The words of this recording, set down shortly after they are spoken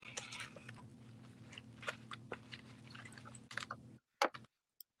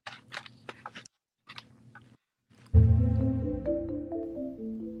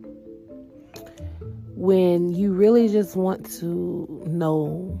really just want to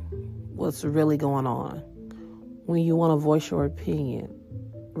know what's really going on, when you want to voice your opinion,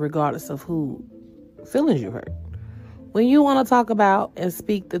 regardless of who feelings you hurt, when you want to talk about and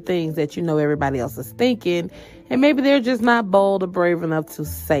speak the things that you know everybody else is thinking, and maybe they're just not bold or brave enough to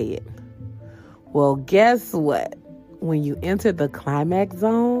say it. Well, guess what? When you enter the climax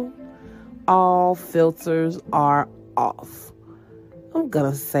zone, all filters are off. I'm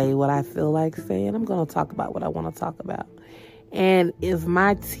going to say what I feel like saying. I'm going to talk about what I want to talk about. And if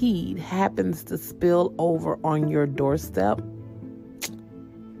my tea happens to spill over on your doorstep,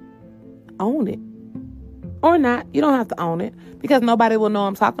 own it. Or not. You don't have to own it, because nobody will know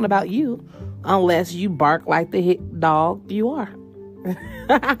I'm talking about you unless you bark like the hit dog you are.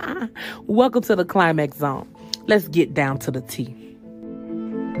 Welcome to the climax zone. Let's get down to the tea.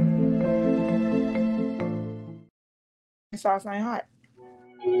 Sauce ain't hot.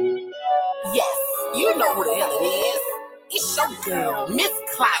 Yes, you know who the hell it is. It's your girl, Miss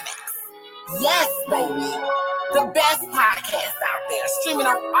Climax. Yes, baby. The best podcast out there, streaming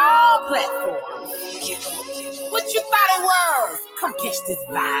on all platforms. What you thought it was? Come catch this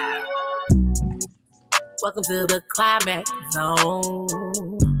vibe. Welcome to the climax zone.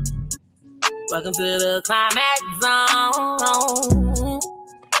 Welcome to the climax zone.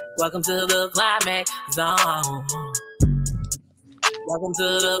 Welcome to the climax zone. Welcome to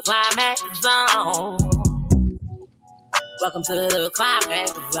the climax zone. Welcome to the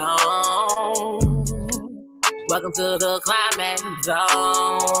climax zone. Welcome to the climax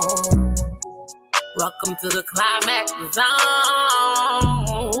zone. Welcome to the climax zone.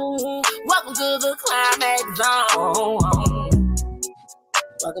 Welcome to the climax zone.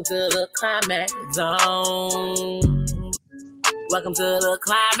 Welcome to the climax zone. Welcome to the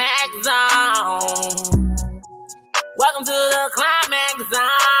climax zone. Welcome to the climax zone.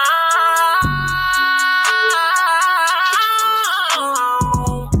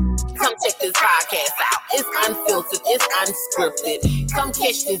 Come check this podcast out. It's unfiltered. It's unscripted. Come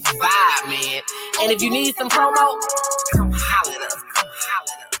catch this vibe, man. And if you need some promo, come holler at us. Come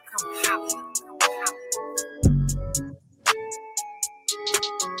holler at us. Come holler at us.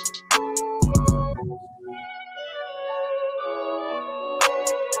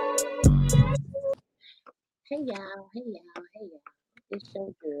 Hey y'all. It's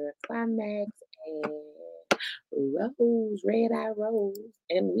your girl, Climax and Rose, Red Eye Rose,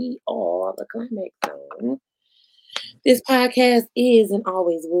 and we are the Climax Zone. This podcast is and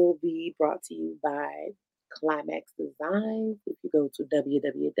always will be brought to you by Climax Designs. If you go to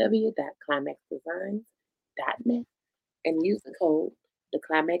www.climaxdesigns.net and use the code the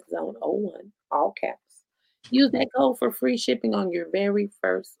Climax Zone 01, all caps. Use that code for free shipping on your very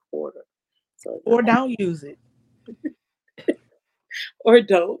first order. So Or don't use it. Or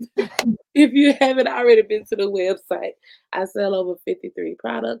don't. If you haven't already been to the website, I sell over 53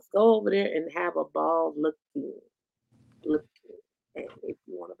 products. Go over there and have a ball looking. And if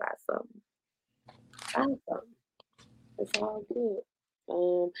you want to buy something, buy something. It's all good.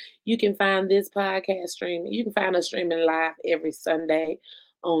 You can find this podcast streaming. You can find us streaming live every Sunday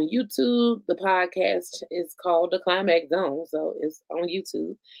on YouTube. The podcast is called The Climax Zone, so it's on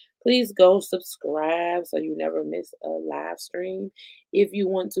YouTube. Please go subscribe so you never miss a live stream. If you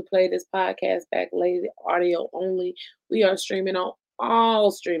want to play this podcast back later, audio only, we are streaming on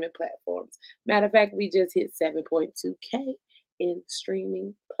all streaming platforms. Matter of fact, we just hit 7.2K in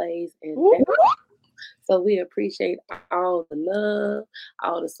streaming plays and so we appreciate all the love,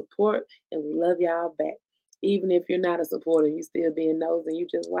 all the support, and we love y'all back. Even if you're not a supporter, you still being nosy and you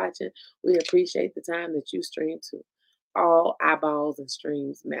just watching, we appreciate the time that you stream to. All eyeballs and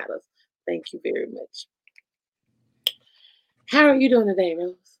streams matters. Thank you very much. How are you doing today,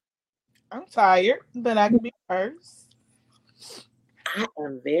 Rose? I'm tired, but I can be first. I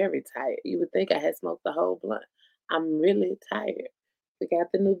am very tired. You would think I had smoked the whole blunt. I'm really tired. We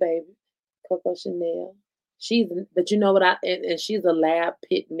got the new baby, Coco Chanel. But you know what and she's a lab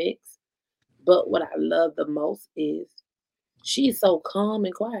pit mix. But what I love the most is she's so calm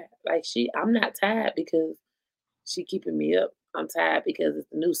and quiet. Like I'm not tired because she keeping me up. I'm tired because it's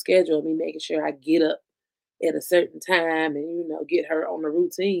the new schedule of me making sure I get up at a certain time and, get her on the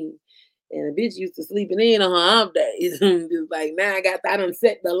routine. And a bitch used to sleeping in on her off days. Just like, now I done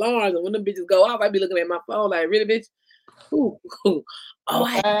set the alarms. And when them bitches go off, I be looking at my phone like, really, bitch? Ooh. Oh,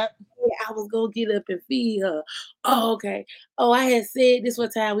 I was going to get up and feed her. Oh, okay. Oh, I had said this one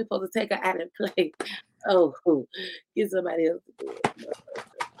time we supposed to take her out and play. Oh, get somebody else to do it.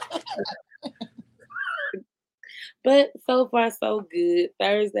 But so far, so good.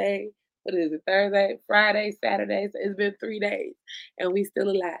 Thursday. What is it? Thursday, Friday, Saturday. So it's been 3 days. And we still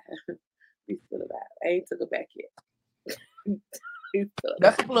alive. She's still alive. I ain't took her back yet. She's still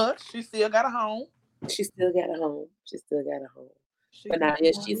That's a alive. plus. She still got a home. She still got a home. She still got a home. She But can now,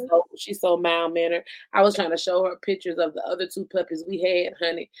 yeah, handle it. she's so mild mannered. I was trying to show her pictures of the other 2 puppies we had,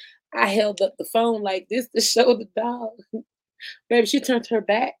 honey. I held up the phone like this to show the dog. Baby, she turned her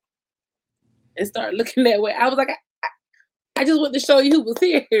back and started looking that way. I was like, I just want to show you who was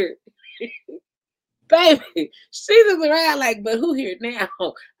here. Baby, she looks around like, but who here now?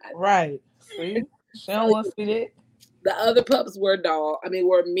 Right. See? She don't want to see that. The other pups were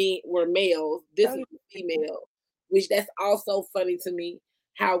were males. This Tell is you. female, which that's also funny to me.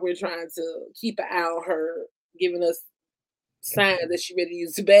 How we're trying to keep an eye on her, giving us signs that she ready to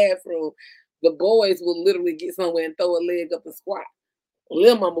use the bathroom. The boys will literally get somewhere and throw a leg up and squat.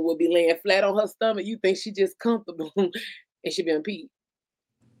 Little mama would be laying flat on her stomach. You think she just comfortable and she been pee.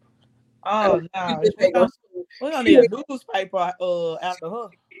 Oh, You no. just ain't gonna- We're going to need a newspaper after her.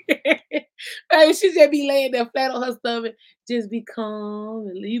 Hey, she just be laying there flat on her stomach, just be calm,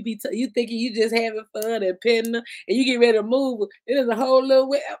 and you thinking you just having fun and petting her, and you get ready to move. It is a whole little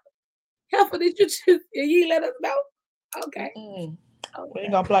way. Heifer, did you just and you let us know? Okay. We Okay.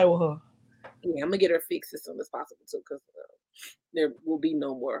 ain't going to play with her. Yeah, I'm gonna get her fixed as soon as possible too, because there will be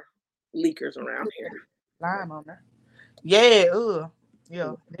no more leakers around here. Lime on there. Yeah,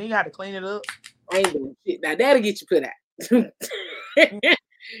 yeah. Then you got to clean it up. I ain't doing shit. Now that'll get you put out. That'll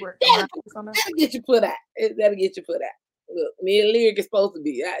get you put out. That'll get you put out. Look, me and Lyric is supposed to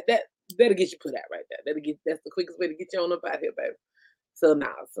be that'll get you put out right there. That's the quickest way to get you on up out here, baby. So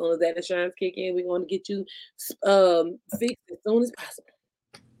now, as soon as that insurance kick in, we're going to get you fixed as soon as possible.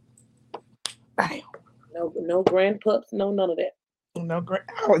 Bam. No grand pups, no none of that. No,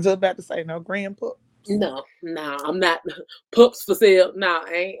 I was just about to say no grand pup. No, I'm not pups for sale. No,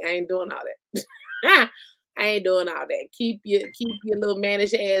 I ain't doing all that. I ain't doing all that. Keep your little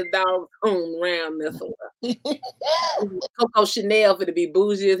mannish ass dog home around this one. Coco Chanel for to be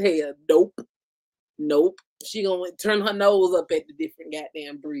bougie as hell. Nope. She gonna turn her nose up at the different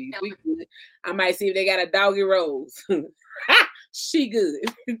goddamn breeds. We good. I might see if they got a doggy rose. She good.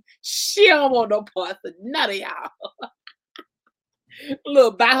 She don't want no parts of none of y'all.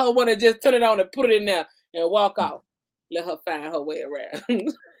 Look, buy her one and just turn it on and put it in there and walk off. Let her find her way around.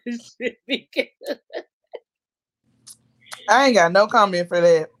 I ain't got no comment for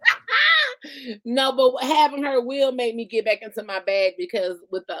that. No, but having her will make me get back into my bag because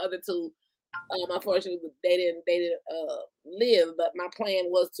with the other 2, unfortunately they didn't live. But my plan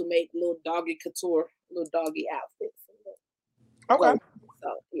was to make little doggy couture, little doggy outfits. Okay. So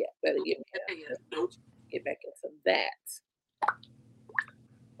yeah, better get back into that.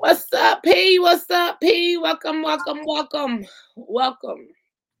 What's up, P? What's up, P? Welcome.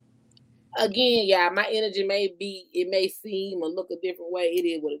 Again, yeah, my energy may seem or look a different way. It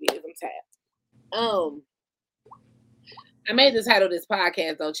is what it is. I'm tired. I made the title of this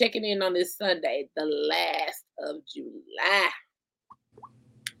podcast though. Checking in on this Sunday, the last of July.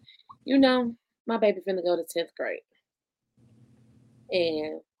 You know, my baby finna go to 10th grade.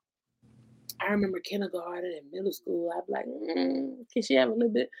 And I remember kindergarten and middle school. I'd be like, can she have a little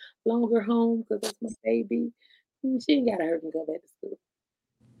bit longer home? Because that's my baby. She ain't got to hurry and go back to school.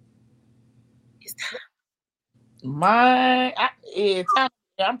 It's time.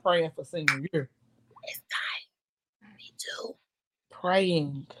 I'm praying for senior year. It's time. Me too.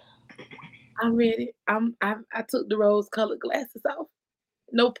 Praying. I'm ready. I took the rose-colored glasses off.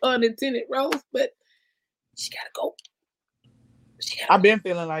 No pun intended, Rose, but she gotta go. I've been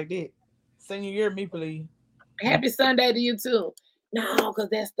feeling like that. Senior year, me please. Happy Sunday to you too. No, because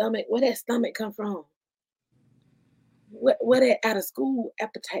where that stomach come from? Where that out of school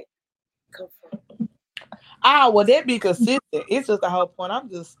appetite come from? Well, that be consistent. It's just the whole point. I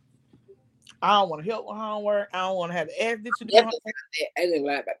don't want to help with homework. I don't want to have to ask that you do homework. I didn't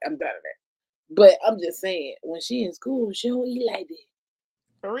lie about that. I'm done with that. But I'm just saying, when she in school, she don't eat like that.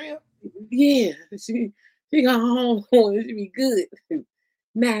 For real? Yeah, she go home and she be good.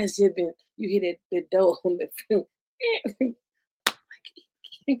 Now it's just been you hear that door on the film.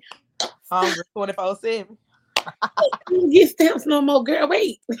 Hungry 24/7. Get stamps no more, girl.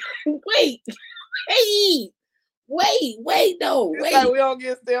 Wait, though. Wait. Like we don't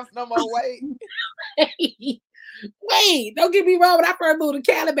get stamps no more. Wait. Don't get me wrong. When I first moved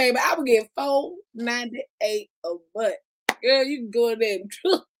to Cali, baby, I would get $4.98 a month. Girl, you can go in there and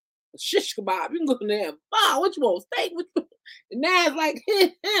shish kebab. You can go in there and what you want? Steak? And now it's like,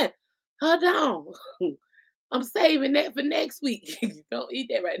 hold on. I'm saving that for next week. Don't eat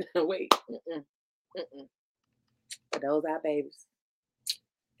that right now. Wait. But those are babies.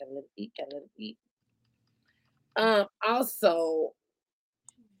 Gotta let them eat. Also,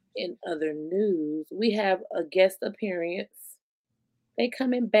 In other news, we have a guest appearance. They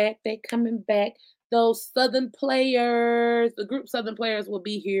coming back. They coming back. Those Southern Players, the group Southern Players will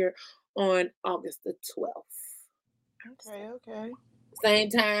be here on August the 12th. Okay. Same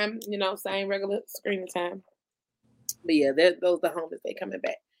time, same regular screening time. But yeah, those the homies. They coming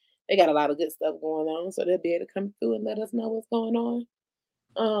back. They got a lot of good stuff going on, so they'll be able to come through and let us know what's going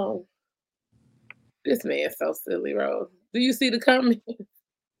on. This man's so silly, Rose. Do you see the comment?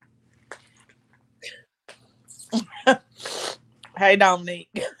 Hey, Dominique.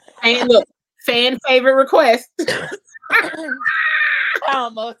 And look, fan favorite request.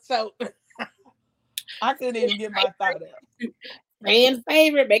 Almost so. I couldn't even get my thought out. Fan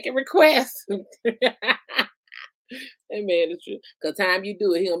favorite, make a request. Hey man, it's true. Cause time you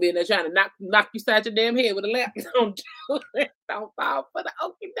do it, he gonna be in there trying to knock you side your damn head with a lamp. Don't do it. Don't fall for the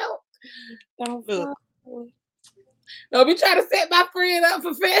okie doke. Don't fall. Don't be trying to set my friend up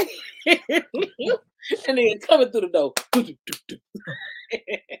for failure. And then coming through the door.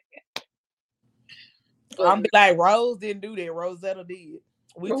 I'm be like, Rose didn't do that. Rosetta did.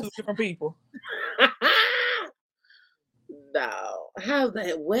 We two different people. No. How's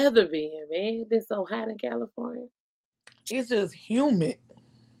that weather been, man? It's been so hot in California. It's just humid.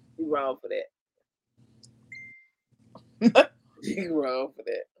 You wrong for that. You wrong for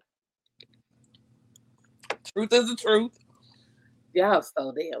that. Truth is the truth. Y'all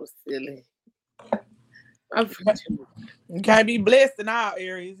so damn silly. You can't be blessed in our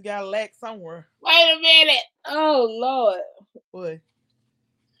areas. You gotta lack somewhere. Wait a minute. Oh Lord. What?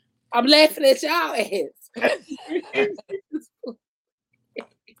 I'm laughing at y'all ass.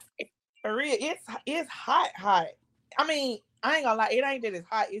 For real, it's hot. I mean, I ain't gonna lie, it ain't that it's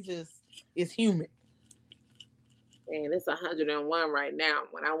hot, it's humid. And it's 101 right now.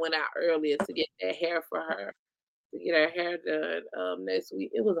 When I went out earlier to get that hair for her, to get her hair done next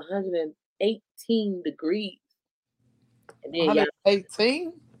week, it was 118 degrees. And then 118?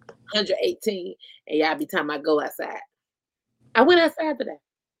 118. And y'all be talking about go outside. I went outside today.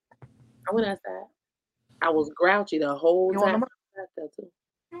 I was grouchy the whole time.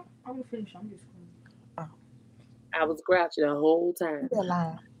 I'm gonna finish. I'm just I was grouchy the whole time.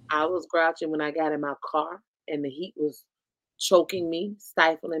 Yeah, I was grouchy when I got in my car and the heat was choking me,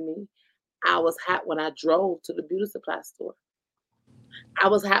 stifling me. I was hot when I drove to the beauty supply store. I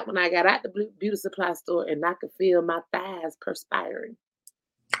was hot when I got out the beauty supply store and I could feel my thighs perspiring.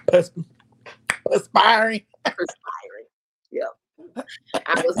 Perspiring. Yep.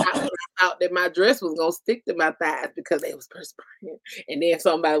 I was hot when I thought that my dress was gonna stick to my thighs because they was perspiring. And then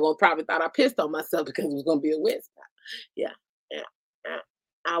somebody probably thought I pissed on myself because it was gonna be a wet spot. Yeah.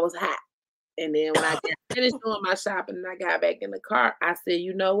 I was hot. And then when I got finished doing my shopping and I got back in the car, I said,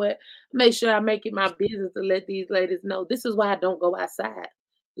 you know what? Make sure I make it my business to let these ladies know this is why I don't go outside.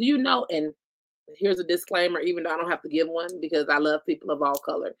 You know, and here's a disclaimer, even though I don't have to give one because I love people of all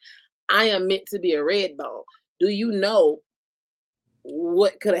color. I am meant to be a red bone. Do you know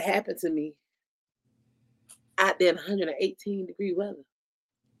what could have happened to me out there in 118 degree weather?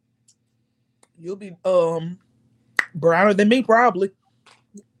 You'll be browner than me, probably.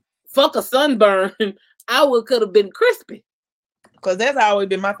 Fuck a sunburn. I could have been crispy. Because that's always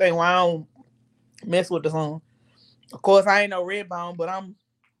been my thing. Why I don't mess with the sun. Of course, I ain't no red bone, but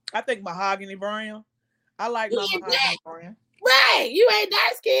I think mahogany brown. I like my mahogany brown. Right, you ain't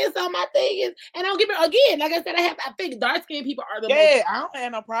dark skinned, so my thing is, and don't get me again. Like I said, I think dark skinned people are the most. I don't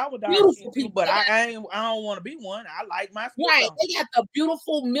have no problem with dark skinned people, but I don't want to be one. I like my skin. Right, they got the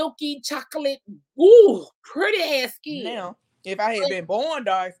beautiful milky chocolate, ooh, pretty ass skin. Now, if I had been born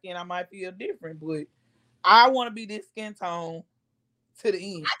dark skinned, I might feel different, but I want to be this skin tone to the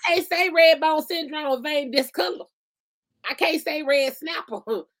end. I can't say red bone syndrome if I ain't this color. I can't say red snapper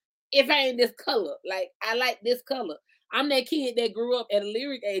if I ain't this color. Like I like this color. I'm that kid that grew up at a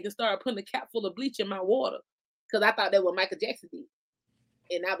lyric age and started putting a cap full of bleach in my water because I thought that what Michael Jackson did.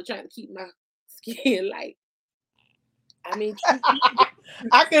 And I was trying to keep my skin light. I mean,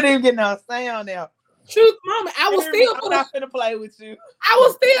 I couldn't even get no sound now. Truth moment. I was still I'm not finna play with you. I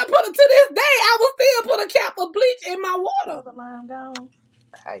will still put it to this day. I will still put a cap of bleach in my water. The line down.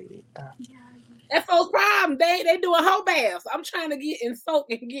 I hate it. That's folks' problem. They doing whole baths. I'm trying to get in soak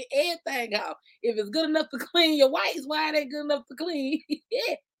and get everything out. If it's good enough to clean your whites, why ain't it good enough to clean?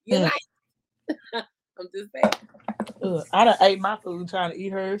 Yeah, you like. I'm just saying. I done ate my food trying to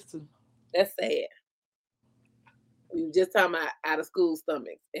eat hers too. That's sad. We were just talking about out of school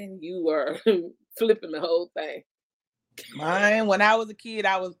stomachs, and you were flipping the whole thing. Mine, when I was a kid,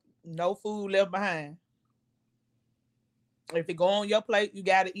 I was no food left behind. If it go on your plate, you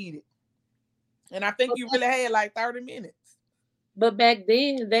gotta eat it. And I think you really had like 30 minutes. But back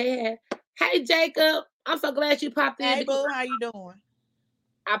then they had, hey Jacob, I'm so glad you popped in. Hey boo, how you doing?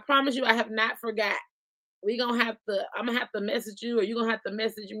 I promise you I have not forgot. I'm gonna have to message you, or you're gonna have to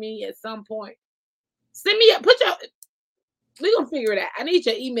message me at some point. Send me we're gonna figure it out. I need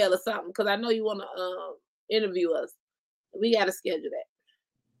your email or something because I know you wanna interview us. We gotta schedule that.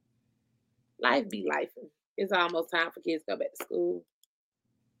 Life be life. It's almost time for kids to go back to school.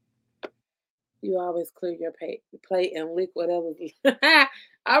 You always clear your plate and lick whatever.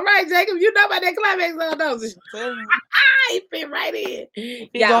 All right, Jacob, you know about that climax on those. He fit right in. If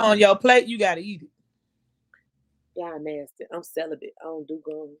you go on your plate, you gotta eat it. Y'all nasty. I'm celibate. I don't do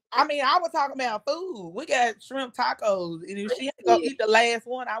gum. I mean, I was talking about food. We got shrimp tacos, and if she ain't gonna eat the last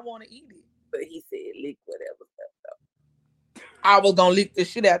one, I want to eat it. But he said lick whatever stuff though. I was gonna lick the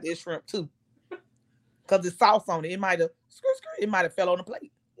shit out of this shrimp too, cause the sauce on it. It might have fell on the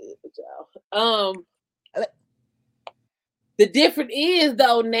plate. The difference is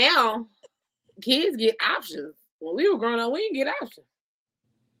though now kids get options. When we were growing up, we didn't get options.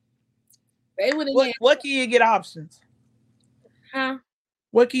 They wouldn't. What kid get options? Huh?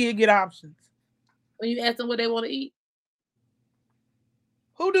 What kid get options? When you ask them what they want to eat.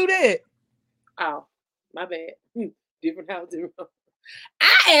 Who do that? Oh, my bad. Different house, different home.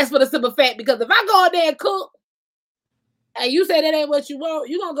 I asked for the simple fact because if I go out there and cook, and you say that ain't what you want,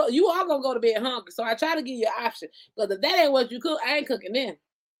 you are gonna go to bed hungry. So I try to give you an option. Because if that ain't what you cook, I ain't cooking then.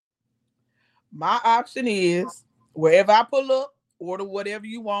 My option is wherever I pull up, order whatever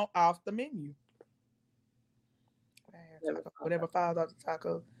you want off the menu. Whatever falls off the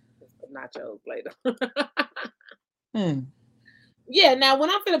taco. Nachos later. Yeah, now when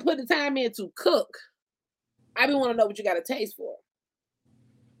I'm finna put the time in to cook, I be want to know what you got a taste for.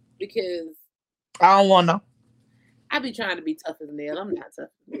 Because I don't want to know. I be trying to be tough as nails. I'm not tough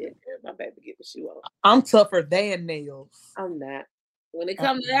as nails. My baby get what she wants. I'm tougher than nails. I'm not. When it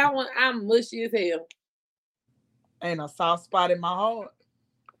comes to that one, I'm mushy as hell. Ain't a soft spot in my heart.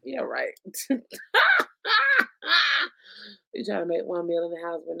 Yeah, right. We trying to make one meal in the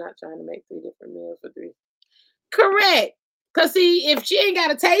house. We're not trying to make 3 different meals for 3. Correct. Because, see, if she ain't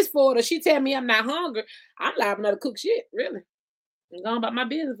got a taste for it or she tell me I'm not hungry, I'm liable to cook shit, really. I'm going about my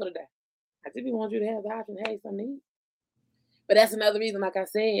business for the day. I simply want you to have the option, hey, something to eat. But that's another reason, like I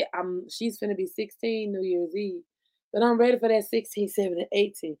said, she's finna be 16 New Year's Eve. But I'm ready for that 16, 17,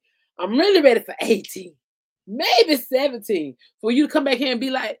 18. I'm really ready for 18. Maybe 17. For you to come back here and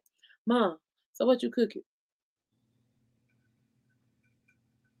be like, Mom, so what you cooking?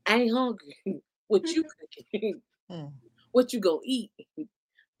 I ain't hungry. What you cooking? What you gonna eat?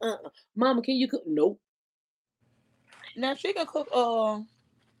 Mama, can you cook? Nope. Now she can cook.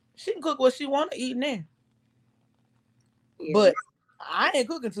 She can cook what she want to eat now. Yeah. But I ain't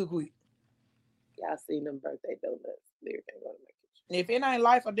cooking too quick. Y'all seen them birthday donuts? Everything gonna make it. If it ain't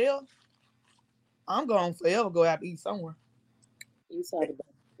life or death, I'm gonna forever go out to eat somewhere. You saw the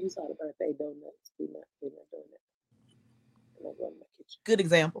birthday donuts. We're not doing that. Good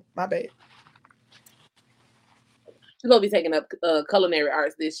example. My bad. She's gonna be taking up culinary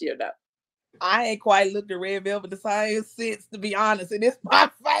arts this year, though. I ain't quite looked at Red Velvet the same since, to be honest, and it's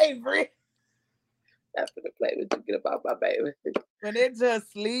my favorite. That's gonna play with you. Get about my baby. When it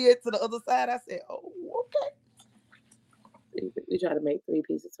just slid to the other side, I said, "Oh, okay." We try to make 3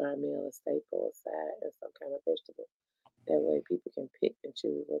 pieces for our meal: a staple, a side, and some kind of vegetable. That way, people can pick and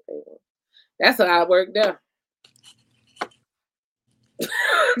choose what they want. That's how I work there.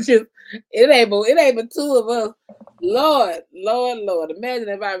 Just it ain't but 2 of us. Lord. Imagine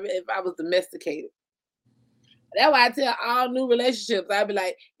if I was domesticated. That's why I tell all new relationships, I be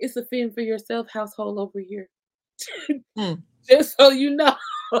like, it's a fend for yourself household over here. Just so you know.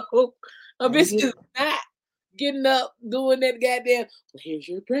 A bitch is not getting up doing that goddamn, well, here's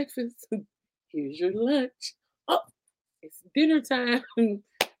your breakfast. Here's your lunch. Oh, it's dinner time.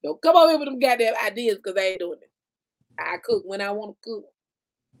 Don't come over here with them goddamn ideas because I ain't doing it. I cook when I want to cook.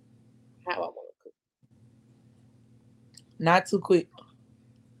 How I want to cook. Not too quick.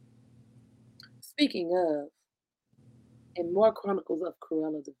 Speaking of, and more Chronicles of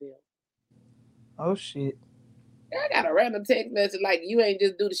Cruella de Vil. Oh shit. I got a random text message like, you ain't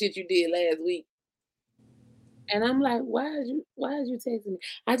just do the shit you did last week. And I'm like, why is you texting me?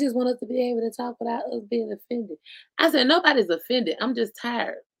 I just want us to be able to talk without us being offended. I said, nobody's offended. I'm just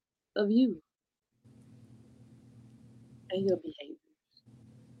tired of you and your behavior.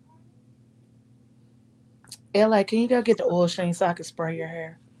 LA, can you go get the oil sheen so I can spray your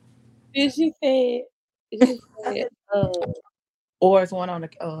hair? She said, or it's one on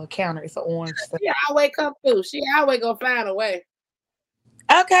the counter. It's an orange. She always come through. She always gonna find a way.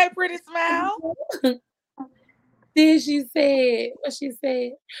 Okay, pretty smile. Then she said, what she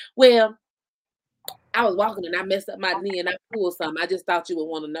said? Well, I was walking and I messed up my knee and I pulled something. I just thought you would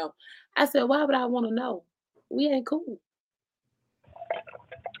want to know. I said, why would I want to know? We ain't cool.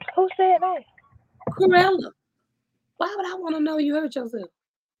 Who said that? Corella, why would I want to know you hurt yourself?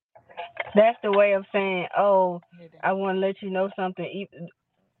 That's the way of saying, oh, I want to let you know something.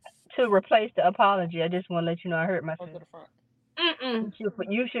 To replace the apology, I just want to let you know I hurt myself. Go to the front. Mm-mm.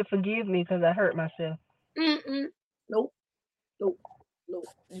 You should forgive me because I hurt myself. Mm-mm. Nope. You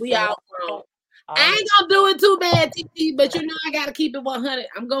We said, all grown. I ain't gonna do it too bad, TT, but you know I gotta keep it 100.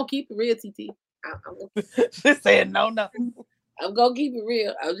 I'm gonna keep it real, TT. She said no. I'm gonna keep it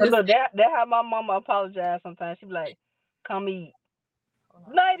real. Look, that how my mama apologize sometimes. She be like, come eat.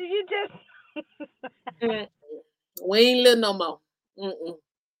 Lady, you just we ain't little no more.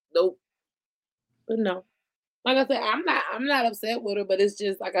 Nope. But no. Like I said, I'm not upset with her, but it's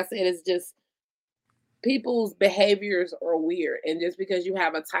just like I said, it's just people's behaviors are weird. And just because you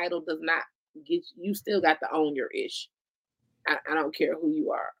have a title does not get you still got to own your ish. I don't care who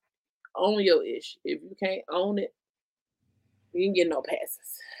you are. Own your ish. If you can't own it, you can get no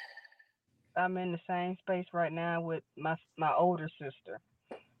passes. I'm in the same space right now with my older sister.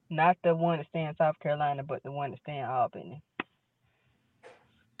 Not the one that stay in South Carolina, but the one that stay in Albany.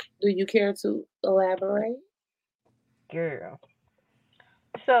 Do you care to elaborate? Girl.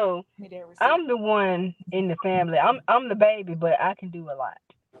 So I'm the one in the family. I'm the baby, but I can do a lot.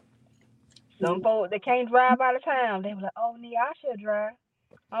 Some folks they can't drive out of town. They were like, "Oh, Nia, I should drive."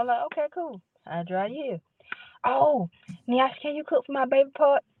 I'm like, "Okay, cool. I drive you." Oh, Nia, can you cook for my baby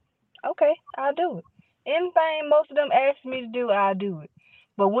part? Okay, I'll do it. Anything most of them ask me to do, I'll do it.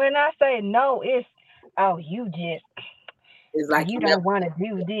 But when I say no, it's it's like you don't want to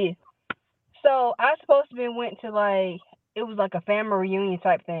do this. So I supposed to be went to it was like a family reunion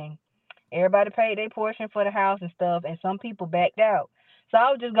type thing. Everybody paid their portion for the house and stuff, and some people backed out. So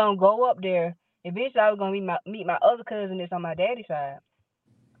I was just gonna go up there. Eventually, I was gonna meet my other cousin that's on my daddy's side.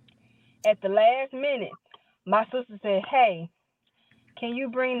 At the last minute, my sister said, "Hey, can you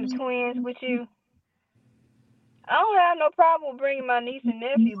bring the twins with you?" I don't have no problem with bringing my niece and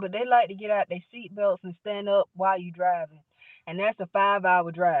nephew, but they like to get out their seatbelts and stand up while you driving, and that's a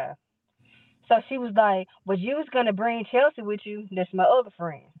 5-hour drive. So she was like, "Well, you was gonna bring Chelsea with you. That's my other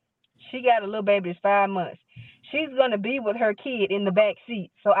friend. She got a little baby that's 5 months. She's gonna be with her kid in the back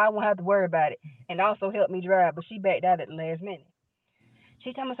seat, so I won't have to worry about it, and also help me drive." But she backed out at the last minute.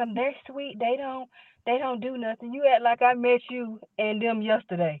 She told me something. They're sweet. They don't do nothing. You act like I met you and them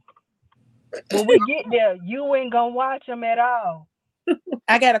yesterday. When we get there, you ain't gonna watch them at all.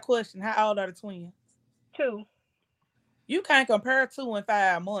 I got a question. How old are the twins? 2. You can't compare 2 and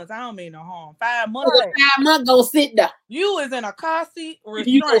 5 months. I don't mean no harm. 5 months. Right. 5 months go sit there. You is in a car seat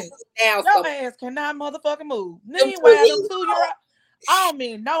You go restrained. sit down. Your ass cannot motherfucking move. Meanwhile, them 2-year-old, I don't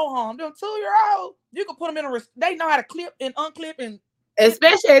mean no harm. Them 2-year-old, you can put them in they know how to clip and unclip and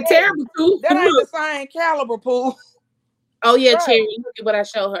especially at terrible too. That ain't the same caliber pool. Oh yeah, right. Cherry. Look at what I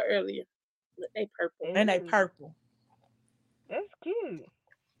showed her earlier. Look, they purple. And they purple. That's cute.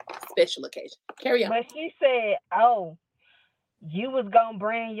 Special occasion. Carry on. But she said, "Oh, you was gonna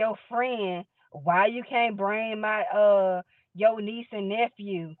bring your friend. Why you can't bring my your niece and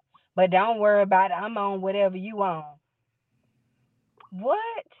nephew? But don't worry about it. I'm on whatever you on."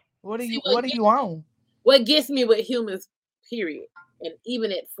 What? What are you on? What gets me with humans, period. And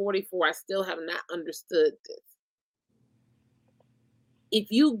even at 44, I still have not understood this.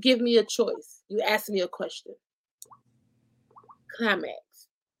 If you give me a choice, you ask me a question. Climax.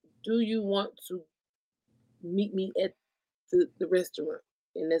 Do you want to meet me at the restaurant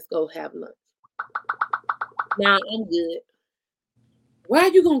and let's go have lunch? Now I'm good. Why are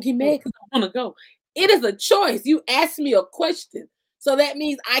you gonna get mad because I want to go? It is a choice. You ask me a question. So that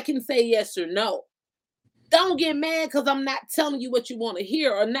means I can say yes or no. Don't get mad because I'm not telling you what you want to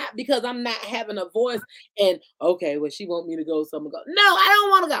hear, or not because I'm not having a voice and, okay, well, she want me to go, so I'm going to go. No, I don't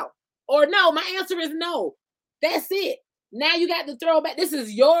want to go. Or no, my answer is no. That's it. Now you got to throw back. This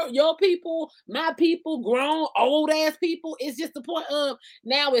is your people, my people, grown, old-ass people. It's just the point of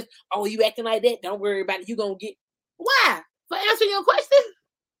now it's, oh, you acting like that. Don't worry about it. You're going to get. Why? For answering your question?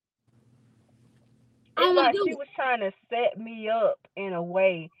 It's like she was trying to set me up in a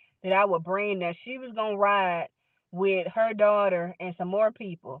way that I would bring that she was going to ride with her daughter and some more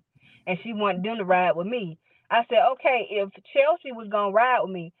people, and she wanted them to ride with me. I said, okay, if Chelsea was going to ride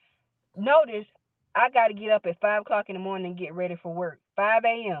with me, notice I got to get up at 5 o'clock in the morning and get ready for work, 5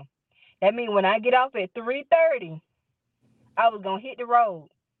 a.m. That means when I get off at 3:30, I was going to hit the road.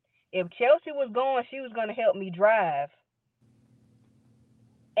 If Chelsea was going, she was going to help me drive.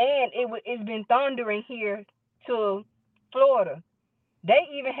 And it's been thundering here to Florida. They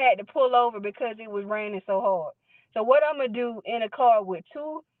even had to pull over because it was raining so hard. So what I'm gonna do in a car with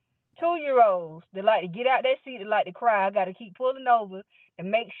two-year-olds that like to get out their seat and like to cry, I gotta keep pulling over to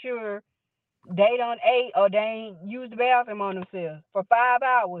make sure they don't ate or they ain't used the bathroom on themselves for 5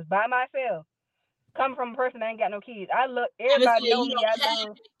 hours by myself. Coming from a person that ain't got no kids. I look, everybody know You me. don't I have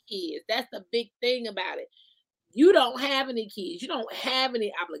love. any kids. That's the big thing about it. You don't have any kids. You don't have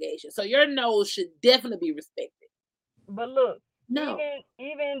any obligations. So your nose should definitely be respected. But look, No.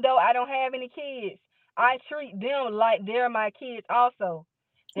 even though I don't have any kids, I treat them like they're my kids also.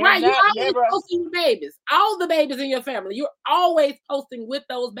 There's Right, you're not always never. posting with babies. All the babies in your family, you're always posting with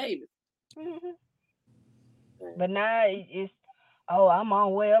those babies. But now it's, oh, I'm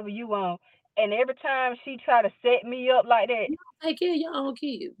on wherever you on. And every time she try to set me up like that, You don't take care of your own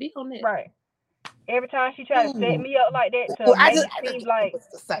kids. Be on that. right? Every time she try to set me up like that to Well, I make just it seem like,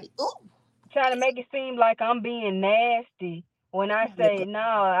 to say. Ooh. trying to make it seem like I'm being nasty when I say, no,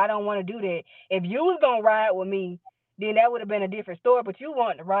 I don't want to do that. If you was going to ride with me, then that would have been a different story. But you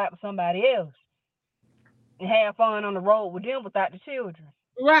want to ride with somebody else and have fun on the road with them without the children.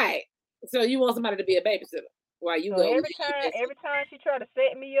 Right. So you want somebody to be a babysitter while you So go. every time she try to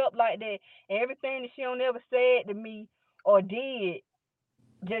set me up like that, everything that she don't ever said to me or did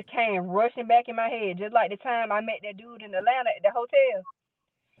just came rushing back in my head. Just like the time I met that dude in Atlanta at the hotel.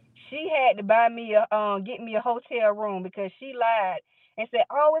 She had to buy me get me a hotel room because she lied and said,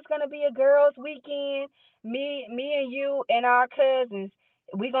 "Oh, it's gonna be a girls' weekend. Me and you and our cousins.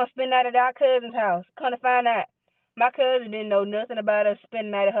 We gonna spend that at our cousin's house." Come to find out, my cousin didn't know nothing about us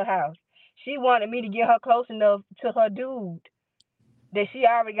spending that at her house. She wanted me to get her close enough to her dude that she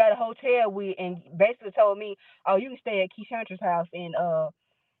already got a hotel with, and basically told me, "Oh, you can stay at Keishantra's house in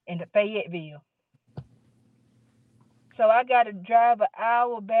the Fayetteville." So I got to drive an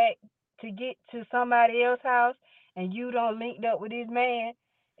hour back to get to somebody else's house, and you don't linked up with this man.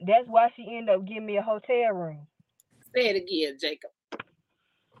 That's why she ended up giving me a hotel room. Say it again, Jacob.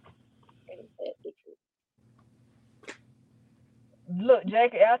 Look,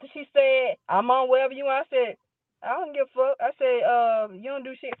 Jacob, after she said, "I'm on wherever you want," I said, "I don't give a fuck." I said, "You don't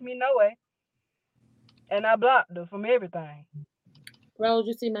do shit for me no way." And I blocked her from everything. Rose,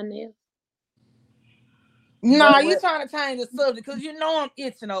 you see my nails? Nah, you trying to change the subject because you know I'm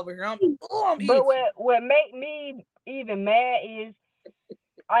itching over here. I'm itching. But what make me even mad is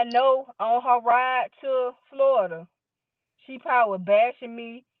I know on her ride to Florida, she probably was bashing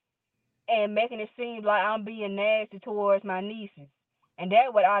me and making it seem like I'm being nasty towards my nieces. And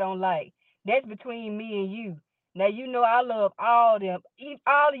that's what I don't like. That's between me and you. Now, you know I love all them.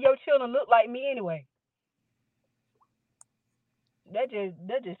 All of your children look like me anyway. That just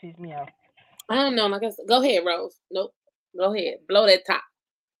pisses me off. I don't know. Like I said, go ahead, Rose. Nope. Go ahead. Blow that top.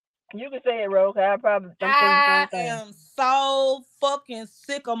 You can say it, Rose. I am so fucking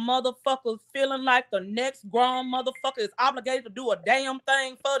sick of motherfuckers feeling like the next grown motherfucker is obligated to do a damn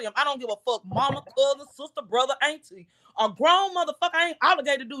thing for them. I don't give a fuck, mama, cousin, sister, brother, auntie. A grown motherfucker ain't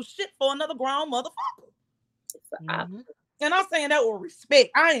obligated to do shit for another grown motherfucker. Mm-hmm. And I'm saying that with respect.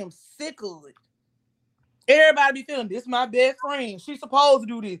 I am sick of it. Everybody be feeling this my best friend. She's supposed to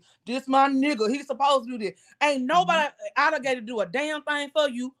do this. This my nigga. He's supposed to do this. Ain't nobody obligated to do a damn thing for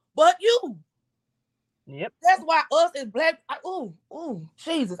you but you. Yep. That's why us as black.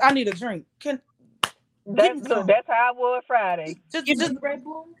 Jesus, I need a drink. That's how I was Friday. Just Red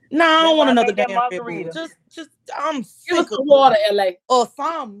Bull. No, I don't want another damn margarita. Just I'm sick of water, LA, or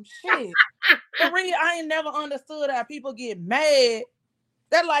some shit. For real, I ain't never understood how people get mad.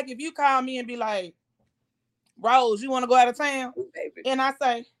 That like if you call me and be like, "Rose, you want to go out of town?" And I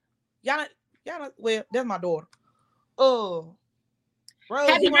say, "Y'all, well, that's my daughter." Oh, Rose,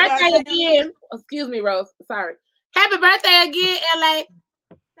 happy birthday again. Excuse me, Rose. Sorry. Happy birthday again, LA.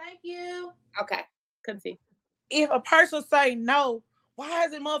 Thank you. Okay, continue. If a person say no, why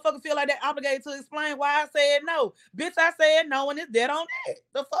does it motherfucker feel like they're obligated to explain why I said no? Bitch, I said no and it's dead on that.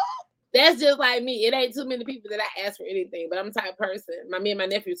 The fuck? That's just like me. It ain't too many people that I ask for anything, but I'm the type of person. Me and my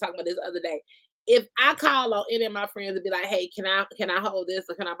nephew was talking about this the other day. If I call on any of my friends and be like, "Hey, can I hold this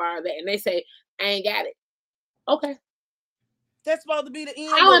or can I borrow that?" and they say, "I ain't got it." Okay. That's supposed to be the end.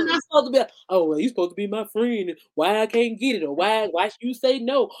 How am I supposed to be? Oh, well, you supposed to be my friend. Why I can't get it, or why you say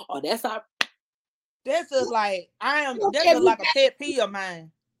no? Or that's our. That's just like that's just like a pet peeve of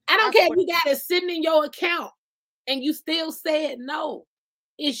mine. I don't care if you got it sitting in your account and you still said no.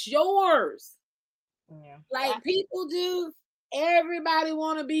 It's yours. Yeah. Like people do. Everybody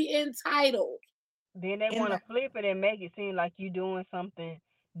want to be entitled. Then they want to flip it and make it seem like you doing something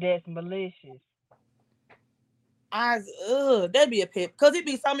that's malicious. That'd be a pit. Cause it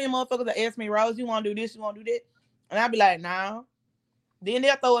be so many motherfuckers that ask me, Rose, you wanna do this, you wanna do that? And I be like, nah. Then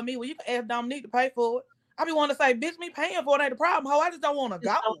they'll throw at me, well, you can ask Dominique to pay for it. I be wanting to say, bitch, me paying for it ain't the problem. Ho, I just don't want to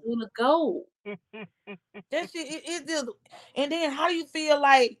go. I don't want to go. That shit, it just. And then how do you feel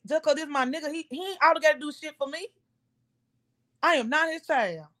like just cause this my nigga, he ain't obligated to do shit for me? I am not his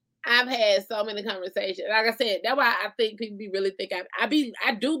child. I've had so many conversations. Like I said, that's why I think people really think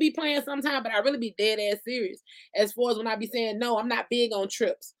I do be playing sometimes, but I really be dead ass serious. As far as when I be saying, no, I'm not big on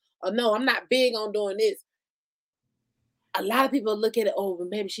trips. Or no, I'm not big on doing this. A lot of people look at it, oh,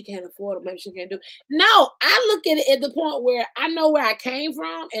 maybe she can't afford it, maybe she can't do it. No, I look at it at the point where I know where I came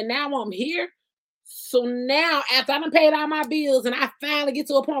from and now I'm here. So now, after I done paid all my bills and I finally get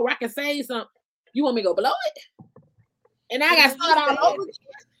to a point where I can save something, you want me to go blow it? And I got to start all over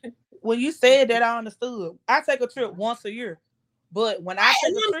again. When you said that, I understood. I take a trip once a year. But when I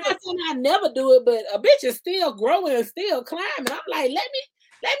take a trip, I never do it, but a bitch is still growing and still climbing. I'm like,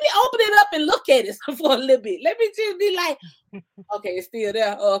 let me open it up and look at it for a little bit. Let me just be like, okay, it's still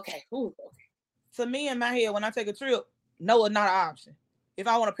there. Okay. Ooh, okay. To me, in my head, when I take a trip, no, it's not an option. If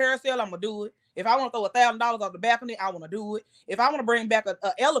I want to parasail, I'm going to do it. If I want to throw $1,000 off the balcony, I want to do it. If I want to bring back an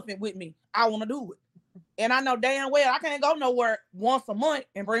elephant with me, I want to do it. And I know damn well I can't go nowhere once a month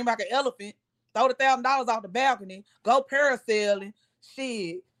and bring back an elephant, throw the $1,000 off the balcony, go parasailing,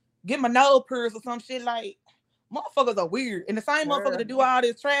 shit, get my nose pierced or some shit. Like, motherfuckers are weird. And the same motherfuckers that do all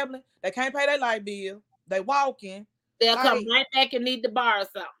this traveling, they can't pay their light bill. They walking. They'll come right back and need to borrow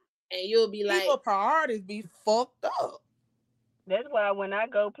something. And you'll be like, people priorities be fucked up. That's why when I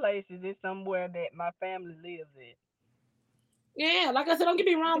go places, it's somewhere that my family lives at. Yeah, like I said, don't get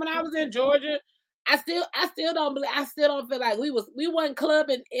me wrong. When I was in Georgia, I still don't feel like we wasn't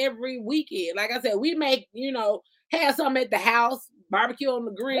clubbing every weekend. Like I said, we make, have something at the house, barbecue on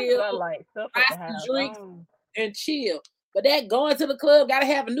the grill, like stuff buy some drinks and chill. But that going to the club, gotta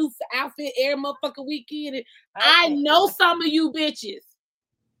have a new outfit every motherfucking weekend. And I know some of you bitches.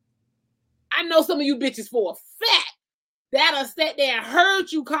 I know some of you bitches for a fact that'll sit there and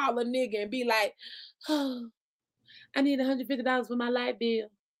heard you call a nigga and be like, oh, I need $150 for my light bill.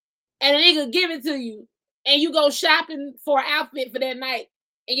 And a nigga give it to you. And you go shopping for an outfit for that night.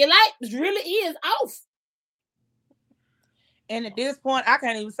 And your light really is off. And at this point, I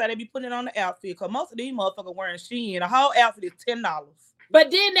can't even say they be putting it on the outfit. Because most of these motherfuckers wearing Shein. The whole outfit is $10.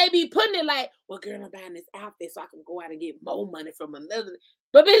 But then they be putting it like, well, girl, I'm buying this outfit so I can go out and get more money from another.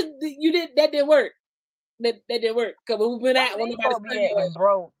 But bitch, that didn't work. That didn't work. Because when we went out, when nobody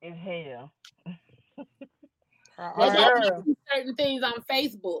broke as hell. That's why I do certain things on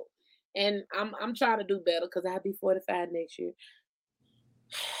Facebook. And I'm trying to do better because I'll be 45 next year.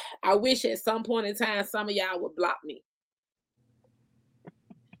 I wish at some point in time some of y'all would block me.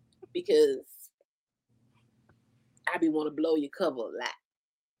 Because I be want to blow your cover a lot.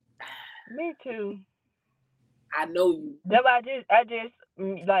 Me too. I know you. I just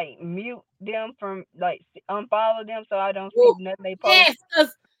like mute them from like unfollow them so I don't see nothing they post. Yes,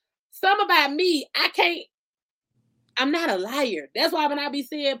 because some about me, I'm not a liar. That's why when I be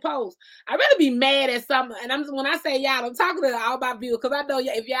seeing posts, I really be mad at something. And when I say y'all, I'm talking to all my viewers because I know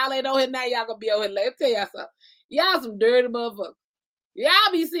if y'all ain't on here now, y'all gonna be on here. Let me tell y'all something. Y'all some dirty motherfuckers.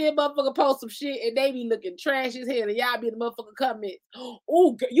 Y'all be seeing motherfucker post some shit and they be looking trash as hell and y'all be in the motherfucker comments.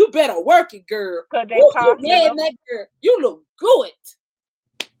 Oh, you better work it, girl. Cause they girl. You look good.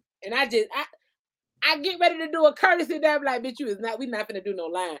 And I get ready to do a courtesy that I'm like, bitch, we not finna do no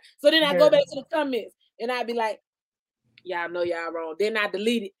line. So then I go back to the comments and I be like, y'all know y'all wrong. Then I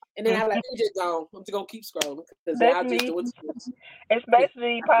delete it. And then I'm like, I'm just gonna keep scrolling. That's me.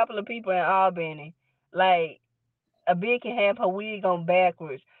 Especially popular people in Albany. Like, a bitch can have her wig on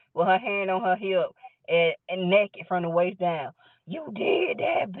backwards with her hand on her hip and naked from the waist down. You did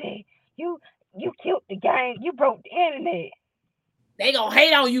that, bitch. You killed the game. You broke the internet. They gonna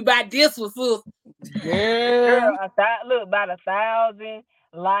hate on you by this one, sis. Girl, about 1,000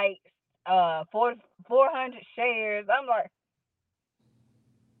 likes, 400 shares. I'm like,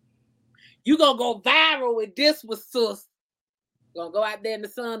 you gonna go viral with this one, sis. Gonna go out there in the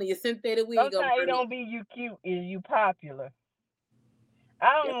sun and your synthetic wig. Sometimes it don't be you cute, is you popular.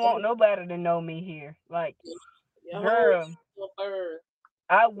 I don't want nobody to know me here. Like, girl,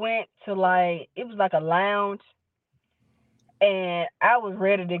 I went to it was like a lounge, and I was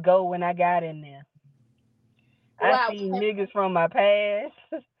ready to go when I got in there. I seen niggas from my past.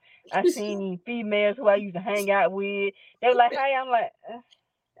 I seen females who I used to hang out with. They were like, "Hey," I'm like,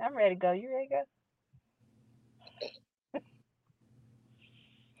 "I'm ready to go. You ready to go?"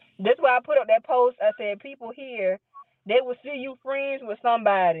 That's why I put up that post. I said, people here, they will see you friends with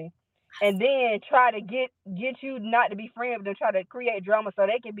somebody, and then try to get you not to be friends with them, try to create drama so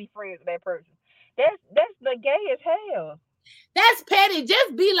they can be friends with that person. That's the gay as hell. That's petty.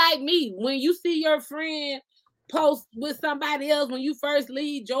 Just be like me. When you see your friend post with somebody else when you first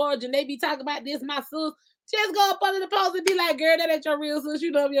leave George and they be talking about this, my sis, just go up under the post and be like, girl, that ain't your real sis.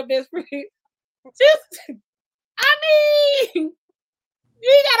 You know I'm your best friend. Just, I mean,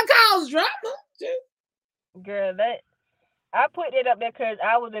 you ain't gotta cause drama. Just. Girl, that I put it up there because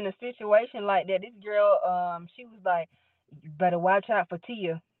I was in a situation like that. This girl, she was like, "You better watch out for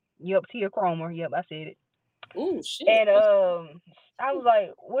Tia." Yep, Tia Cromer. Yep, I said it. Oh shit. And I was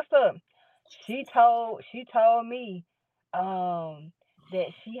like, "What's up?" She told me, that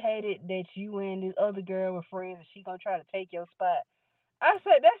she hated that you and this other girl were friends, and she gonna try to take your spot. I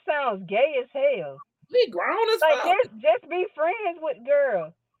said that sounds gay as hell. We grown as Like fuck. just be friends with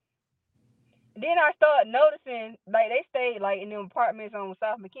girls. Then I started noticing, like they stayed like in them apartments on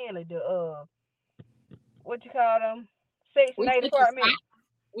South McKinley, the what you call them, Section 8 apartments.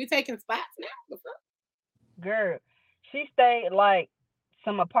 We taking spots now. What's up? Girl, she stayed like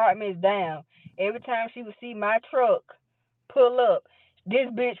some apartments down. Every time she would see my truck pull up, this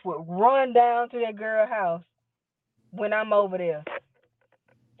bitch would run down to that girl house when I'm over there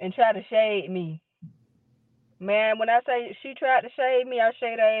and try to shade me. Man, when I say she tried to shade me, I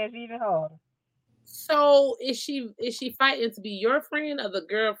shade her ass even harder. So is she fighting to be your friend or the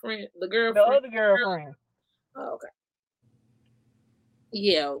girlfriend? The The other girlfriend. Oh, okay.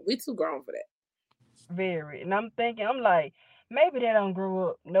 Yeah, we too grown for that. Very. And I'm thinking, I'm like, maybe they don't grow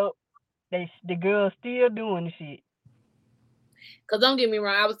up. Nope. The girl's still doing the shit. Cause don't get me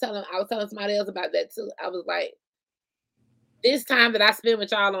wrong, I was telling somebody else about that too. I was like, this time that I spend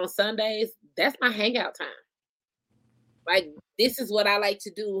with y'all on Sundays, that's my hangout time. Like, this is what I like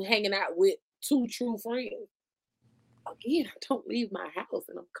to do, hanging out with two true friends. Again, I don't leave my house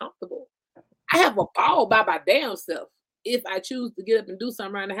and I'm comfortable. I have a ball by my damn self. If I choose to get up and do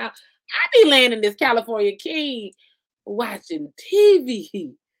something around the house, I be laying in this California king watching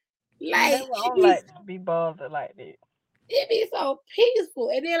TV. Like, I don't like to be bothered like that. It be so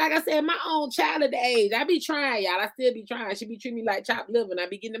peaceful. And then, like I said, my own child at the age, I be trying, y'all. I still be trying. She be treating me like chopped liver, and I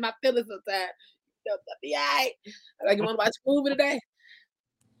be getting in my feelings sometimes. I be all right. Like, you want to watch a movie today?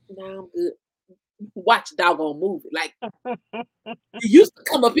 No, I'm good. Watch a doggone movie. Like, you used to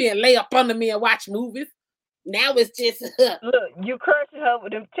come up here and lay up under me and watch movies. Now it's just look, you crushing her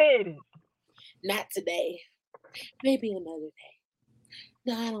with them titties. Not today. Maybe another day.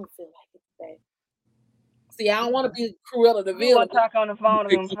 No, I don't feel like it today. See, I don't want to be Cruella de Vil. You want to talk on the phone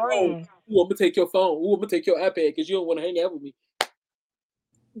with them friends. Ooh, I'm gonna take your phone. Ooh, I'm gonna take your iPad because you don't want to hang out with me.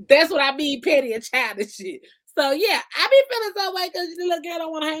 That's what I mean, petty and childish shit. So yeah, I be feeling so way because the little girl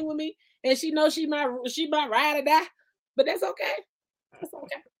don't want to hang with me, and she knows she might ride or die. But that's okay. That's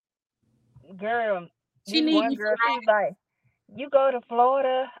okay. Girl, she needs one girl. She's like, you go to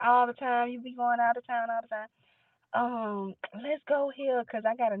Florida all the time. You be going out of town all the time. Let's go here because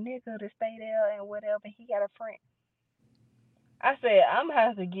I got a nigga to stay there and whatever. And he got a friend. I said, I'm gonna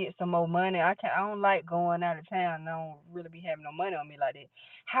have to get some more money. I don't like going out of town. I don't really be having no money on me like that.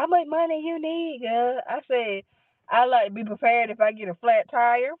 How much money you need, girl? I said, I like to be prepared if I get a flat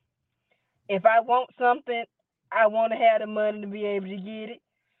tire. If I want something, I want to have the money to be able to get it.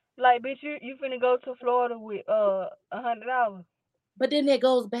 Like, bitch, you finna go to Florida with $100. But then that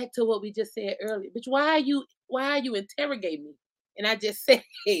goes back to what we just said earlier. Bitch, why are you interrogating me? And I just said,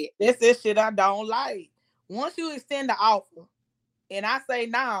 that's this shit I don't like. Once you extend the offer, and I say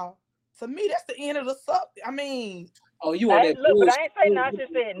now, to me that's the end of the subject. I mean, oh, you want that? Look, but I ain't say now. She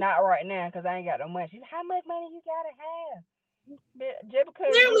said not right now because I ain't got no money. She said, how much money you gotta have? Just because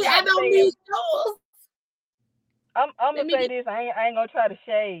really, I don't need yours. I'm gonna say this. I ain't gonna try to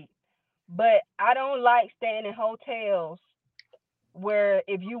shade, but I don't like staying in hotels where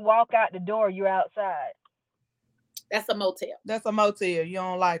if you walk out the door, you're outside. That's a motel. That's a motel. You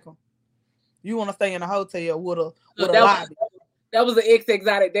don't like them. You want to stay in a hotel with a lobby. That was an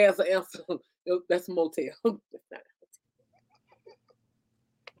exotic dancer answer. That's a motel.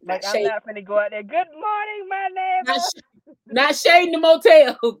 Like, I'm not gonna go out there. Good morning, my neighbor. Not shading the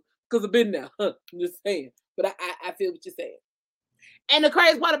motel because I've been there. I'm just saying. But I feel what you're saying. And the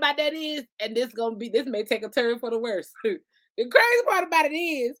crazy part about that is, and this may take a turn for the worse. The crazy part about it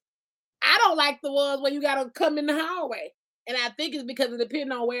is, I don't like the ones where you gotta come in the hallway. And I think it's because it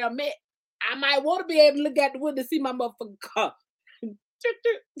depends on where I'm at. I might want to be able to look out the window to see my motherfucking car.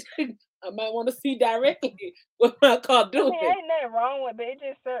 I might want to see directly what my car doing. I mean, ain't nothing wrong with it. It's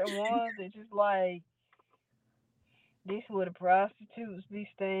just certain ones that just like, this where the prostitutes be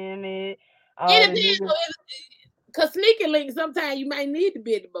staying at. Cause sneaky link, sometimes you might need to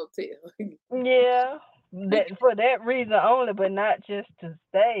be at the motel. Yeah, for that reason only, but not just to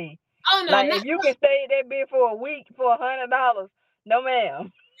stay. Oh no, Like not if you can stay that bit for a week for $100, no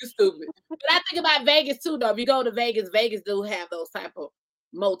ma'am. you stupid. But I think about Vegas too, though. If you go to Vegas, Vegas do have those type of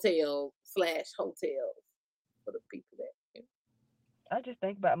motel / hotels for the people that. I just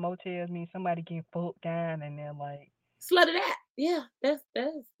think about motels mean somebody get fucked down and they're like Slutted out. Yeah, that's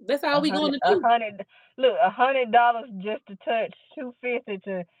all we going to a do. hundred. Look, $100 just to touch, $250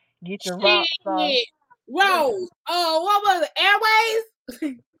 to get your rocks off. Shit. Rose. Oh, what was it?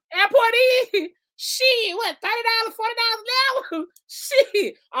 Airways? Airport E? Shit, what? $30, $40 an hour?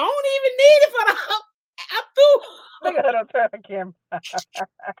 Shit, I don't even need it for the. I'm through. Look at her turn camera.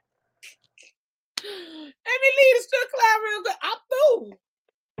 Let me leave the strip club real quick. I'm through.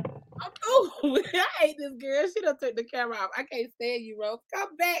 I hate this girl. She done took the camera off. I can't stand you, Rose.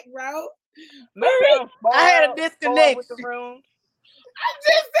 Come back, bro. I had a disconnect. With the room. I'm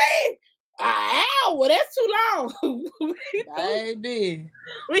just saying. An hour, that's too long. Baby.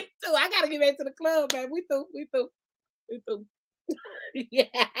 We through. I gotta get back to the club, baby. We through. Yeah.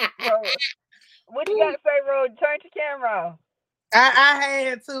 What you gotta say, Rose? Turn your camera off. I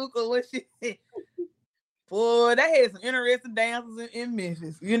had to, cause what she said. Boy, they had some interesting dancers in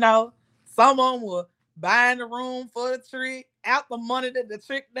Memphis. You know, some of them were buying the room for the trick, out the money that the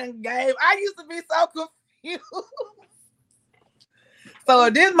trick done gave. I used to be so confused. So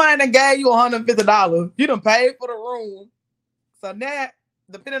if this man done gave you $150, you done paid for the room. So now,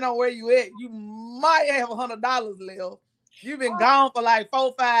 depending on where you at, you might have $100 left. You've been gone for like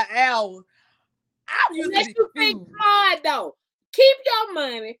 4-5 hours. I'm used to be think hard though. Keep your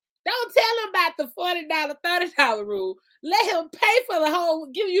money. Don't tell him about the $40, $30 rule. Let him pay for the whole,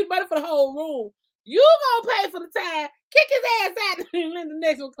 give you money for the whole room. You gonna pay for the time. Kick his ass out and let the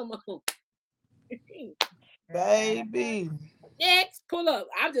next one come on. Baby. Next, pull up.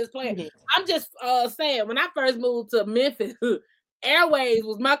 I'm just playing. I'm just saying, when I first moved to Memphis, Airways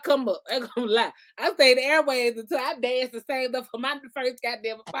was my come up. I'm gonna lie. I stayed at Airways until I danced and saved up for my first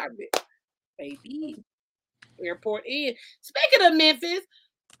goddamn apartment. Baby. Airport in. Speaking of Memphis,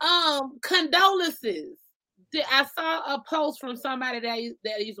 condolences. I saw a post from somebody that I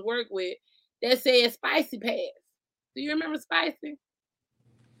used to work with that said Spicy passed. Do you remember Spicy?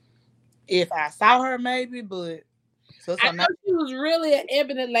 If I saw her, maybe, but so I know she was really an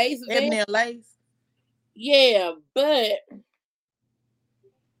Ebony Lace. Ebony Lace. Yeah, but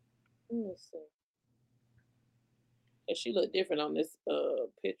let me see. And she looked different on this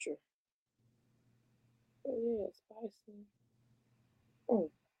picture. Oh yeah, Spicy.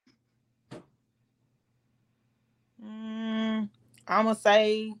 I'm gonna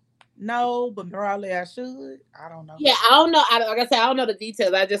say no, but probably I should. I don't know. Yeah, I don't know. Like I said, I don't know the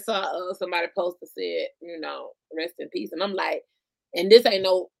details. I just saw somebody post that said, rest in peace. And I'm like, and this ain't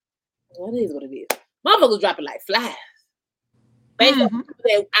no, what is what it is. Motherfuckers dropping like flies. Basically,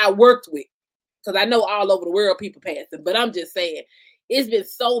 that I worked with. Because I know all over the world people passing. But I'm just saying, it's been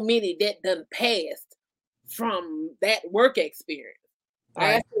so many that done passed from that work experience.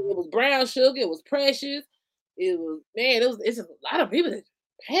 Right. It was Brown Sugar. It was Precious. It was, man, it's just a lot of people that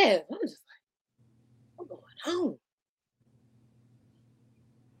passed. I'm just like, what's going on?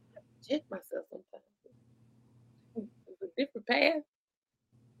 Check myself sometimes. It's a different path.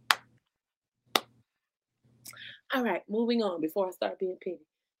 All right, moving on before I start being petty.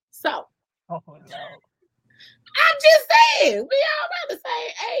 So, I'm just saying, we all around the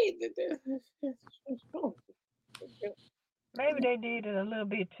same age. Maybe they did it a little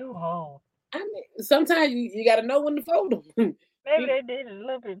bit too hard. I mean, sometimes you got to know when to fold them. Maybe they did it a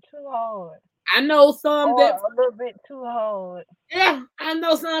little bit too hard. I know some that a little bit too hard. Yeah, I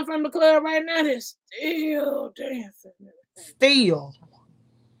know some from the club right now that's still dancing. Still.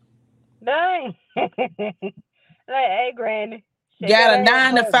 Dang. Like, hey, Granny. Got a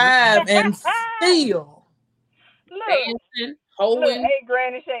 9 to 5 and still. Dancing, holding. Look, hey,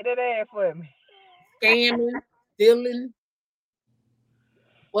 Granny, shake that ass for me. Scamming, stealing.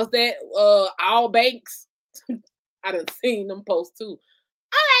 What's that? All banks. I done seen them post too. All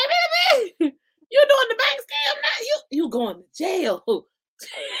right, baby. You doing the bank scam now? You going to jail.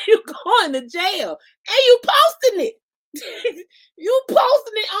 You going to jail. And you posting it. You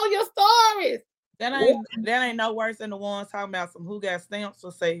posting it on your stories. That ain't no worse than the ones talking about some who got stamps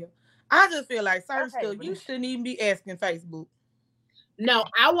for sale. I just feel like certain stuff you shouldn't even be asking Facebook. No,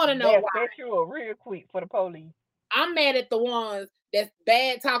 I want to know why. Catch you real quick for the police. I'm mad at the ones that's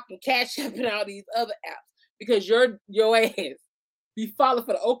bad talking Cash App and all these other apps because your ass be falling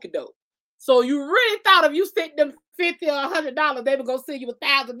for the okie doke. So you really thought if you sent them $50 or $100, they were gonna send you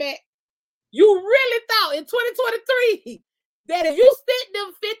 $1,000 back? You really thought in 2023 that if you spent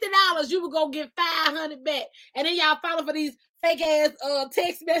them $50, you would go get $500 back. And then y'all follow for these fake ass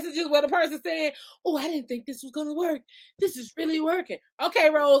text messages where the person saying, oh, I didn't think this was gonna work. This is really working. Okay,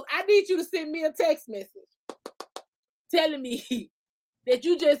 Rose, I need you to send me a text message telling me that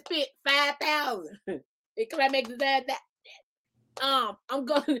you just spent $5,000. Can I make that?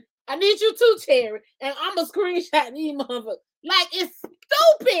 I need you to, Cherry, and I'm gonna screenshot these motherfuckers. Like, it's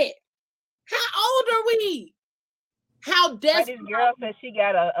stupid. How old are we? How desperate? This girl said she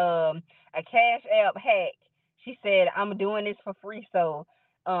got a Cash App hack. She said, I'm doing this for free, so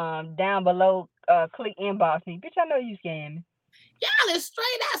down below, click inbox me. Bitch, I know you scamming. Y'all is straight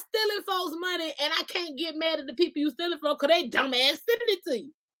out stealing folks' money, and I can't get mad at the people you stealing from because they dumbass sending it to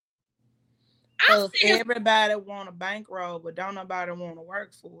you. Everybody want a bankroll, but don't nobody want to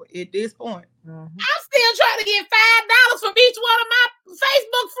work for it at this point. Mm-hmm. I'm still trying to get $5 from each one of my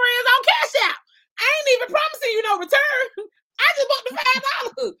Facebook friends on Cash App. I ain't even promising you no return. I just want the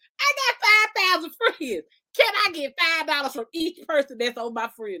 $5. I got 5,000 friends. Can I get $5 from each person that's on my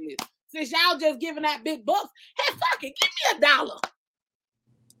friend list? Since y'all just giving out big bucks, hey, fuck it, give me $1.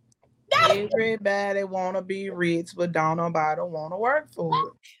 Everybody want to be rich, but don't nobody want to work for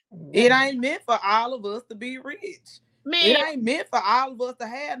it. It ain't meant for all of us to be rich. Man. It ain't meant for all of us to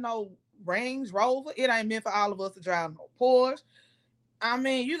have no Range Rover. It ain't meant for all of us to drive no Porsche. I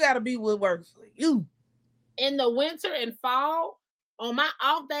mean, you got to be what works for you. In the winter and fall, on my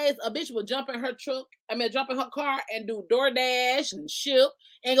off days, a bitch will jump in her car and do DoorDash and ship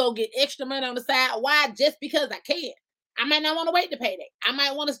and go get extra money on the side. Why? Just because I can. I might not want to wait to pay that. I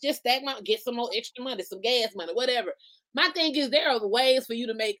might want to just stack my, get some more extra money, some gas money, whatever. My thing is, there are ways for you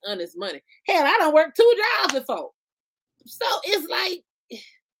to make honest money. Hell, I done worked 2 jobs before. So it's like,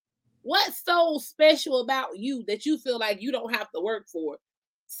 what's so special about you that you feel like you don't have to work for?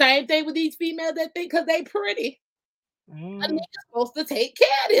 Same thing with these females that think because they pretty, a nigga's supposed to take care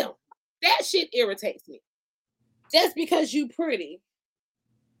of them. That shit irritates me. Just because you pretty,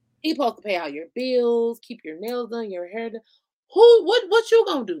 he supposed to pay all your bills, keep your nails done, your hair done. What you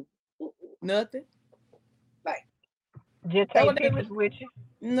gonna do? Nothing. Like, just take pictures with you.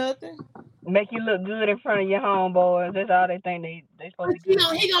 Nothing. Make you look good in front of your homeboys. That's all they think they supposed to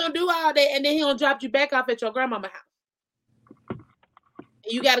do. He gonna do all that, and then he gonna drop you back off at your grandmama's house.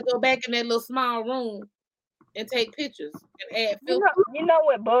 And you got to go back in that little small room and take pictures and add filter. You know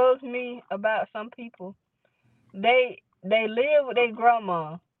what bugs me about some people? They live with their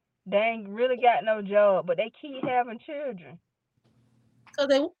grandma. They ain't really got no job, but they keep having children. Cause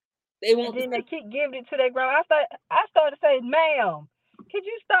they want. And then they keep giving it to their grandma. I started to say, ma'am, could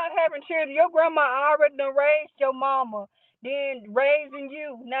you start having children? Your grandma already done raised your mama, then raising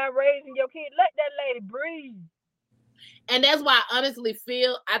you, now raising your kid. Let that lady breathe. And that's why I honestly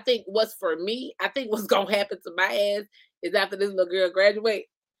feel, I think what's gonna happen to my ass is after this little girl graduate,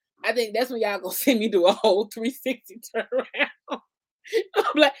 I think that's when y'all gonna see me do a whole 360 turnaround. I'm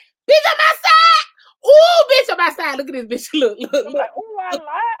like, bitch on my side! Ooh, bitch on my side. Look at this bitch. Look. I'm like, ooh, I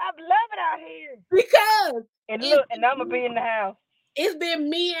love it out here. Because and I'm gonna be in the house. It's been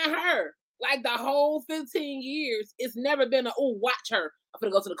me and her. Like the whole 15 years, it's never been watch her. I'm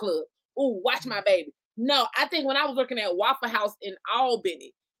gonna go to the club. Ooh, watch my baby. No, I think when I was working at Waffle House in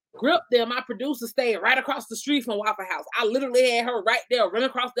Albany, Grip there, my producer stayed right across the street from Waffle House. I literally had her right there, running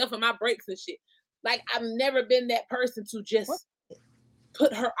across there for my breaks and shit. Like, I've never been that person to just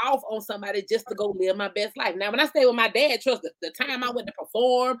put her off on somebody just to go live my best life. Now, when I stay with my dad, trust the time I went to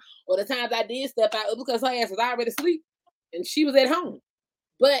perform or the times I did step out, it was because her ass was already asleep and she was at home.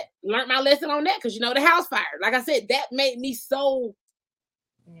 But learned my lesson on that because, the house fire. Like I said, that made me so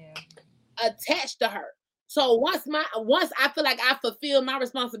attached to her. So once I feel like I fulfill my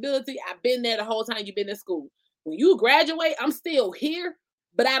responsibility, I've been there the whole time you've been in school. When you graduate, I'm still here,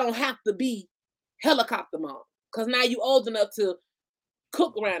 but I don't have to be helicopter mom because now you old enough to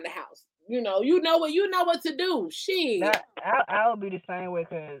cook around the house. You know what to do. Shit. I'll be the same way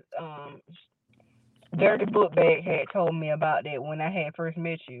because Dirty Book Bag had told me about that when I had first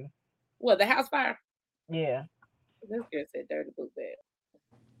met you. What, the house fire? Yeah. This girl said Dirty Book Bag.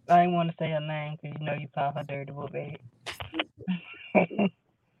 I didn't want to say her name because you call her Dirty Book Bag.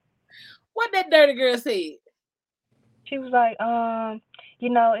 What that dirty girl said? She was like,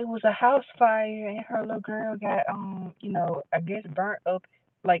 it was a house fire and her little girl got, I guess burnt up,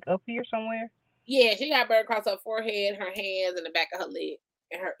 like up here somewhere. Yeah, she got burnt across her forehead, her hands, and the back of her leg,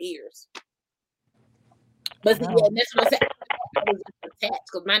 and her ears. But that's what I said. I was attached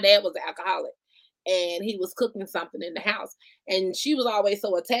because my dad was an alcoholic. And he was cooking something in the house. And she was always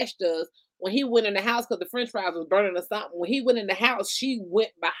so attached to us. When he went in the house, because the french fries was burning or something, when he went in the house, she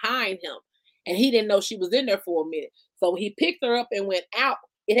went behind him and he didn't know she was in there for a minute. So he picked her up and went out.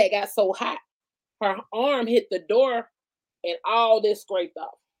 It had got so hot, her arm hit the door, and all this scraped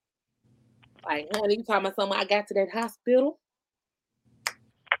off. Like, honey, you talking about something? I got to that hospital.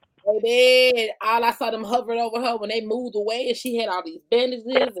 Baby, all I saw them hovering over her when they moved away, and she had all these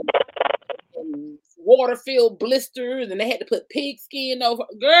bandages and water-filled blisters, and they had to put pig skin over.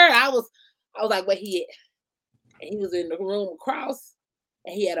 Girl, I was like, where he at? And he was in the room across,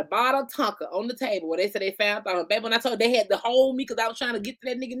 and he had a bottle of Tonka on the table where they said they found out. Baby, when I told they had to hold me because I was trying to get to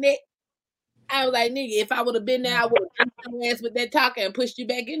that nigga neck, I was like, nigga, if I would have been there, I would have done your ass with that Tonka and pushed you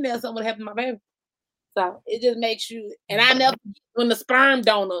back in there. Something would happen to my baby. So it just makes you, and I never, when the sperm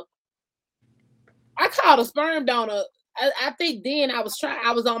donor, I called a sperm donor. I think then I was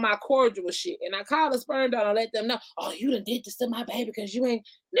on my cordial shit, and I called the sperm donor, let them know, oh, you done did this to my baby because you ain't,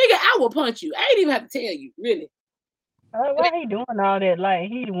 nigga, I will punch you. I ain't even have to tell you, really. Why he doing all that? Like,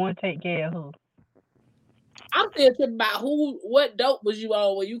 he the one take care of who? I'm still tripping about what dope was you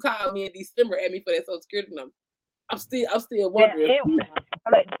on when you called me in December at me for that Social Security number. I'm still wondering.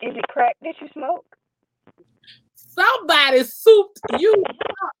 Like, is it crack that you smoke? Somebody souped you up.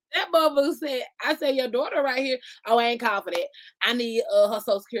 That motherfucker said, I said, your daughter right here. Oh, I ain't called for that. I need her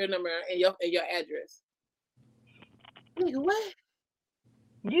Social Security number and your address. Nigga, what?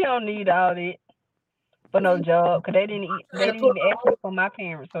 You don't need all that for no job, because they didn't even ask me for my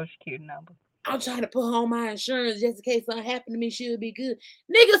parents' Social Security number. I'm trying to put her on my insurance just in case something happened to me. She'll be good.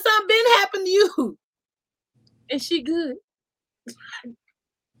 Nigga, something been happened to you. And she good.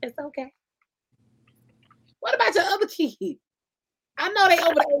 It's okay. What about your other kids? I know they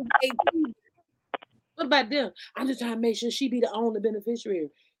over the age 18. What about them? I'm just trying to make sure she be the only beneficiary.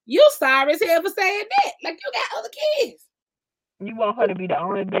 You sorry as hell for saying that. Like, you got other kids. You want her to be the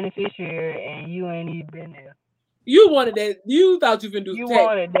only beneficiary, and you ain't even been there. You wanted that. You thought you could do. You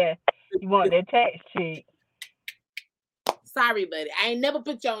wanted that. You want that tax check. Sorry, buddy. I ain't never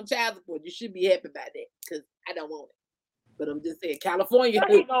put you on child support. You should be happy about that, because I don't want it. But I'm just saying, California. How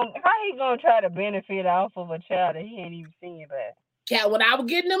he gonna try to benefit off of a child that he ain't even seen about? When I was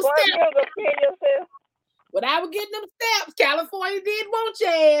getting them steps, when I was getting them steps, California did want your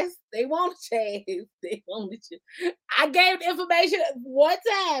ass. They want your ass. They wanted you. I gave the information one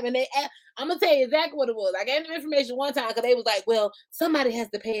time, and I'm gonna tell you exactly what it was. I gave them information one time because they was like, "Well, somebody has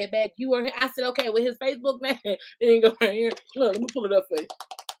to pay it back." You were. I said, "Okay." With his Facebook name, it ain't go right here. Look, let me pull it up for you.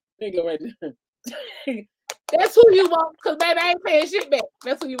 It ain't go right there. That's who you want, because baby, I ain't paying shit back.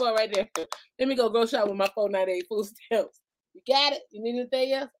 That's who you want right there. Let me go shop with my 498 food stamps. You got it? You need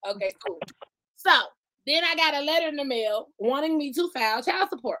anything else? Okay, cool. So then I got a letter in the mail wanting me to file child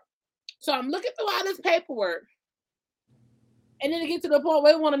support. So I'm looking through all this paperwork, and then it gets to the point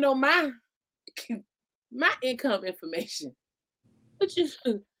where they want to know my income information. But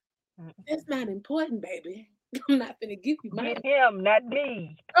that's not important, baby. I'm not gonna give you my. Get him, not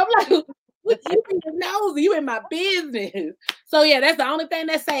me. I'm like, what you nosy? You in my business. So yeah, that's the only thing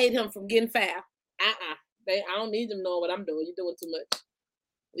that saved him from getting filed. I don't need them knowing what I'm doing. You're doing too much.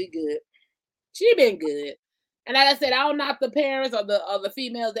 We good. She been good. And like I said, I don't knock the parents or the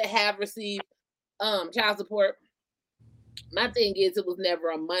females that have received child support. My thing is, it was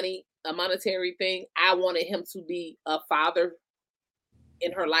never a monetary thing. I wanted him to be a father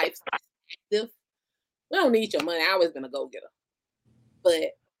in her life. We don't need your money. I always been a go-getter.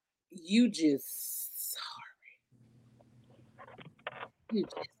 But you just sorry. You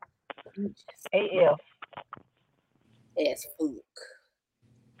just AF. Ass fuck.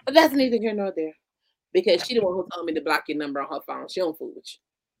 But that's neither here nor there. Because she the one who told me to block your number on her phone. She don't fool with you.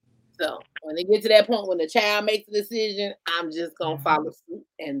 So when it gets to that point when the child makes the decision, I'm just gonna follow suit.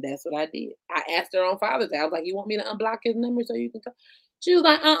 And that's what I did. I asked her on Father's Day. I was like, you want me to unblock his number so you can call? She was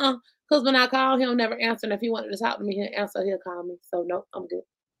like, because when I call, he'll never answer. And if he wanted to talk to me, he'll answer, he'll call me. So no, I'm good.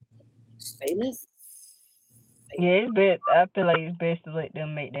 Say less. Yeah, I feel like it's best to let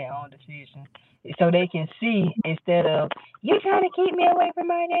them make their own decision. So they can see, instead of you trying to keep me away from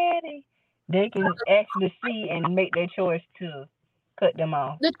my daddy, they can actually see and make their choice to cut them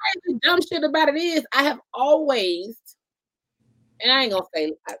off. The crazy dumb shit about it is, I have always, and I ain't gonna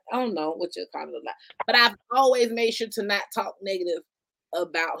say, I don't know what you're calling it, but I've always made sure to not talk negative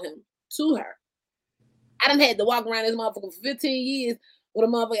about him to her. I done had to walk around this motherfucker for 15 years with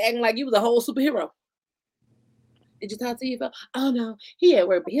a motherfucker acting like you was a whole superhero. Did you talk to your phone? Oh no, he at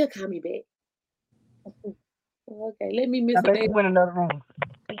work, but he'll call me back. Okay, let me miss I bet you went in another room.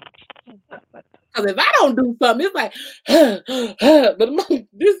 Because if I don't do something, it's like, but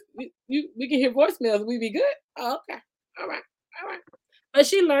we can hear voicemails. We be good. Oh, okay, all right. But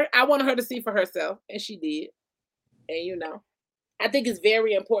she learned. I wanted her to see for herself, and she did. And I think it's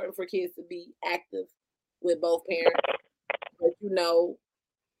very important for kids to be active with both parents. But you know,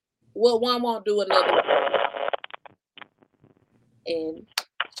 what one won't do another. And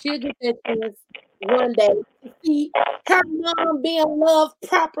she'll get that chance one day to see her mom being loved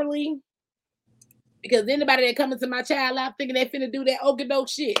properly. Because anybody that comes into my child life thinking they finna do that okey doke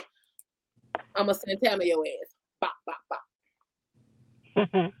shit, I'm gonna send Tammy your ass. Bop, bop, bop.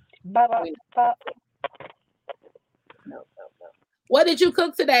 Bop, bop, bop. No. What did you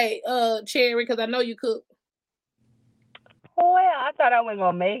cook today, Cherry? Because I know you cook. Well, I thought I wasn't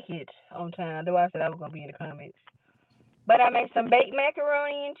gonna make it on time. Though I said I was gonna be in the comments. But I made some baked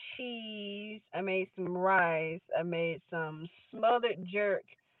macaroni and cheese. I made some rice. I made some smothered jerk,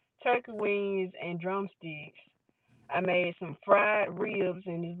 turkey wings, and drumsticks. I made some fried ribs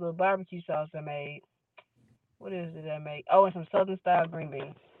and this little barbecue sauce I made. What else did I make? Oh, and some southern style green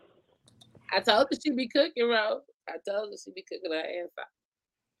beans. I told her she be cooking, Rose. I told her she be cooking her ass off.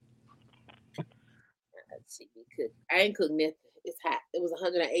 She be cooking. I ain't cooked nothing. It's hot. It was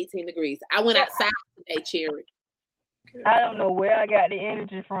 118 degrees. I went outside today, Cherry. I don't know where I got the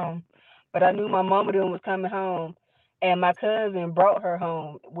energy from, but I knew my mama then was coming home, and my cousin brought her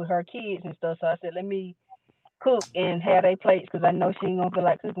home with her kids and stuff. So I said, let me cook and have their plates because I know she ain't gonna feel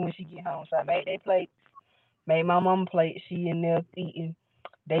like cooking when she get home. So I made their plates, made my mama plate. She in there eating.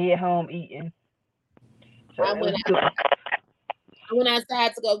 They at home eating. So I went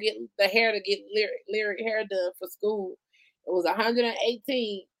outside to go get the hair to get lyric hair done for school. It was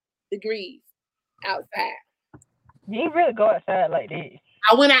 118 degrees outside. You ain't really go outside like that.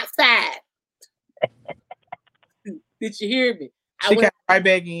 I went outside. Did you hear me? She came right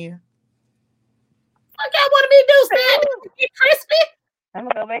back in. What y'all wanted me to do, Sam? Get crispy? I'm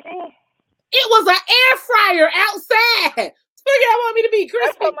gonna go back in. It was an air fryer outside. What y'all want me to be I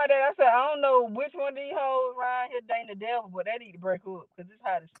crispy? told my dad, I said, I don't know which one of these hoes around here dating the devil, but they need to break up because it's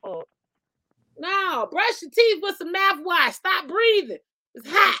hot as fuck. No, brush your teeth with some mouthwash. Stop breathing. It's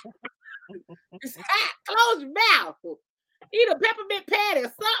hot. It's hot. Close your mouth. Eat a peppermint patty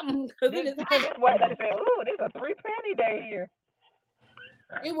or something because it is hot. This white lady said, ooh, this is a 3 penny day here.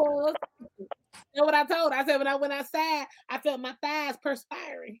 It was. You know what I told her? I said when I went outside, I felt my thighs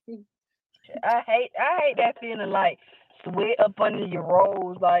perspiring. I hate that feeling like sweat up under your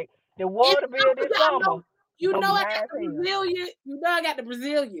rolls, like the water bill this summer. You know I got the Brazilian. You know I got the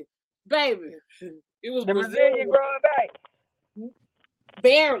Brazilian, baby. It was the Brazilian growing back.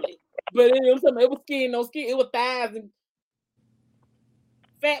 Barely, but it was skin, no skin. It was thighs and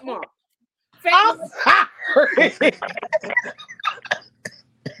fat mom. I'm sorry.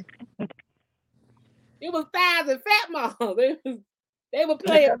 It was thighs and fat mom. They were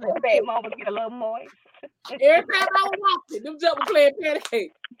playing. Fat mom would get a little moist. Every time I was walking, them jump were playing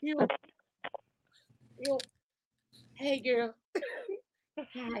pancake. You, hey girl.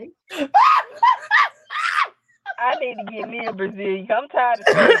 Hi. I need to get me a Brazilian. I'm tired of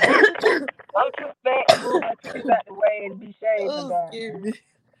it. I'm too fat to move my titties out the way and be shaved.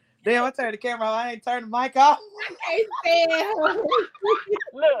 Damn, I turned the camera off. I ain't turned the mic off. I can't stand her.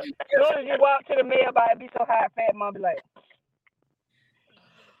 Look, as soon as you walk to the mailbox, it be so hot, fat mom be like,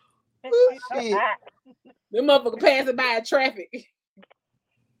 oh, shit. Them motherfucker passing by in traffic.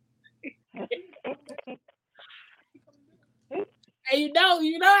 And you know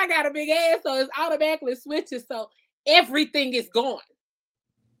I got a big ass, so it's automatically switches, so everything is gone.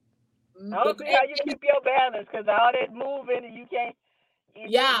 I don't see how you keep your balance, because all that moving and you can't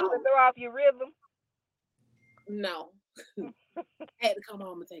throw off your rhythm. No. I had to come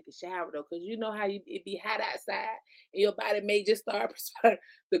home and take a shower though, because you know how it be hot outside and your body may just start perspiring.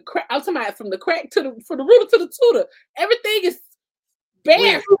 I'm talking about from the crack from the rooter to the tutor. Everything is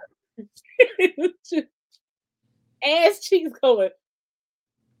bare. Ass cheeks going.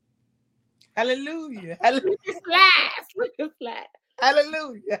 Hallelujah. Hallelujah. Look at slide.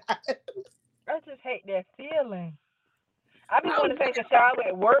 Hallelujah. I just hate that feeling. I be wanting to take a shower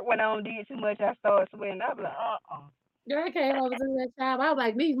at work when I don't do too much. I start sweating. I be like, Girl, I came over to that job. I was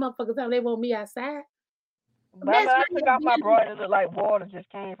like, these motherfuckers tell they want me outside. But I took off my bra. It looked like water just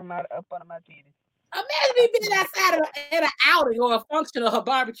came from up under my titties. Imagine me being outside at an outing or a function or a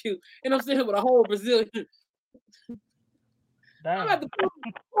barbecue, and I'm sitting here with a whole Brazilian. Damn. I'm about to put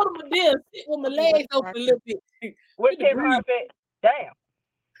them there, sit with my legs open a little bit. What Kevin Hart said? Damn.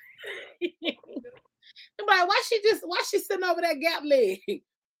 I'm like, why she sitting over that gap leg?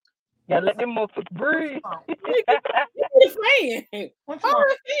 Yeah, let them motherfuckers breathe. What's playing? What's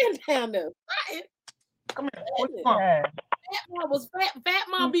fan down there? Come here. What's wrong? Fat mom was fat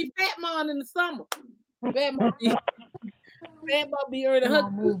mom be fat mom in the summer. Fat mom be earning her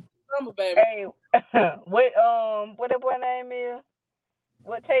summer, baby. Hey, what that boy name is?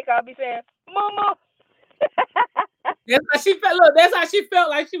 What take? I'll be saying, Mama. That's how she felt. Look, that's how she felt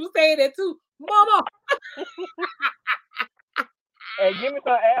like she was saying that too. Mama. Hey, give me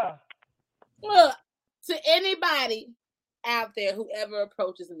some air. Look, to anybody out there who ever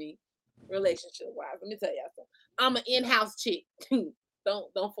approaches me relationship wise, let me tell y'all something. I'm an in-house chick.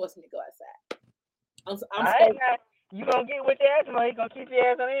 don't force me to go outside. I'm you gonna get what you asking for. He gonna keep your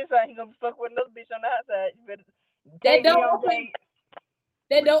ass on the inside. He gonna fuck with another bitch on the outside. You better that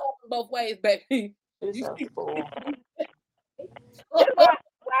don't open both ways, baby. That's why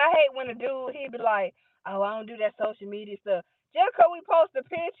I hate when a dude he be like, "Oh, I don't do that social media stuff." Just cause we post a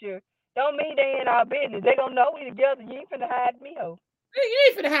picture, don't mean they in our business. They gonna know we together. You ain't finna hide me, ho. You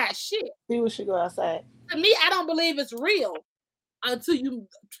ain't finna hide shit. People should go outside. To me, I don't believe it's real until you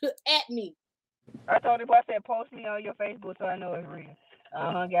at me. I told him, I said, post me on your Facebook so I know it's real.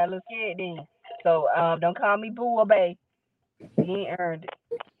 Got a little scared then. So don't call me boo or bae. You ain't earned it.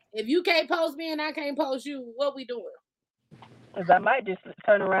 If you can't post me and I can't post you, what we doing? Because I might just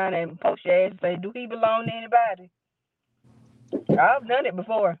turn around and post your ass and say, do he belong to anybody? I've done it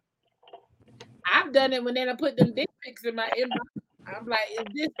before. I've done it when then I put them dick pics in my inbox. I'm like, is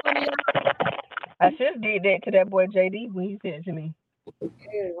this one of y'all? I should have did that to that boy JD when he said it to me.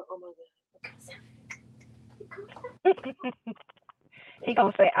 Oh my God. He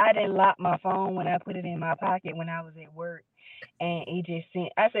gonna say I didn't lock my phone when I put it in my pocket when I was at work, and he just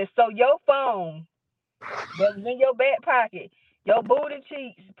sent. I said, so your phone that was in your back pocket, your booty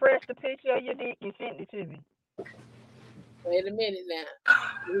cheeks, pressed the picture of your dick and sent it to me. Wait a minute now.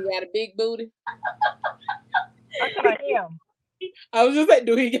 You got a big booty? I'm talking about him. I was just like,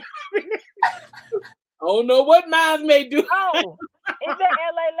 do he got I don't know what mine may do. Oh, is that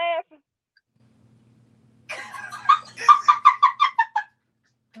LA laughing?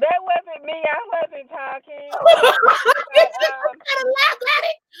 That wasn't me. I wasn't talking.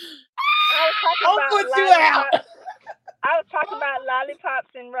 I was talking about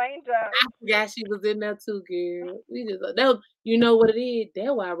lollipops and raindrops. I forgot she was in there too, girl. We just you know what it is.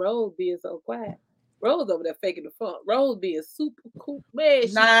 That's why Rose being so quiet. Rose over there faking the funk. Rose being super cool. Man,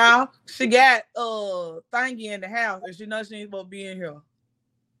 she got Thangy in the house and she knows she ain't supposed to be in here.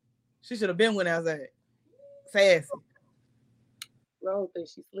 She should have been when I was at sassy. Rose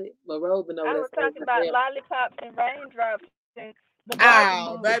thinks she slick, but Rose been over I there. was talking about lollipops and raindrops and the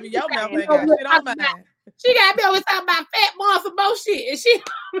baby, your mouth ain't got shit on mine. She got me always talking about fat monster bullshit, and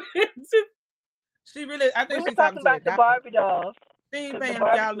she really. I think she's talking about the Barbie dolls. She ain't paying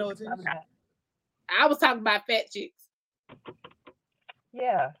y'all no attention. I was talking about fat chicks.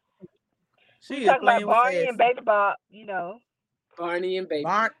 Yeah. She talking about Barney and Baby Bob, you know. Barney and Baby.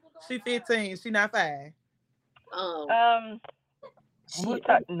 She 15. She not 5. Nah,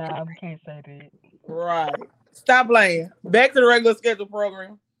 we can't say that. Right. Stop playing. Back to the regular schedule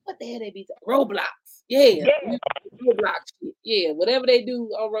program. What the hell they be talking? Roblox. Yeah. Roblox shit. Yeah. Whatever they do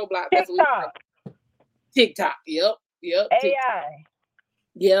on Roblox. TikTok. That's what TikTok. Yep. AI. TikTok.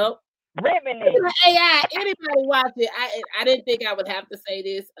 Yep. Ribbon AI. Anybody watch it? I didn't think I would have to say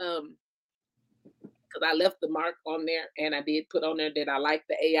this. Because I left the mark on there and I did put on there that I like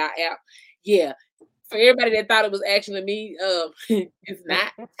the AI app. Yeah. For everybody that thought it was actually me, it's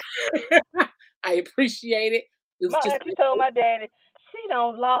not. I appreciate it. My auntie told my daddy, she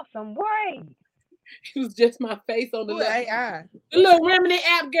done lost some weight. It was just my face on the left. AI. The little Remnant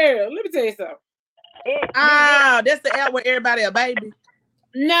app, girl. Let me tell you something. That's the app where everybody a baby.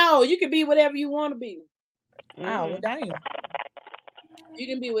 No, you can be whatever you want to be. Oh, well, damn. You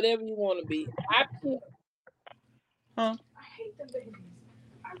can be whatever you want to be. I hate the babies.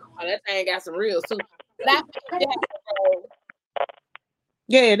 Oh, that thing got some real too.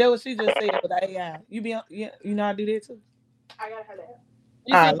 Yeah, that was she just said with AI. You be on, you know how to do that too. I gotta have the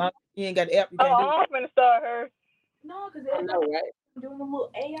app. You ain't got the app. You can't do I'm gonna start her. No, because I know, right? Doing a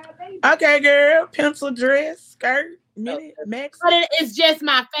little AI baby. Okay, girl. Pencil dress, skirt, max. But it's just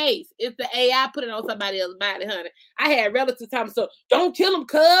my face. It's the AI put it on somebody else's body, honey. I had relatives tell me, so don't kill him,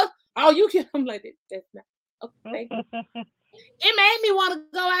 cuz. Oh, you kill him like that. That's not okay. It made me want to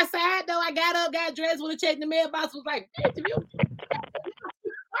go outside though. I got up, got dressed, when I checked the mailbox, was like,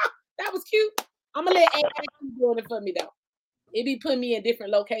 that was cute. I'm gonna let AI keep doing it for me though. It be putting me in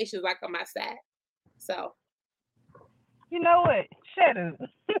different locations like on my side. So you know what? Shut up.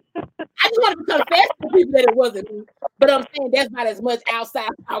 I just want to confess to people that it wasn't me. But I'm saying that's not as much outside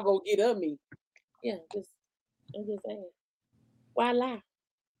I'll go get of me. Yeah, I'm just saying. Why lie?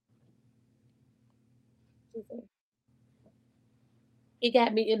 It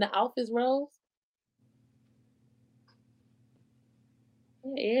got me in the office roles.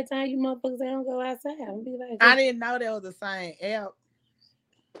 Yeah, every time you motherfuckers say don't go outside, I'm be like, I didn't know that was the same app.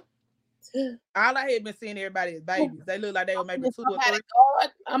 All I had been seeing everybody as babies. They look like they were maybe 2 or 3.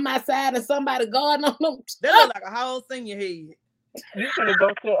 I'm outside and somebody guarding on them. They look like a whole senior head. You finna go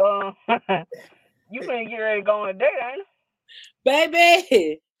to you finna get ready to go on a date, ain't you?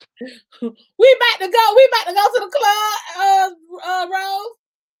 Baby, we about to go. We about to go to the club, Rose.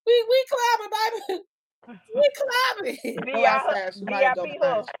 We clubbing, baby. We clubbing. Go outside. She might go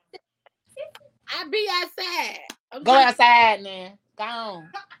behind. I be outside. Okay. Go outside now. Go on.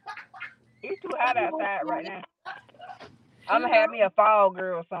 It's too hot outside right now. I'm gonna have me a fall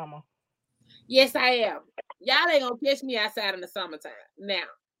girl summer. Yes, I am. Y'all ain't gonna catch me outside in the summertime. Now,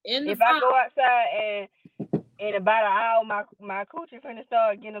 if I go outside and in about an hour, my coochie finna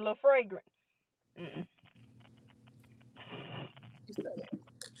start getting a little fragrant.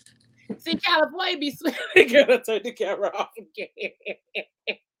 See, California be sweet. Girl, turn the camera off again.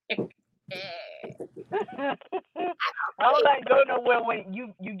 I don't like go nowhere when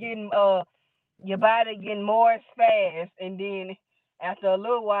you getting your body getting moist fast, and then after a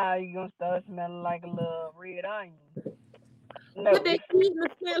little while you're gonna start smelling like a little red onion. No. But they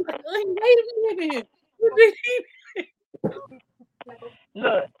smell like onion. Wait a minute.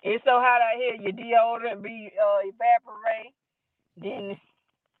 Look, it's so hot out here, your deodorant be evaporate. Then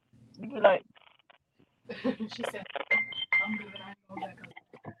you be like, she said, I'm leaving. I ain't going back up.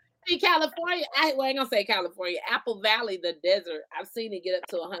 See, California, I ain't gonna say California. Apple Valley, the desert. I've seen it get up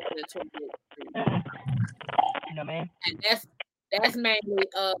to 120 degrees. No, man. And that's mainly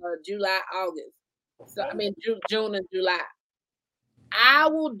July, August. So I mean June and July. I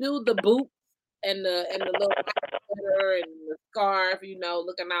will do the boots and the little sweater and the scarf,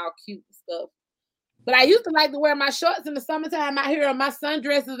 looking all cute and stuff. But I used to like to wear my shorts in the summertime out here on my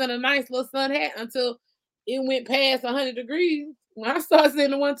sundresses and a nice little sun hat until it went past 100 degrees. When I started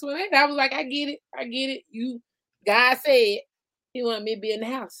seeing the 128, I was like, I get it. God said he wanted me to be in the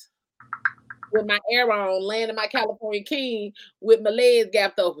house with my air on, laying in my California King with my legs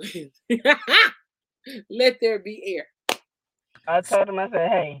gapped open. Let there be air. I told him, I said,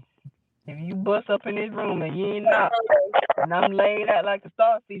 hey, if you bust up in this room and you ain't knocked, and I'm laid out like a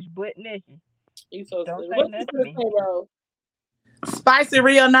starfish butt naked, you so don't silly. say nothing to me. Spicy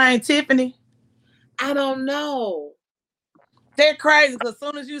real name Tiffany? I don't know. They're crazy because as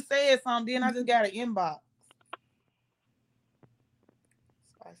soon as you said something, then I just got an inbox.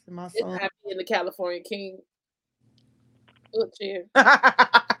 Spicy, my son. I be in the California King. Look, chair.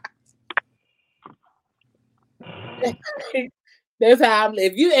 That's how I'm.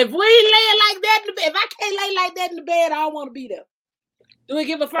 If we ain't laying like that in the bed, if I can't lay like that in the bed, I don't want to be there. Do we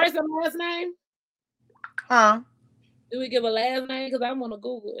give a first and last name? Huh? Do we give a last name? Because I want to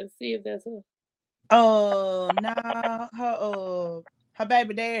Google and see if that's her. Nah, her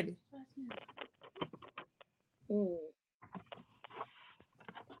baby daddy. Let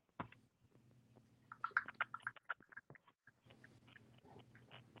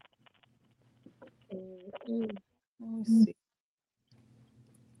me see.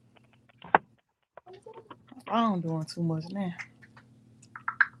 I'm doing too much now.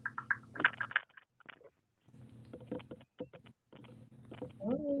 I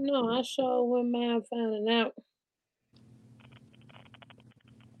don't know. I sure wouldn't mind finding out.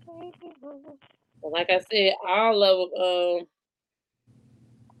 But like I said, all of them.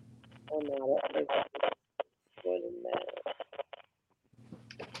 I'm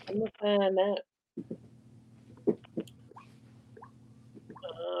gonna find out.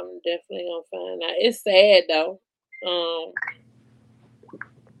 I'm definitely gonna find out. It's sad though.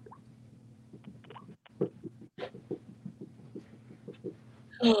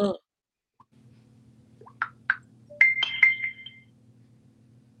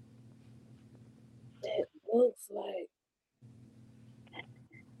 That looks like.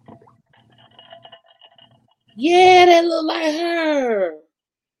 Yeah, that look like her.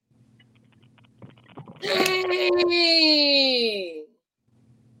 Dang.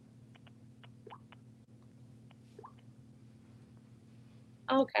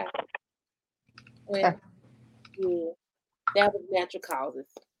 Okay. Well, yeah. That was natural causes.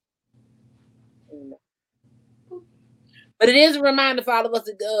 But it is a reminder for all of us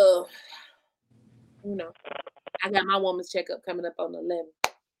to go. I got my woman's checkup coming up on the 11th.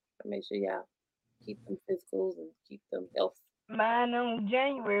 So make sure y'all keep them physicals and keep them healthy. Mine on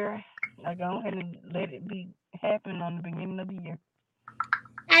January. I go ahead and let it be happen on the beginning of the year.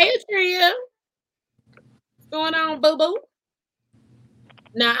 Hey, Tria. What's going on, boo-boo?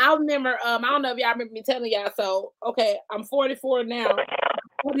 Now, I remember, I don't know if y'all remember me telling y'all, so, okay, I'm 44 now.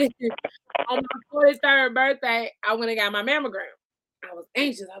 On my 43rd birthday, I went and got my mammogram. I was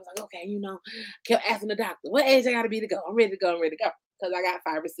anxious. I was like, okay, kept asking the doctor, what age I got to be to go? I'm ready to go. because I got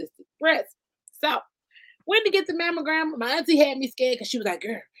fiber-cystic breasts. So when to get the mammogram, my auntie had me scared because she was like,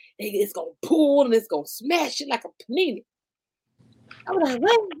 girl, it's going to pull and it's going to smash it like a panini. I was like,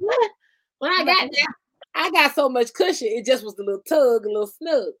 what? When I got there, I got so much cushion, it just was a little tug, a little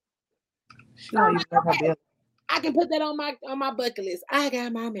snug. So like, okay, I can put that on my bucket list. I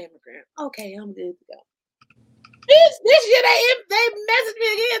got my mammogram. Okay, I'm good to go. This year they messaged me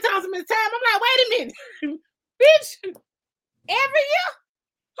again, talking some time. I'm like, wait a minute, bitch. Every year?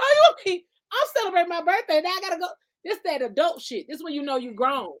 How you mean? I'm celebrating my birthday. Now I gotta go. This that adult shit. This when you know you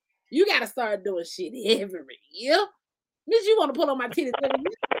grown. You gotta start doing shit every year. Bitch, you want to pull on my titties every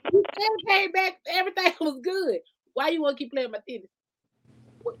year? You came back, everything was good. Why you want to keep playing my titties?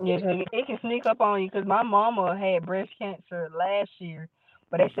 Yeah, it can sneak up on you because my mama had breast cancer last year,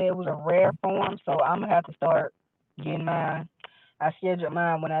 but they said it was a rare form, so I'm gonna have to start getting mine. I scheduled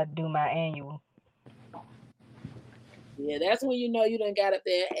mine when I do my annual. Yeah, that's when you know you done got up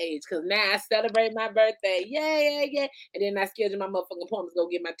there in age. Because now I celebrate my birthday. Yeah. And then I schedule my motherfucking appointments to go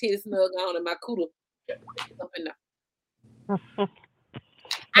get my titties snug on and my cooter.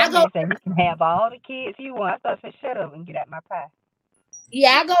 I go. You can have all the kids you want. I thought I said, shut up and get out my pie.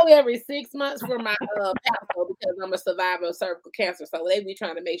 Yeah, I go every 6 months for my Palco because I'm a survivor of cervical cancer. So they be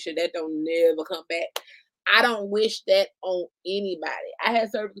trying to make sure that don't never come back. I don't wish that on anybody. I had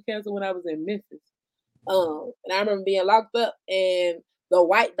cervical cancer when I was in Memphis. And I remember being locked up, and the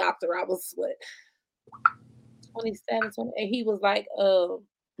white doctor, I was 27, 20, and he was like, no,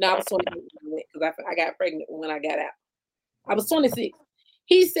 I was 28 because I got pregnant when I got out. I was 26.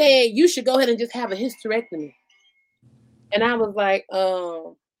 He said, you should go ahead and just have a hysterectomy. And I was like,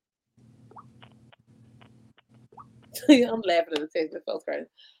 I'm laughing at the text, but folks crazy.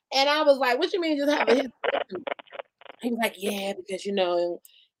 And I was like, what you mean just have a hysterectomy? He was like, yeah, because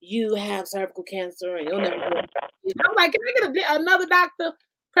you have cervical cancer and you'll never do it. I'm like, can I get another doctor,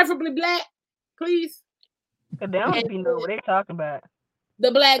 preferably black, please? Because they don't even know what they're talking about.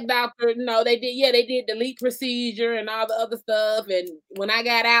 The black doctor, no, they did. Yeah, they did the leak procedure and all the other stuff. And when I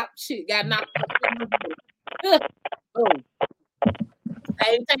got out, shit got knocked out. Boom.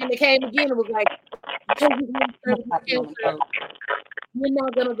 Same time they came again, it was like, you're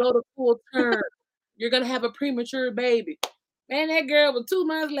not going to go to full term. You're going to have a premature baby. Man, that girl was 2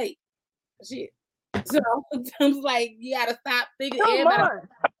 months late. Shit. So I was like, you got to stop thinking.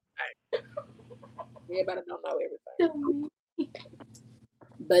 Everybody don't know everything.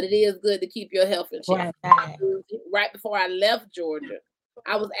 But it is good to keep your health in check. Right before I left Georgia,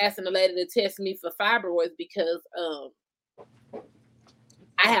 I was asking the lady to test me for fibroids because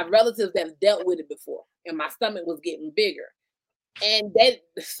I have relatives that have dealt with it before, and my stomach was getting bigger. And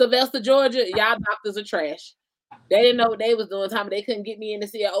Sylvester, Georgia, y'all doctors are trash. They didn't know what they was doing. They couldn't get me in to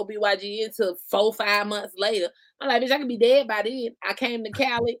see an OBGYN until 4-5 months later. I'm like, bitch, I could be dead by then. I came to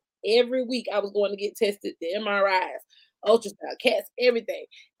Cali every week. I was going to get tested, the MRIs, ultrasound, CATs, everything.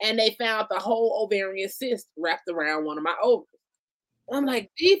 And they found the whole ovarian cyst wrapped around one of my ovaries. I'm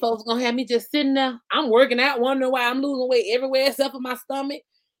like, these folks gonna have me just sitting there. I'm working out, wondering why I'm losing weight everywhere except for my stomach.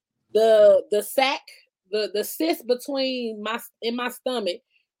 The sac, the cyst between my stomach,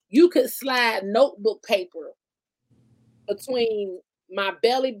 you could slide notebook paper between my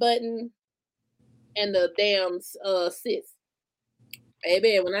belly button and the damn cyst.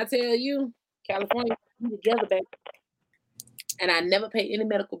 Baby, when I tell you, California together, baby. And I never paid any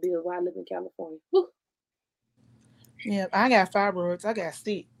medical bills while I live in California. Whew. Yeah, I got fibroids. I got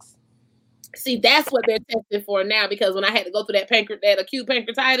 6. See, that's what they're testing for now, because when I had to go through that acute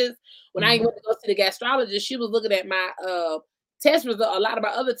pancreatitis, when I went to go see the gastrologist, she was looking at my test result, a lot of my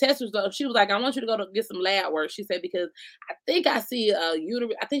other test results. She was like, I want you to go to get some lab work. She said, because I think I see a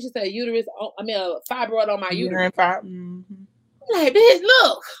uterus. I think she said a fibroid on my uterus. I'm like, bitch,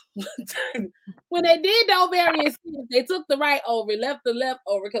 look. When they did the ovarian, they took the right ovary, left the left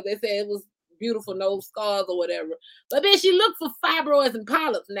ovary because they said it was beautiful, no scars or whatever. But then she looked for fibroids and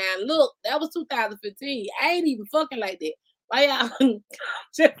polyps. Now, look, that was 2015. I ain't even fucking like that. Why y'all?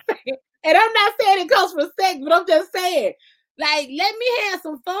 Just saying. And I'm not saying it goes for sex, but I'm just saying, like, let me have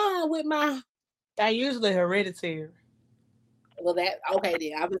some fun with my. That usually hereditary. Well, okay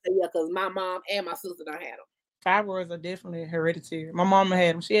then. I would say yeah, because my mom and my sister don't have them. Fibroids are definitely hereditary. My mama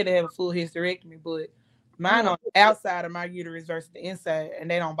had them. She had to have a full hysterectomy, but mine are outside of my uterus versus the inside, and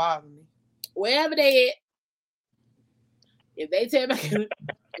they don't bother me. Wherever they at, if they tell me,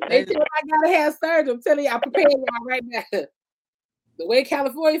 I gotta have surgery, I'm telling you, I'm preparing y'all right now. The way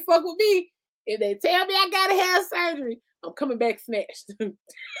California fuck with me, if they tell me I gotta have surgery, I'm coming back snatched.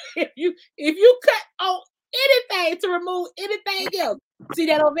 if you cut anything to remove anything else. See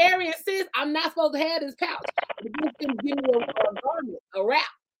that ovarian cyst? I'm not supposed to have this pouch. But this didn't give me a garment, a wrap.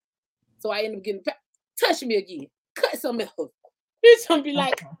 So I end up getting touch me again. Cut something else. Bitch, gonna be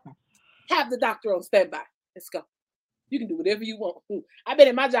like, have the doctor on standby. Let's go. You can do whatever you want. I've been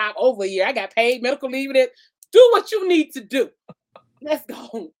in my job over a year. I got paid medical leave. Do what you need to do. Let's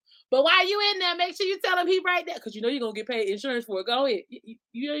go. But while you in there, make sure you tell him he right there. Because you know you're going to get paid insurance for it. Go ahead.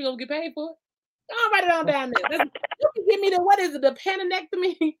 You know you're going to get paid for it? I'll write it on down there. You can give me the, what is it, the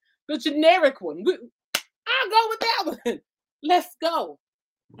pananectomy? The generic one. I'll go with that one. Let's go.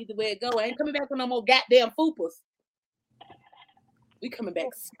 Either way it go. I ain't coming back with no more goddamn fupas. We coming back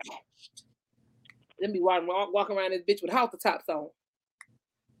scratched. Then be walking around this bitch with halter tops on.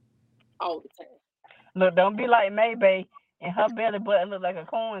 All the time. Look, don't be like Maybay and her belly button look like a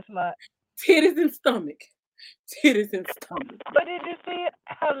corn slot. Titties and stomach. Titties and stomach. But did you see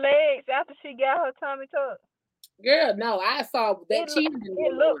her legs after she got her tummy tuck? Girl, no, I saw that cheese.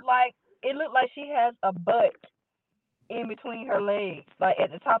 It looked like she has a butt in between her legs, like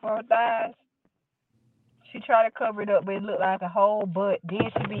at the top of her thighs. She tried to cover it up, but it looked like a whole butt. Then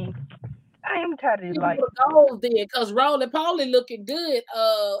she be, I am tired of this life. Those then, because Roly Poly looking good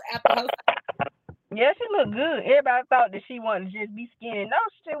after her. Yeah, she looked good. Everybody thought that she wanted to just be skinny. No,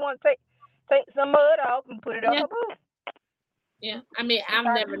 she wanted to take some mud off and put it on her boob. Yeah, I mean, I've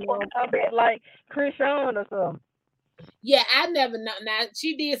never known a bit like Krishan or something. Yeah, I never know. Now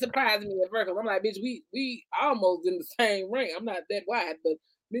she did surprise me at Virgo. I'm like, bitch, we almost in the same ring. I'm not that wide, but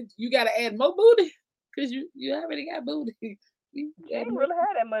bitch, you gotta add more booty because you already got booty. You didn't really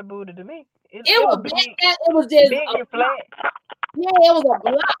have that much booty to me. It was big. It was just big and flat. Yeah, it was a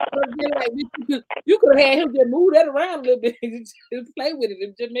block. But like, you could have had him just move that around a little bit and just play with it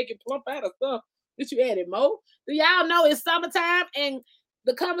and just make it plump out of stuff. That you added more. Do y'all know it's summertime and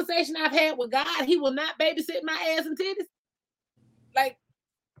the conversation I've had with God, he will not babysit my ass and titties? Like,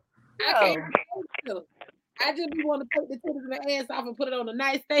 I can't. I just want to take the titties and the ass off and put it on a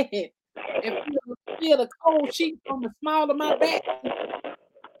nice stand and feel the cold sheets on the small of my back.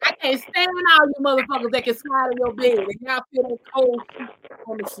 I can't stand all you motherfuckers that can slide in your bed and y'all feel the cold sheets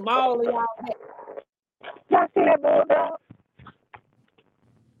on the small of y'all back. Y'all see that bulldog?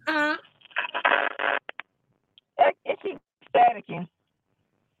 Huh? It keeps staticking.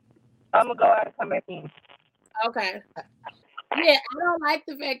 I'm gonna go out and come back in. Okay. Yeah, I don't like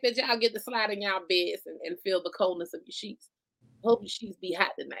the fact that y'all get to slide in y'all beds and feel the coldness of your sheets. Hope your sheets be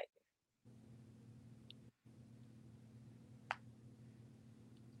hot tonight.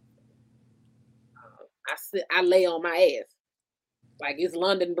 I lay on my ass like it's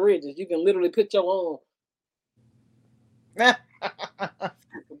London Bridges. You can literally put your arm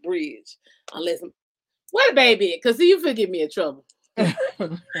bridge, unless where the baby at? Cause see, you forget me in trouble.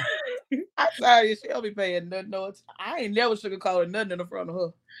 I'm sorry, she'll be paying nothing. No, I ain't never sugarcoated nothing in the front of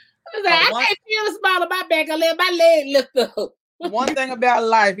her. I can't feel the small of my back. I let my leg lift up. One thing about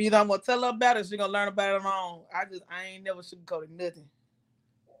life, either I'm gonna tell her about it, she's gonna learn about it on. I ain't never sugarcoated nothing.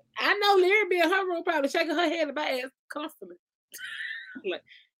 I know Larry be in her room probably shaking her head about ass constantly. Like,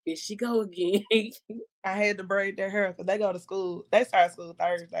 here she go again. I had to braid their hair because they go to school. They start school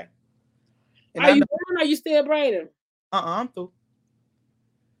Thursday. And are you done or you still braiding? I'm through.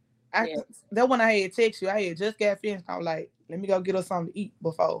 That one I had text you. I had just got finished. I was like, let me go get her something to eat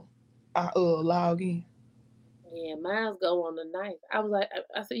before I log in. Yeah, mine's go on the 9th. I was like,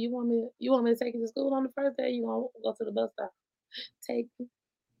 I said, you want me to take you to school on the first day? You gonna go to the bus stop? Take me.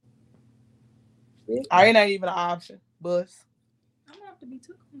 I ain't even an option. Bus. I'm gonna have to be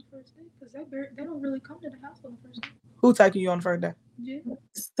took on the first day because they don't really come to the house on the first day. Who taking you on the first day?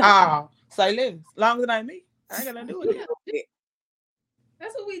 Yeah. Say less. Long as it ain't me. I ain't gonna do it.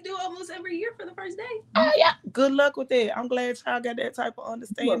 That's what we do almost every year for the first day. Oh yeah. Good luck with that. I'm glad y'all got that type of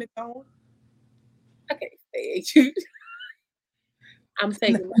understanding going. I can't stand you. I'm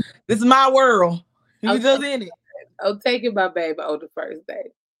taking. This is my world. You just in it. I'm taking my baby on the first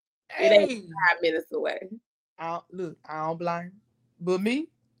day. It ain't 5 minutes away. I don't blame. But me,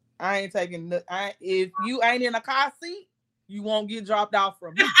 I ain't taking. If you ain't in a car seat, you won't get dropped off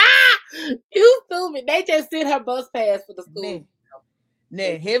from me. You stupid. They just sent her bus pass for the school.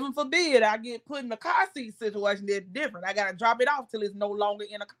 Now, heaven forbid I get put in a car seat situation that's different. I gotta drop it off till it's no longer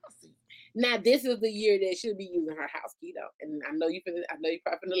in a car seat. Now, this is the year that she'll be using her house key though, and I know you probably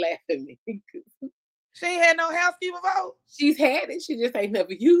gonna laugh at me. She ain't had no house key before. She's had it. She just ain't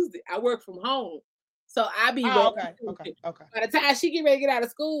never used it. I work from home, so I be okay. By the time she get ready to get out of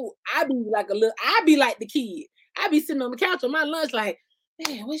school, I be like the kid. I be sitting on the couch on my lunch, like,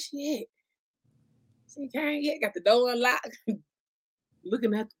 man, where she at? She can't yet. Got the door unlocked.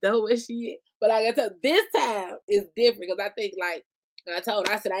 Looking at the door, where she at? But like I said, this time is different because I think like I told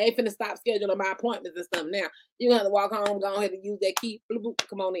her, I said I ain't finna stop scheduling my appointments and stuff now. You gonna have to walk home, go ahead and use that key. Bloop, bloop,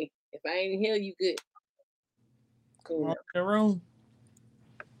 come on in. If I ain't here, you good. Come on in the room.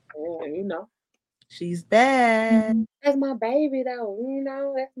 You know. She's bad. That's my baby though. You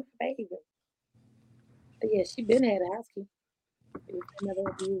know, that's my baby. But yeah, she been at a house key.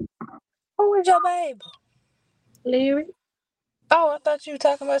 Who is your baby? Lyric. Oh, I thought you were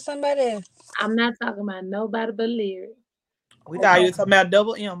talking about somebody else. I'm not talking about nobody but Lyric. We thought you were talking about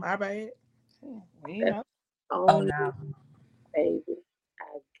Double M. I bet. Yeah. Oh no. Baby,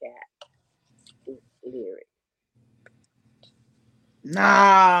 I got is Lyric.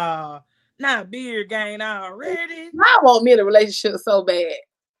 Nah, not beard gang already. I want me in a relationship so bad.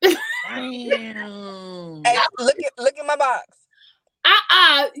 Damn. Hey, look at my box.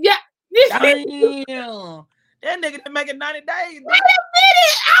 Yeah. Damn. That nigga been making 90 days. Wait a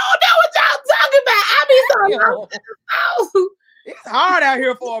minute. I don't know what y'all talking about. I be so lost. It's hard out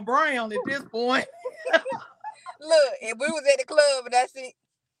here for a brown at this point. Look, if we was at the club and that's it.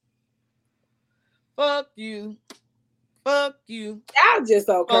 Fuck you. Fuck you. Y'all just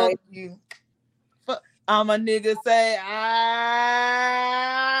okay. Fuck you. I'm a nigga say I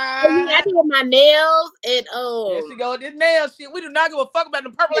do my nails and there she go with this nail shit. We do not give a fuck about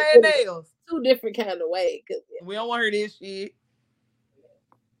the purple ass nails. Two different kind of ways. We don't want to hear this shit.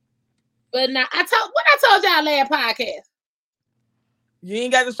 But now I told y'all last podcast. You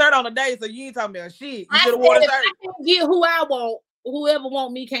ain't got the shirt on today, so you ain't talking about shit. You should have worn a shirt. I can get who I want. Whoever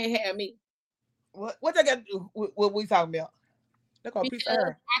want me can't have me. What they got to do with what we talking about? They're gonna piece of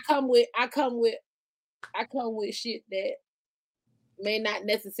her. I come with shit that may not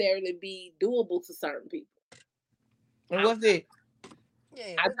necessarily be doable to certain people. And what's it?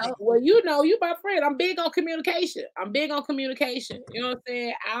 Yeah. Well, you know, you my friend. I'm big on communication. You know what I'm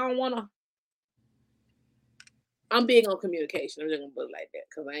saying? I'm big on communication. I'm just gonna put it like that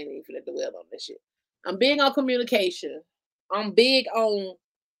because I ain't even finna dwell on this shit. I'm big on communication. I'm big on.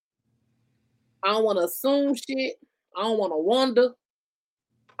 I don't want to assume shit. I don't want to wonder.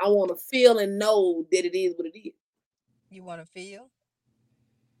 I want to feel and know that it is what it is. You want to feel?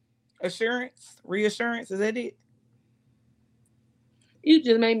 Assurance, reassurance. Is that it? You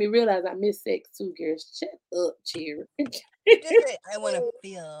just made me realize I miss sex too, girl. Shut up, Cherry. Just say, I want to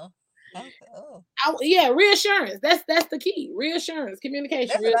feel. Oh. Yeah, reassurance. That's the key. Reassurance, communication.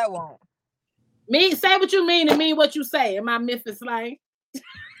 That's what I want. Say what you mean and mean what you say. Am I Memphis slang?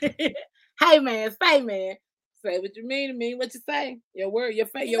 Hey man, say man. Say what you mean and mean what you say. Your word, your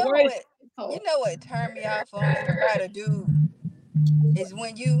face, your word. You know what turned me off on about a dude is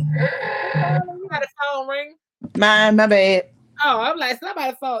when you got a phone ring. My bad. Oh, I'm like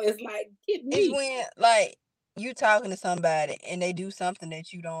somebody's phone is like get me. It's when like you talking to somebody and they do something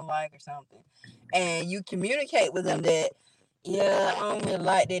that you don't like or something, and you communicate with them that I don't really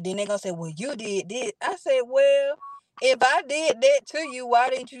like that. Then they gonna say, well, you did this. I said, well, if I did that to you, why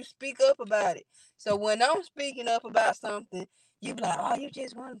didn't you speak up about it? So when I'm speaking up about something, you be like, oh, you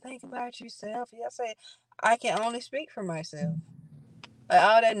just want to think about yourself. I say, I can only speak for myself. Like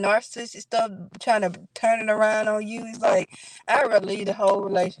all that narcissistic stuff, trying to turn it around on you, it's like, I'd rather leave the whole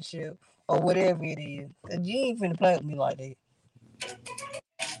relationship or whatever it is. Cause you ain't finna play with me like that.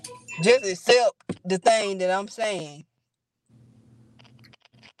 Just accept the thing that I'm saying.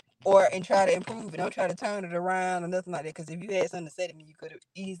 And try to improve it. Don't try to turn it around or nothing like that. Because if you had something to say to me, you could have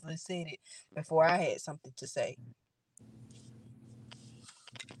easily said it before I had something to say.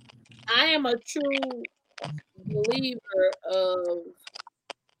 I am a true believer of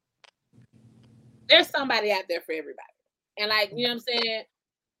there's somebody out there for everybody. And like, you know what I'm saying?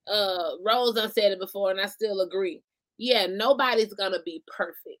 Rose done said it before, and I still agree. Yeah, nobody's gonna be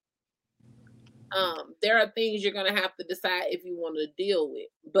perfect. There are things you're gonna have to decide if you want to deal with.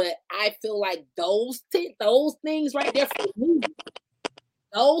 But I feel like those things right there for me,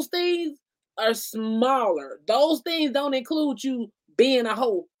 those things are smaller. Those things don't include you being a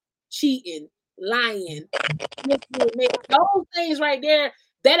hoe, cheating, lying. Those things right there,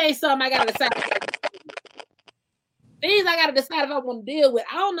 that ain't something I gotta decide. Things I gotta decide if I want to deal with.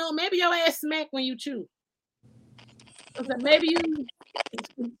 I don't know. Maybe your ass smack when you chew. Maybe you.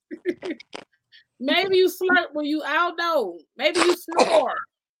 Maybe you slurp when you, I don't know. Maybe you snore.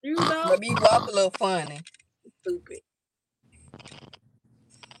 You know? Maybe you walk a little funny. Stupid.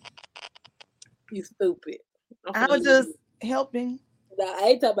 You stupid. I was just helping. No, I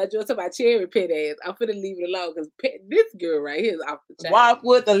ain't talking about you. I'm talking about Cherry pet ass. I'm finna leave it alone because this girl right here is off the chain. Walk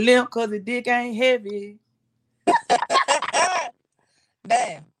with a limp because the dick ain't heavy.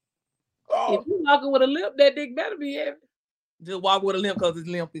 Damn. If you walking with a limp, that dick better be heavy. Just walk with a limp because it's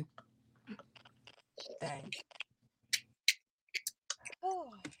limpy. Dang.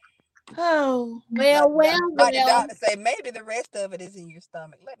 Oh, Like the doctor say, maybe the rest of it is in your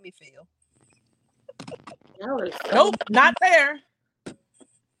stomach. Let me feel. Y'all are so nope, not there.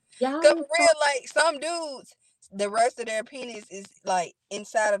 y'all Cause are for real, like some dudes, the rest of their penis is like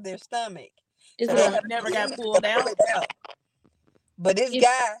inside of their stomach, Is so it they a have to Never use got it to pulled pull out. it out. But this if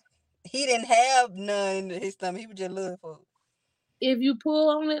guy, he didn't have none in his stomach. He was just looking for if you pull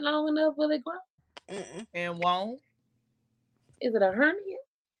on it long enough, will it grow? it. And won't. Is it a hernia?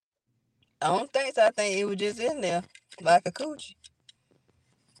 I don't think so. I think it was just in there like a coochie.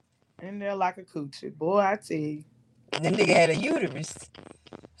 In there like a coochie. Boy, I tell you. Them nigga had a uterus.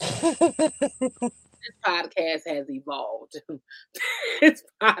 This podcast has evolved. This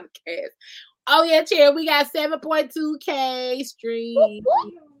podcast. Oh yeah, Chair, we got 7.2K streams.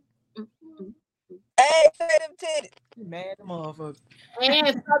 Hey, say them titties. Mad motherfucker.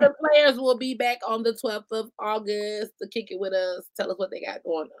 And other players will be back on the 12th of August to kick it with us. Tell us what they got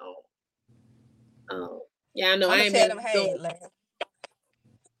going on. Yeah, I know I'm I gonna ain't tell been them, hey, like,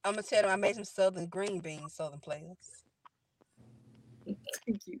 I'm gonna tell them I made some southern green beans, southern players. you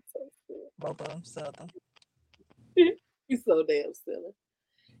so Both of them southern. You so damn silly.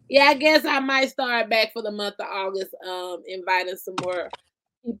 Yeah, I guess I might start back for the month of August, inviting some more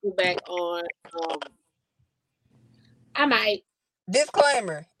people back on. I might.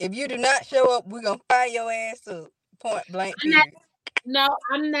 Disclaimer: if you do not show up, we're gonna fire your ass up. Point blank. Period. No,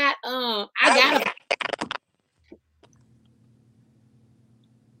 I'm not. I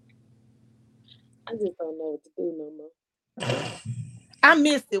just don't know what to do no more. I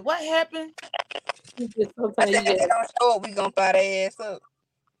missed it. What happened? I said if they don't show up, we gonna fire their ass up.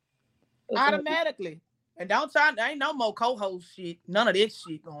 Automatically. And don't try, there ain't no more co-host shit. None of this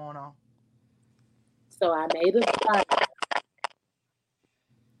shit going on. So I made a start.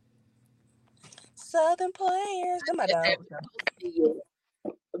 Southern players. They're my dogs.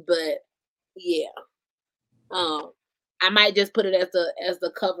 But yeah. I might just put it as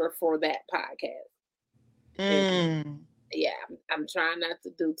the cover for that podcast. Yeah, I'm trying not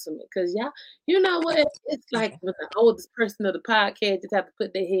to do too much because y'all, you know what? It's like with the oldest person of the podcast, just have to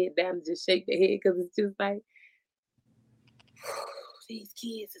put their head down and just shake their head because it's just like these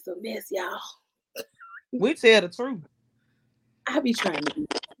kids is a mess, y'all. We tell the truth. I be trying to be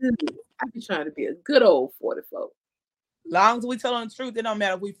good. I be trying to be a good old 44. Long as we telling the truth, it don't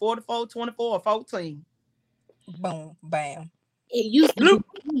matter if we 44, 24, or 14. Boom, bam. It used to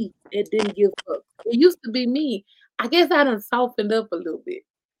be me that didn't give up. It used to be me. I guess I done softened up a little bit.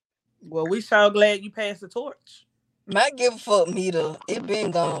 Well, we sure glad you passed the torch. My give a fuck meter, it been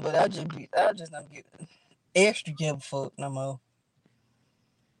gone, but I just don't get extra give a fuck no more.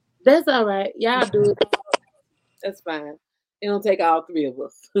 That's all right. Y'all do it. That's fine. It don't take all three of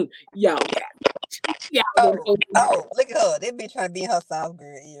us. Y'all got it. Y'all Oh, look at her. That bitch trying to be in her soft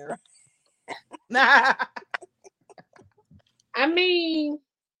girl era. I mean,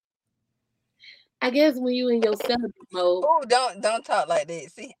 I guess when you in your celibate mode. Oh, don't talk like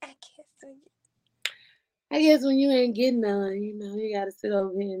that. See, I guess when you ain't getting none, you gotta sit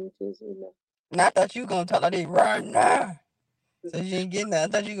over here and just, And I thought you were gonna talk like that right now. So you ain't getting none.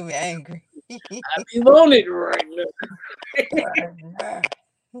 I thought you were gonna be angry. I be on it right now.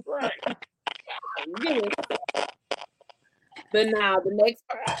 Right. But now the next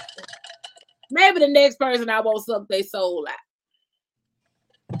person, maybe the next person I won't suck their soul out.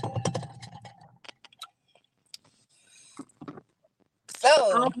 So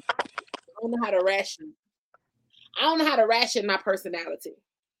I don't know how to ration. I don't know how to ration my personality.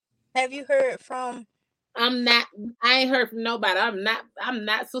 Have you heard from? I ain't heard from nobody. I'm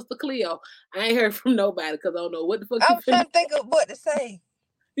not Sister Cleo. I ain't heard from nobody because I don't know what the fuck. I was trying to think of what to say.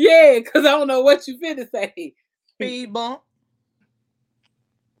 Yeah, because I don't know what you finna say. Speed bump.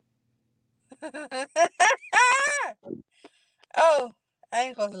 Oh, I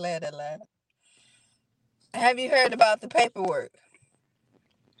ain't supposed to laugh that loud. Have you heard about the paperwork?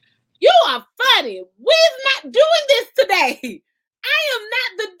 You are funny. We're not doing this today. I'm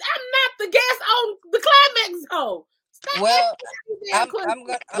not the guest on the Climax Zone. Stop. Well,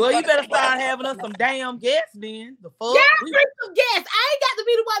 you better start having us some damn guests then. The fuck? Yeah, bring some guests. I ain't got to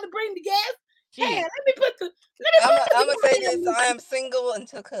be the one to bring the guests. Hey, I'm gonna say this. I am single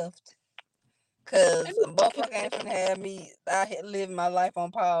until cuffed. Cause motherfucker ain't finna have me out here living my life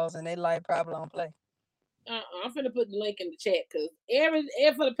on pause and they life probably on play. I'm finna put the link in the chat because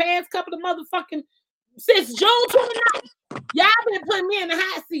for the past couple of motherfucking since June 29th, y'all been putting me in the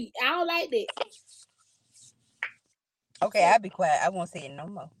hot seat. I don't like that. Okay, I'll be quiet. I won't say it no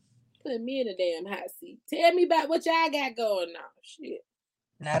more. Put me in a damn hot seat. Tell me about what y'all got going on. Shit.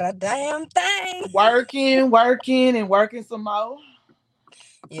 Not a damn thing. Working, and working some more.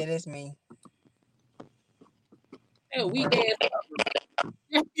 Yeah, that's me. That weekend summer.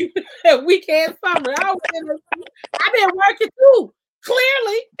 That weekend summer. I've been working too.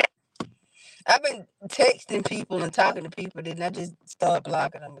 Clearly. I've been texting people and talking to people, then I just start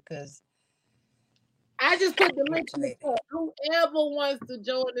blocking them because I just put the link in the chat. Whoever wants to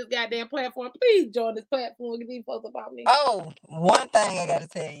join this goddamn platform, please join this platform. Get these folks about me. Oh, one thing I gotta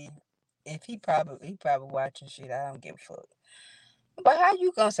tell you. If he probably watching shit, I don't give a fuck. But how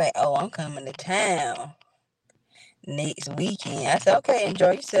you gonna say, oh, I'm coming to town next weekend? I said, okay,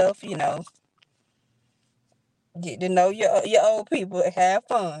 enjoy yourself, you know. Get to know your old people, have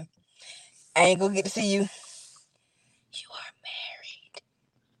fun. I ain't gonna get to see you. You are married.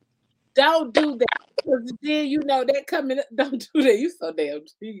 Don't do that. Because then you know that coming up. Don't do that. You so damn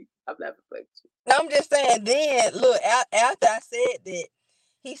cheap. I'm not playing you. No, I'm just saying, then look, after I said that,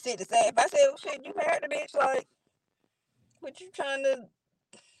 he said the same. If I said, well, shit, you married a bitch, like, what you trying to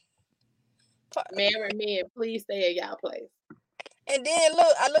married men, please stay at y'all place. And then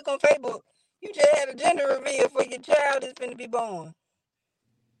look, I look on Facebook. You just had a gender reveal for your child that's finna be born.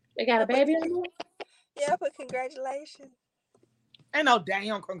 They got a baby on there? Yeah, but congratulations. Ain't no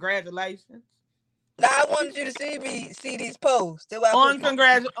damn congratulations. Now I wanted you to see these posts.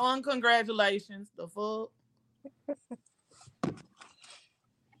 Uncongratulations. The fuck.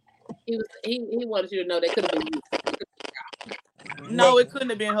 He wanted you to know they could have been you. No, it couldn't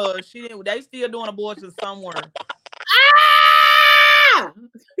have been her. She didn't. They still doing abortions somewhere. Ah!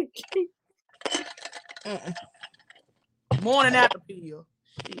 Morning after pill.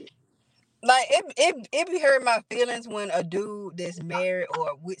 Shit. Like it be hurt my feelings when a dude that's married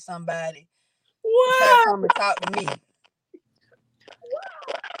or with somebody try to come and talk to me.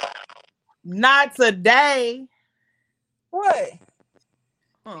 Not today. What?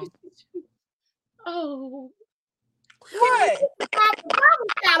 Oh. What? The problem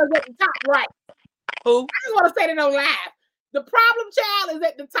child is at the top right. Who? I just want to say that on live. The problem child is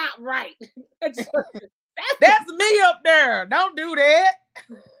at the top right. That's me up there. Don't do that.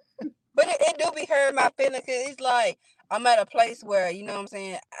 But it do be hurting my feelings because it's like I'm at a place where, you know what I'm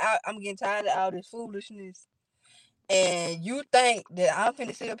saying, I'm getting tired of all this foolishness. And you think that I'm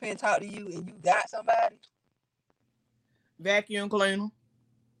finna sit up here and talk to you and you got somebody? Vacuum cleaner.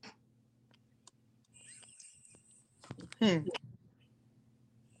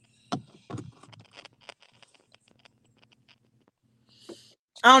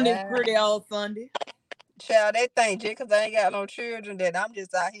 On this pretty old Sunday. Child, they think just because I ain't got no children that I'm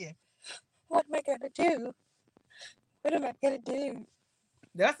just out here. What am I gonna do? What am I gonna do?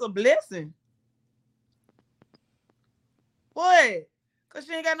 That's a blessing. What? Because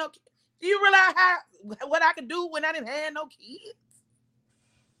she ain't got no kids. Do you realize what I could do when I didn't have no kids?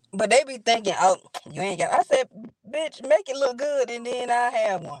 But they be thinking, oh, you ain't got. I said, bitch, make it look good and then I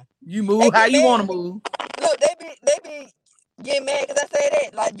have one. You move how you want to move. Look, they be getting mad because I say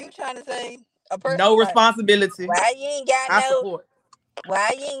that. Like, you trying to say a person. No responsibility. Why you ain't got I support.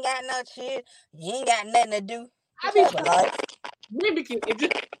 Why you ain't got no shit? You ain't got nothing to do. I be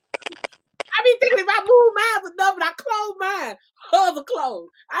thinking if I move mine enough and I close mine, other clothes.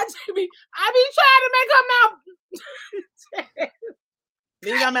 I be trying to make her mouth.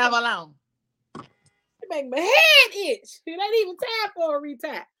 Leave your mouth alone. It make my head itch. It ain't even time for a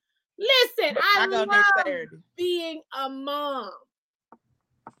retire. Listen, I love being a mom.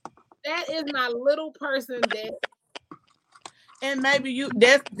 That is my little person that. And maybe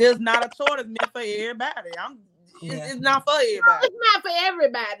there's not a choice meant for everybody. It's not for everybody. No, it's not for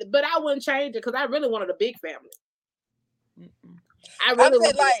everybody, but I wouldn't change it because I really wanted a big family. I really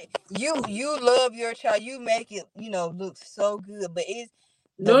said, like, you love your child, you make it, look so good, but it's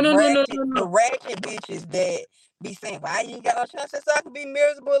the ratchet bitches that be saying, why you ain't got no chance so I can be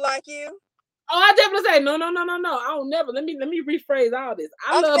miserable like you? Oh, I definitely say no. I don't never. Let me rephrase all this.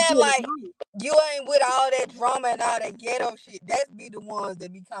 I'm saying, like, you ain't with all that drama and all that ghetto shit. That's be the ones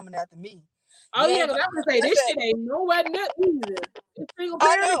that be coming after me. Oh yeah, because I would say this shit ain't nowhere near easy.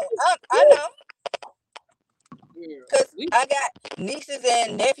 I know. Because I got nieces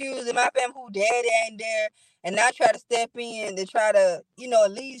and nephews in my family who daddy ain't there, and I try to step in to try to,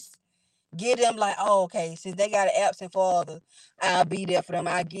 at least get them like, oh, okay, since they got an absent father, I'll be there for them.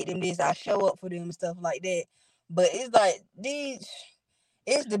 I get them this, I show up for them and stuff like that. But it's like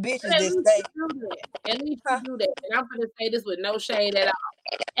it's the bitches that stay. At least you do that. And I'm gonna say this with no shade at all.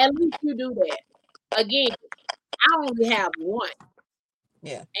 At least you do that. Again, I only have one.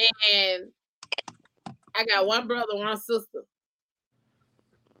 Yeah. And I got one brother, one sister.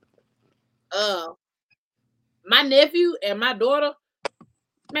 My nephew and my daughter,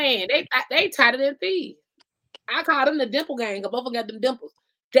 Man, they tighter than thieves. I call them the dimple gang. Both of them got them dimples.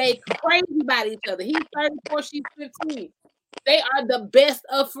 They crazy about each other. He's 34, she's 15. They are the best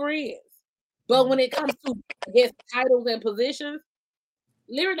of friends. But when it comes to his titles and positions,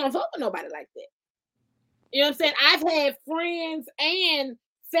 Lyra don't fuck with nobody like that. You know what I'm saying? I've had friends and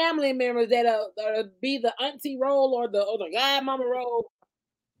family members that be the auntie role or the godmama role,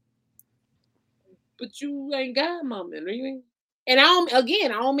 but you ain't godmama, you ain't. And I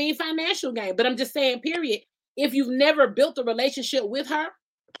don't mean financial gain, but I'm just saying, period. If you've never built a relationship with her,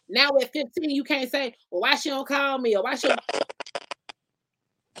 now at 15, you can't say, well, why she don't call me or why she don't.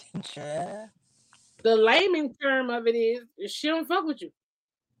 Yeah. The layman term of it is she don't fuck with you.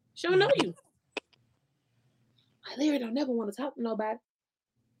 She don't know you. Lyra don't never want to talk to nobody.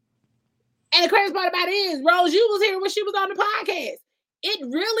 And the crazy part about it is, Rose, you was here when she was on the podcast. It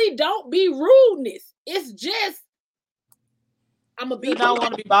really don't be rudeness. It's just I'm gonna be. You don't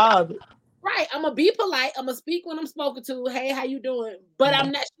want to be bothered. Right, I'm gonna be polite. I'm gonna speak when I'm spoken to. Hey, how you doing? But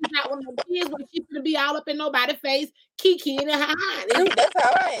I'm not. She's not one of them kids where she's gonna be all up in nobody's face, kikiing and hi. That's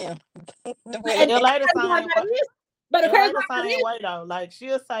how I am. The later time, but the crazy part is, way though, like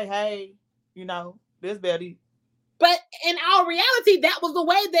she'll say, "Hey, you know, this Betty." But in all reality, that was the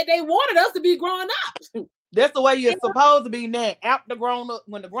way that they wanted us to be growing up. That's the way you're supposed to be now. After grown up,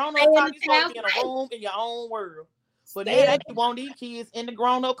 when the grown up talk, you're supposed to be in a room in your own world. But then they want these kids in the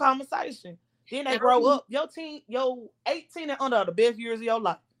grown up conversation. Then they grow up. Your 18 and under are the best years of your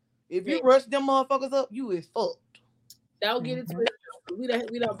life. If you rush them motherfuckers up, you is fucked. Don't get into it. We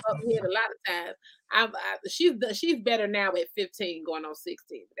don't bump head a lot of times. She's better now at 15 going on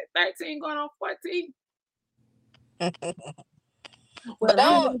 16. But at 13 going on 14. But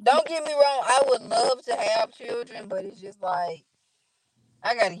don't get me wrong. I would love to have children, but it's just like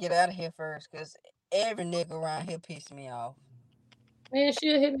I got to get out of here first because every nigga around here pissed me off. Man,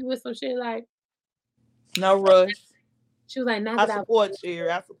 she'll hit me with some shit like, no rush. She was like, I support you.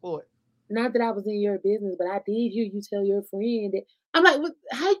 I support. Not that I was in your business, but I did hear you tell your friend that. I'm like, what?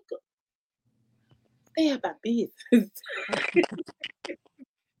 How you go? Stay out my business.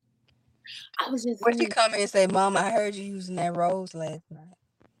 I was just. When she come in and say, "Mom, I heard you using that rose last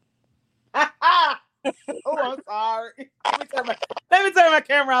night." Oh, I'm sorry. Let me turn my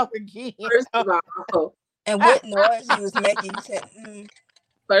camera off again. First of all, and what noise you was making? You said,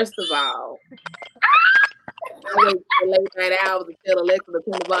 First of all, I wait for late night hours to tell Alexa to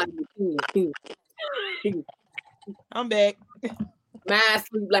turn the volume to 10. I'm back. Mine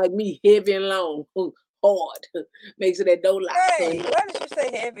sleep like me, heavy and long, hard. Make sure that door lock. Hey, why did you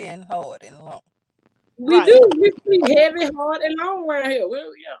say heavy and hard and long? We do. We sleep heavy, hard, and long around here.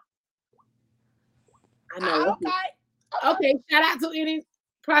 Well, yeah. I know. Okay. Shout out to any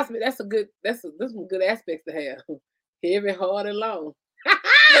prospect. That's some good aspects to have. Heavy, hard, and long.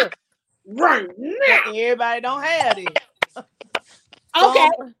 Right now. Everybody don't have it. Okay.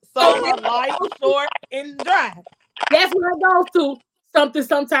 Some light, short, and dry. That's where it goes to. Something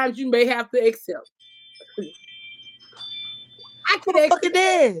sometimes you may have to accept. I can accept.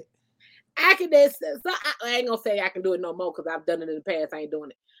 I can accept. So I ain't gonna say I can do it no more because I've done it in the past. I ain't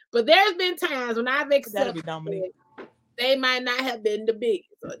doing it. But there's been times when I've accepted they might not have been the biggest,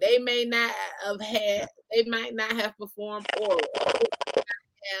 or they may not have performed oral.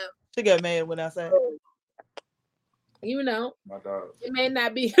 She got mad when I said, you know, my dog. It may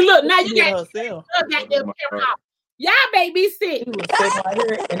not be. Look, now you got herself. Y'all may be sick. She was sitting right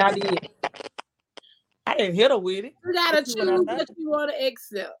here, and I did. I didn't hit her with it. You gotta choose what you want to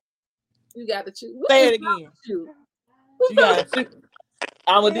accept. You gotta choose. Say it again. You gotta choose.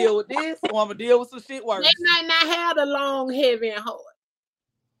 I'm gonna deal with this, or I'm gonna deal with some shit worse. They might not have the long, heavy, and hard.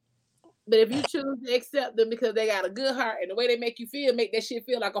 But if you choose to accept them because they got a good heart and the way they make you feel, make that shit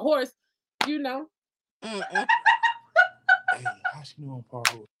feel like a horse, you know. Hey, how she know on par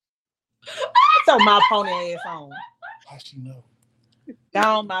horse? So my pony ass on. How she know?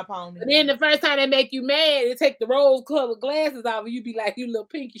 Down my pony. And then the first time they make you mad, they take the rose-colored glasses off, and you be like, "You little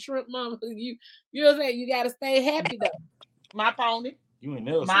pinky shrimp mama." You know what I'm saying? You gotta stay happy though. My pony. You ain't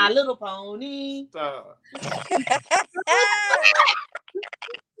never my little pony.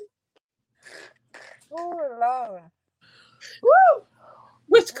 Oh Lord. Woo!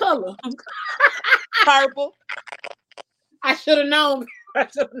 Which color? Purple. I should have known.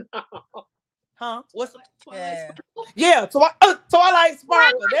 Huh? What's the Twilight? Yeah, Twilight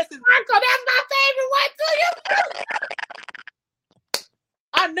Sparkle. That's my favorite one too.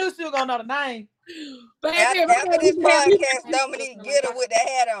 I knew she was gonna know the name. But after this podcast, Dominique get her with the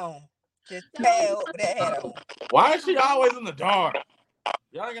hat on. Just pad up with that hat on. Why is she always in the dark?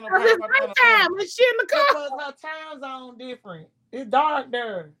 Y'all ain't gonna time when she in the car. Because her time zone different. It's dark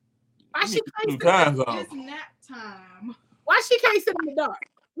there. Why she can't Two sit? times on. It's nap time. Why she can't sit in the dark?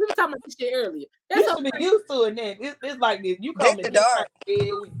 We were talking about this shit earlier. You That's should be used to it, Nick. It's like this. You come That's in the dark.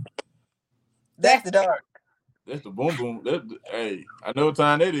 That's the dark. That's the boom boom. Hey, I know what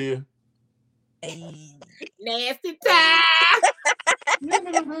time that is. Hey. nasty time.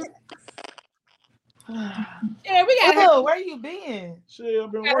 Yeah, we gotta. Oh, where you been? Shit,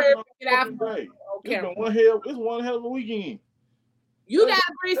 I've been I working heard on it out fucking for- day. Okay. It's one hell of a weekend. You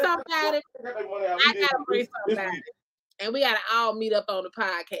gotta bring something about it. I I gotta bring something about it. And we gotta all meet up on the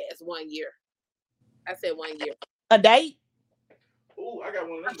podcast 1 year. I said 1 year. A date? Ooh, I got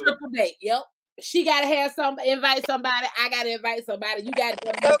one A of them. triple date. Yep. She gotta have invite somebody. I gotta invite somebody. You gotta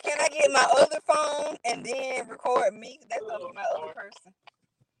So can I get my other phone and then record me? That's up my other person.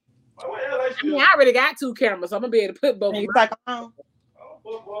 I mean, I already got 2 cameras, so I'm gonna be able to put both. You take them on?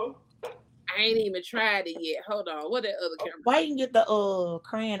 I ain't even tried it yet. Hold on. What that other camera? Why you can get the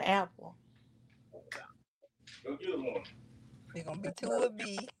crayon apple? Go get one. It's gonna be 2 of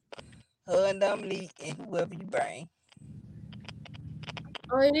me, her and Dominique, and whoever you bring.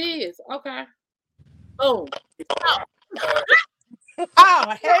 Oh, it is. Okay. Boom.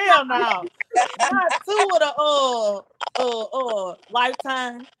 Oh hell no! Not 2 of the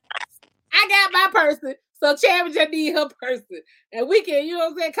Lifetime. I got my person. So Chad just need her person. And we can, you know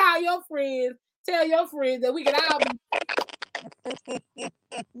what I'm saying, call your friends, tell your friends that we can all be.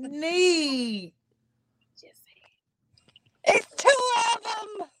 Need. Just It's 2 of them.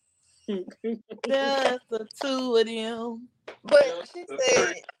 Just the 2 of them. But she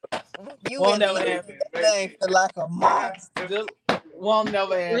said you Won't and never me happen. thing for like a month. Just won't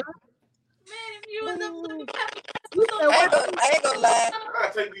never happen. Man, if you and them lemon pepper, I ain't gonna lie. I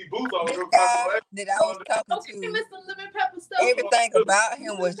gotta take these boots off. This Real guy quick. that I was talking okay, to, Mr. Lemon Pepper stuff. everything about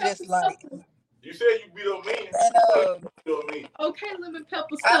him was just like, You said you beat up me. and You beat up me. Okay, Lemon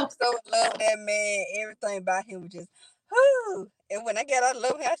Pepper I'm stuff. so in love with that man. Everything about him was just, whoo. And when I got out of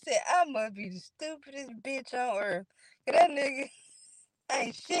love with him, I said, I must be the stupidest bitch on earth. 'Cause that nigga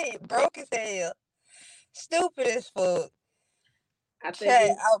ain't shit, broke as hell, stupid as fuck. I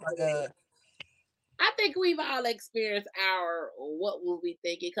Chat, oh my god. I think we've all experienced our what will we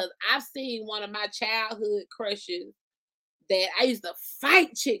thinking, because I've seen one of my childhood crushes that I used to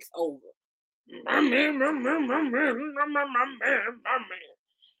fight chicks over. And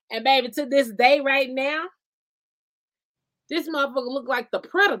baby, to this day right now, this motherfucker look like the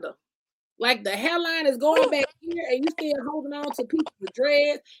Predator. Like the hairline is going back here and you still holding on to pieces of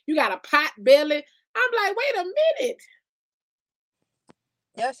dreads. You got a pot belly. I'm like, wait a minute.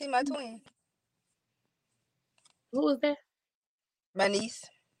 Y'all see my twin? Who is that? My niece.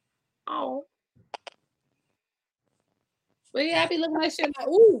 Oh. But yeah, I be looking at that shit like,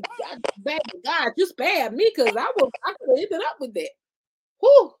 ooh, baby, God, you spared me because I could have ended up with that.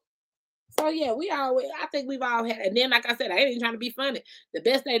 Whew. So yeah, I think we've all had, and then like I said, I ain't even trying to be funny. The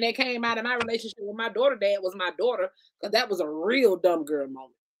best thing that came out of my relationship with my daughter dad was my daughter, because that was a real dumb girl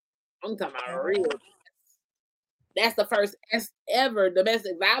moment. I'm talking about a real. That's the first ever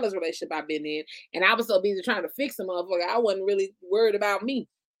domestic violence relationship I've been in, and I was so busy trying to fix a motherfucker, I wasn't really worried about me.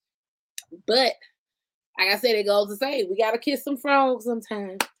 But like I said, it goes to say we gotta kiss some frogs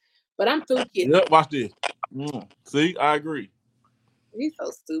sometimes. But I'm through kissing. Yep, watch this. See, I agree. He's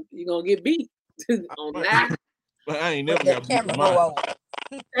so stupid. You're gonna get beat on that. But I ain't never got beat with mine.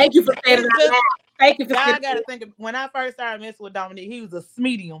 Thank you for saying that. Thank you for I gotta think of, when I first started messing with Dominique, he was a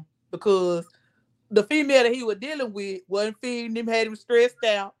medium because the female that he was dealing with wasn't feeding him, had him stressed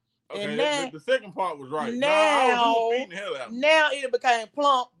out. Okay, and now, the second part was right. Now it became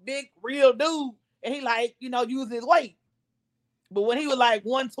plump, big, real dude, and he like, use his weight. But when he was like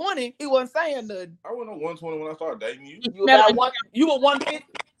 120, he wasn't saying nothing. I wasn't 120 when I started dating you. You were 150.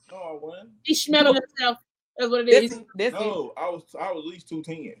 No, I wasn't. He smelling himself. That's what it is. No, I was at least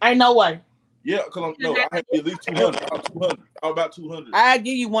 210. Ain't no way. Yeah, because I had at least 200. I was 200. I was about 200. I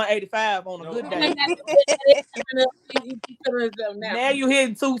give you 185 on a good day. Now you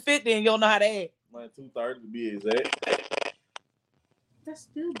hitting 250 and you don't know how to act. Man, 230 to be exact. That's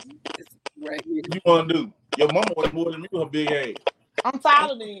still right here. What you want to do? Your mama was more than me with her big ass. I'm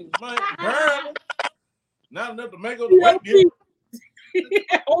taller than you. Man, girl, not enough to make up the weight difference.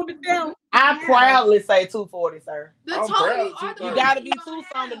 Hold it down. I proudly say 240, sir. I'm proud of You gotta be 2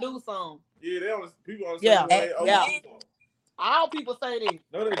 something to do something. Yeah, people understand. Yeah. All people say this.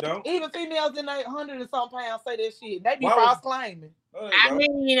 No, they don't. Even females in 100 and some pounds say that shit. They be false claiming. No, I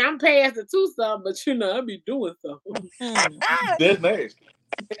mean, I'm past the 2 something, but I be doing something. That's nasty.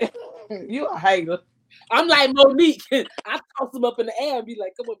 You a hater. I'm like Monique. I toss them up in the air and be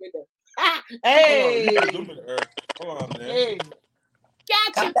like, come on, baby. Hey. You got them in the air. Hold on, man. Hey.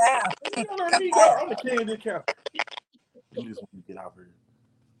 Come Gotcha. down. I'm the king of this camp. You just want to get out here.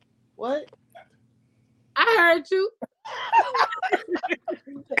 What? I heard you.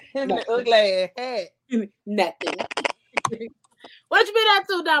 Him in the ugly hat. Nothing. What you been up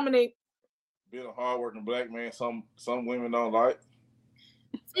to, Dominique? Being a hardworking black man, some women don't like.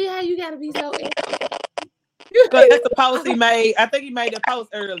 See how you gotta be so. Cause that's the post he made. I think he made that post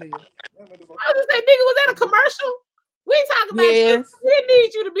earlier. I was just say, nigga, was that a commercial? We ain't talking about Yes. you. We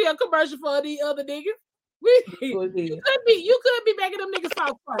need you to be a commercial for these other niggas. You Go ahead. could be making them niggas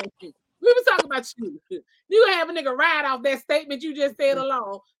talk first. We was talking about you. You have a nigga ride off that statement you just said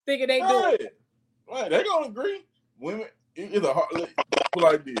alone, thinking they good. Right, they gonna agree. Women, it's a hard put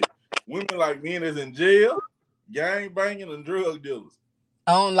like this. Women like men that's in jail, gang banging, and drug dealers.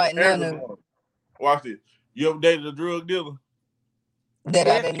 I don't like none of it. Watch this. You ever dated a drug dealer? That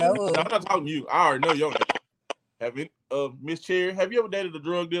I didn't know No, of. I'm not talking to you. I already know your name. Have you, Miss Cherry? Have you ever dated a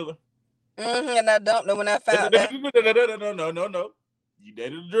drug dealer? And I dumped it when I found out. No. You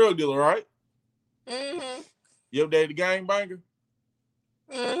dated a drug dealer, right? You ever dated a gang banger?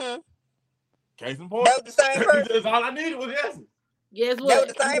 Case in point. That was the same person. That's all I needed was yes. Guess That what?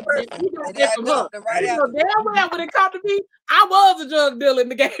 was the same person. You got And that I from her. dumped it right You out. know damn well when it come to me, I was a drug dealer in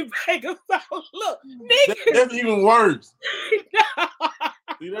the game banger. So look, nigga. That's even worse.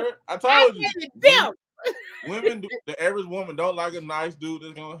 See that? I told you. Women, the average woman don't like a nice dude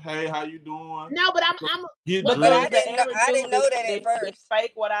that's gonna, hey, how you doing? No, but I'm Get But dressed. I didn't know that at first.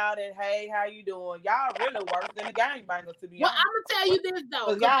 Fake without it. Hey, how you doing? Y'all really worse than the gangbangers, to be well, honest. I'm gonna tell you this though.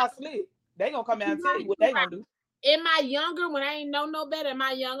 Cause y'all slick. They gonna come out and tell you what they gonna do. In my younger, when I ain't know no better, in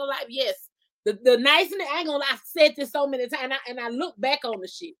my younger life, yes, the niceness. I ain't gonna lie. I said this so many times, and I look back on the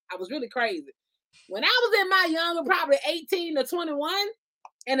shit. I was really crazy when I was in my younger, probably 18 to 21.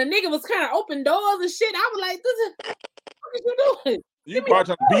 And the nigga was kind of open doors and shit. I was like, what are you doing? You probably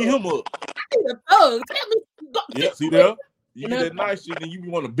trying to beat him up. I need a thug. Tell me. Yeah, see that? You get that nice shit, and you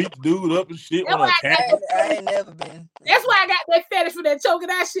want to beat the dude up and shit. That's why I ain't never been. That's why I got that fetish for that choking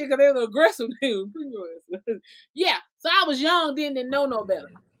out shit, because they was aggressive. Yeah. So I was young then, didn't know no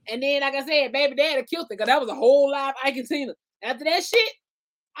better. And then, like I said, baby daddy killed it, because that was a whole live Ike and Tina. After that shit,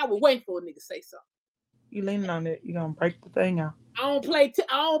 I would wait for a nigga to say something. You leaning on it, you gonna break the thing out. I don't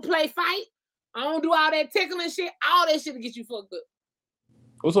play fight. I don't do all that tickling shit. All that shit to get you fucked up.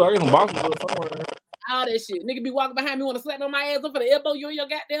 What's up? I got some boxes up somewhere. All that shit. Nigga be walking behind me, want to slap on my ass up for the elbow you in your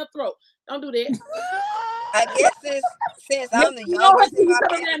goddamn throat. Don't do that. I guess since I'm the youngest in my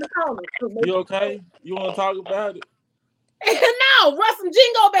family. You okay? You want to talk about it? No, run some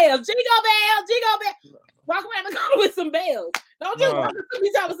jingle bells. Jingle bells. Walk around the corner with some bells. Don't just walk to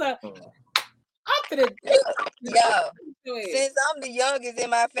me talking something. Up to the since I'm the youngest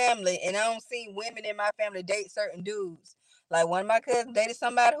in my family and I don't see women in my family date certain dudes. Like one of my cousins dated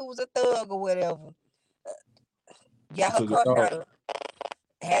somebody who was a thug or whatever. Got her crush out of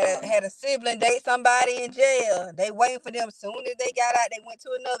had a sibling date somebody in jail. They waiting for them. As soon as they got out, they went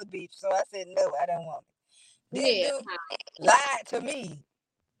to another beach. So I said, no, I don't want it. This dude lied to me.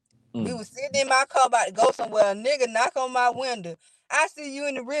 We was sitting in my car about to go somewhere. A nigga knock on my window. I see you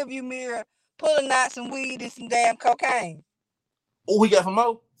in the rearview mirror pulling out some weed and some damn cocaine. Oh, we got some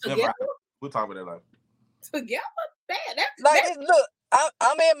more? Together? We'll talk about that later. Together? This, look,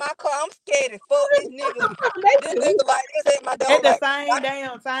 I'm in my car. I'm scared as fuck. This nigga like this at my door. At the same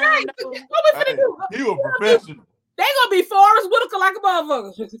damn time. Right. What we finna do? He was professional. They gonna be Forrest Whitaker like a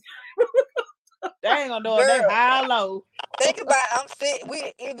motherfucker. They ain't gonna do it. They high low. Think about I'm sitting.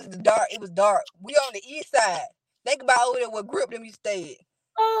 It was dark. We on the east side. Think about over there where Grip them you stayed.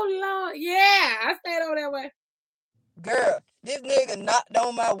 Oh Lord, yeah, I stayed over that way. Girl, this nigga knocked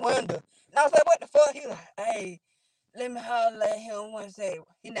on my window. And I was like, what the fuck? He like, hey, let me holler at him one second.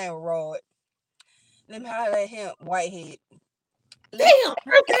 He named Rod. Let me holler at him, Whitehead. Damn.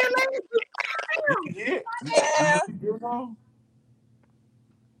 Yeah.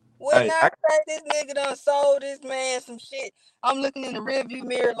 When I say this nigga done sold this man some shit, I'm looking in the rearview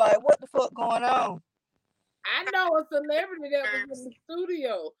mirror like, what the fuck going on? I know a celebrity that was in the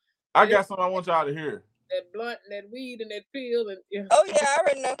studio. I got something I want y'all to hear. That blunt and that weed and that pill and Oh yeah, I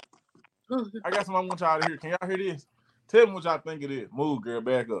already know. I got something I want y'all to hear. Can y'all hear this? Tell me what y'all think it is. Move, girl,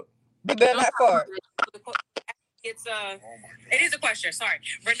 back up. You better not fart. It is a question. Sorry.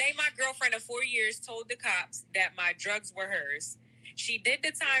 Renee, my girlfriend of 4 years, told the cops that my drugs were hers. She did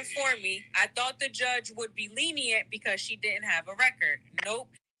the time for me. I thought the judge would be lenient because she didn't have a record. Nope.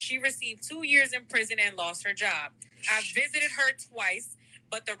 She received 2 years in prison and lost her job. I visited her twice,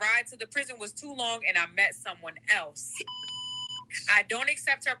 but the ride to the prison was too long and I met someone else. I don't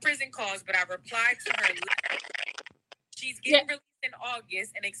accept her prison calls, but I replied to her. She's getting released in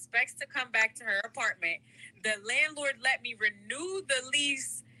August and expects to come back to her apartment. The landlord let me renew the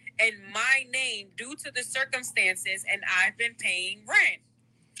lease in my name due to the circumstances, and I've been paying rent.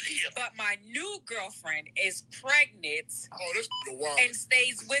 But my new girlfriend is pregnant and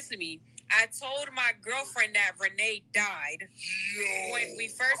stays with me. I told my girlfriend that Renee died when we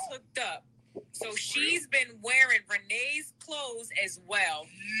first hooked up. So she's been wearing Renee's clothes as well.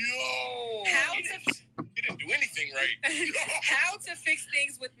 You didn't do anything right. How to fix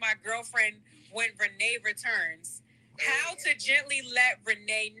things with my girlfriend when Renee returns. How to gently let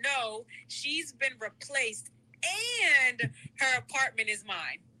Renee know she's been replaced and her apartment is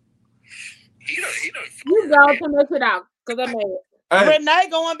mine. You go to make it out, because I made it. Hey, Renee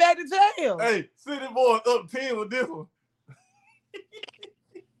going back to jail. hey, City Boy up 10 with this one.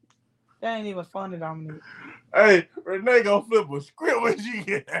 That ain't even funny, Dominique. Hey, Renee gonna flip a script when she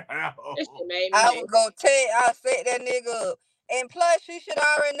get out. This shit made me I mad. was gonna tell you, I set that nigga up. And plus, she should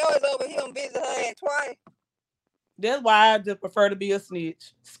already know it's over him visit her ass twice. That's why I just prefer to be a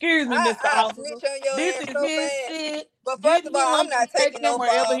snitch. Excuse me, Mr. I Officer. snitch on your This ass is so his fast. shit. But first of all, I'm not taking him no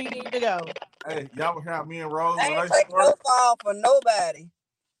wherever fall. he needs to go. Hey, y'all can have me and Rose I ain't relationship. taking no fall for nobody.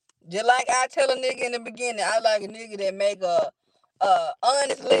 Just like I tell a nigga in the beginning, I like a nigga that make a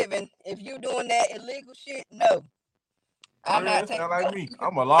honest living. If you doing that illegal shit, no. I'm not taking. Sound like me.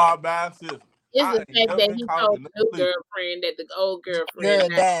 I'm a law-abiding citizen. It's I the ain't fact never that been he caught told in the no new police. girlfriend that the old Girl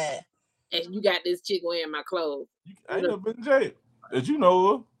girlfriend died. and you got this chick wearing my clothes. I ain't never been in jail. Did you know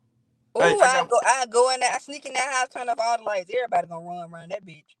her? Ooh, Hey, I go in there, I sneak in that house, turn off all the lights. Everybody gonna run around that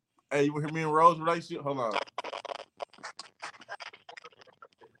bitch. Hey, you want to hear me and Rose relationship? Hold on.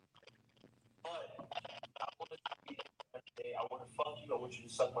 I want to fuck you. I want you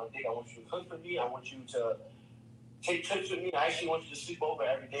to suck my dick. I want you to cook for me. I want you to take trips with me. I actually want you to sleep over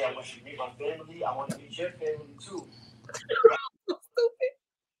every day. I want you to meet my family. I want to meet your family too.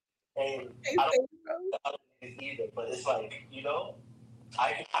 And I don't know the other niggas either, but it's like, you know,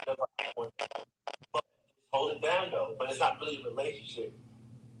 I can kind of hold it down though, but it's not really a relationship.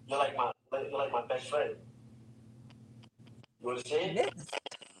 You're like my best friend. You understand?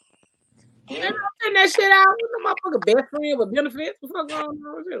 Yeah, I'm sending that shit out. You know, motherfucker best friend with benefits. What the fuck going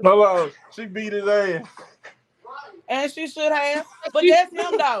on with you? Hello. She beat his ass. And she should have. But that's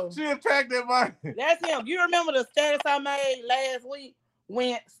him, though. She attacked that man. That's him. You remember the status I made last week?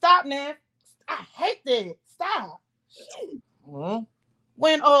 When, stop now. I hate that. Stop. Mm-hmm.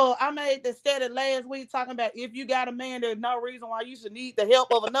 When I made the status last week talking about if you got a man, there's no reason why you should need the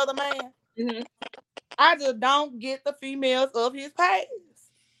help of another man. Mm-hmm. I just don't get the females of his page.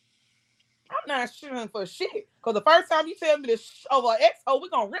 I'm not shooting for shit. Because the first time you tell me this over XO, we're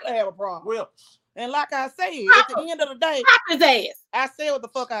going to really have a problem. Well, and like I said, at the end of the day, his ass. I said what the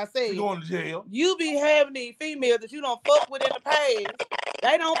fuck I said. You going to jail. You be having these females that you don't fuck with in the past.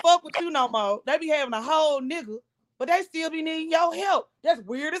 They don't fuck with you no more. They be having a whole nigga, but they still be needing your help. That's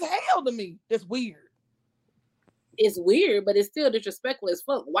weird as hell to me. That's weird. It's weird, but it's still disrespectful as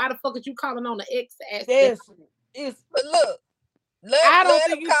fuck. Why the fuck is you calling on the ex to ask? But look, I don't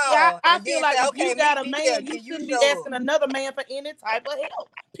think you. call I feel like if okay, you got a meet me man, there, you can you shouldn't be show asking another man for any type of help.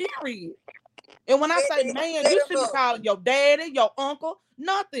 Period. And when I say man, you shouldn't be calling your daddy, your uncle,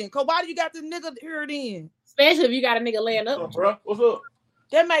 nothing. Cause why do you got this nigga here then? Especially if you got a nigga laying up. What's up, bro? What's up?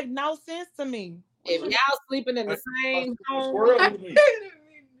 That make no sense to me. If y'all sleeping in the same home,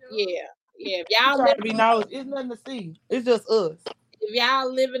 yeah. If y'all trying to be nosy, it's nothing to see. It's just us. If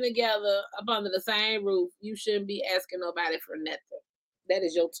y'all living together up under the same roof, you shouldn't be asking nobody for nothing. That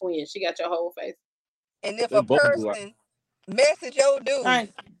is your twin. She got your whole face. And if a person message your dude, I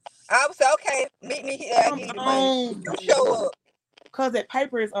would say, okay, meet me here. I give you money. You show up. Cause that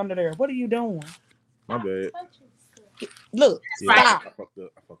paper is under there. What are you doing? My bad. Look, stop. I fucked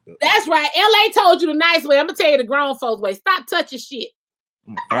up. That's right. LA told you the nice way. I'm gonna tell you the grown folks way. Stop touching shit.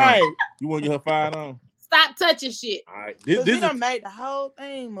 Right. You want to get her fired on? Stop touching shit. All right. This done made the whole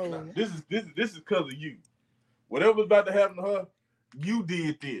thing move. Nah, this is because of you. Whatever's about to happen to her, you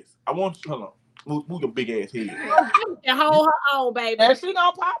did this. I want you. Hold on. Move your big ass head. And hold her on, baby. And she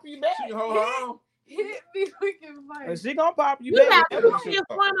gonna pop you back. She can hold her on. Hit me looking like. And she gonna pop you You back. got your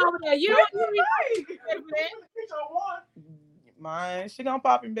one over there. You don't need Man, she gonna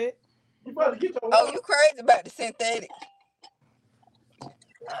pop him back. You better get your Oh, you crazy about the synthetic.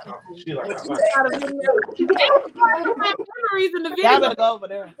 She like memories in the video. Y'all better go over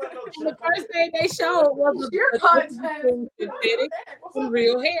there. And the first thing they showed was synthetic and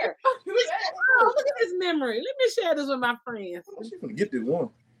real hair. Oh, look at this memory. Let me share this with my friends. She's gonna get this one.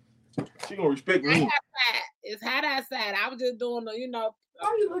 She gonna respect me. It's hot outside. I was just doing the, Why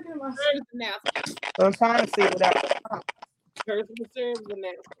are you looking at my service announcement. I'm trying to see what that. Personal service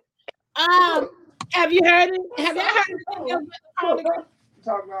announcement. Have you heard it? Have y'all heard anything else about the Carly?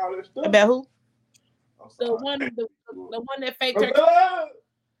 Talking all this stuff. About who? The one that faked her.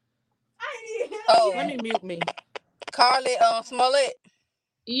 Oh, Let me mute me. Carly Smollett.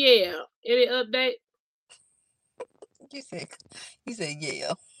 Yeah. Any update? You said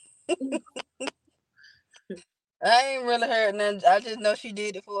yeah. I ain't really heard nothing. I just know she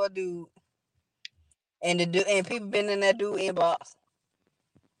did it for a dude. And the dude and people been in that dude inbox.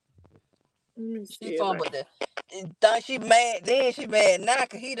 She fun, but thought she mad then. She mad now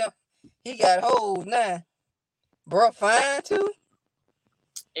because he got hold now. Bro, fine too.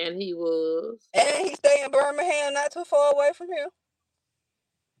 And he was. And he stay in Birmingham, not too far away from here.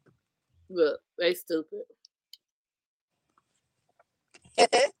 Look, they stupid.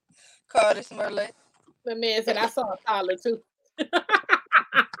 Carly Smollett. The man said I saw a collar too. That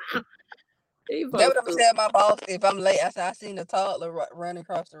would ever tell my boss if I'm late. I said I seen a toddler running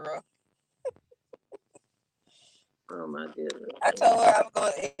across the road. Oh my goodness! I told her I was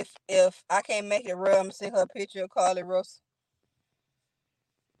going if I can't make it real, I'm gonna send her a picture of Carly Russell.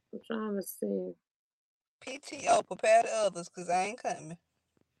 I'm trying to see. PTO, prepare the others, cause I ain't coming.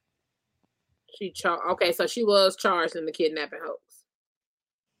 Okay, so she was charged in the kidnapping hoax.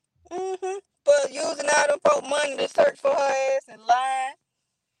 But using all them folk money to search for her ass and lying.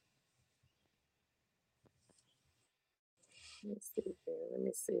 Let me see.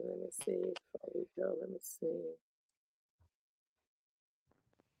 Before we go, let me see.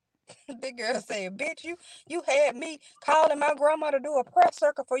 Big girl saying, bitch, you had me calling my grandma to do a press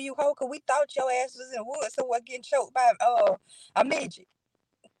circle for you, ho, cause we thought your ass was in the woods, so what getting choked by a midget.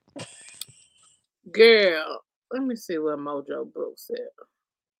 Girl, let me see what Mojo Brooks said.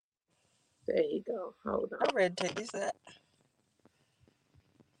 There you go. Hold on. I'm ready to take this out.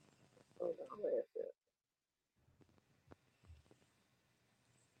 Hold on, where is it?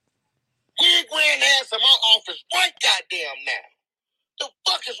 You ain't wearing ass in my office right goddamn now. The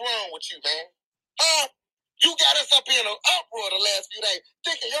fuck is wrong with you, man? Huh? You got us up here in an uproar the last few days,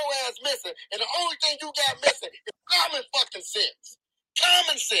 thinking your ass missing, and the only thing you got missing is common fucking sense.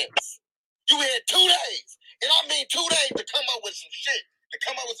 Common sense. You had 2 days, and I mean 2 days to come up with some shit. To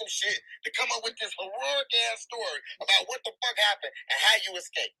come up with this heroic ass story about what the fuck happened and how you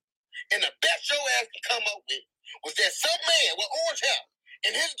escaped. And the best your ass can come up with was that some man with orange hair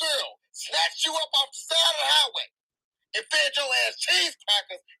and his girl snatched you up off the side of the highway and fed your ass cheese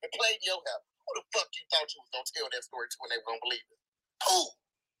crackers and played your hair. Who the fuck you thought you was gonna tell that story to when they were gonna believe it? Who?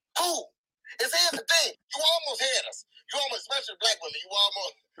 Here's the thing. You almost had us. You almost, especially black women,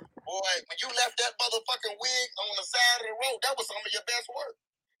 boy, when you left that motherfucking wig on the side of the road, that was some of your best work.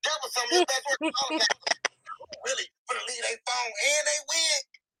 Really, for to leave their phone and their wig.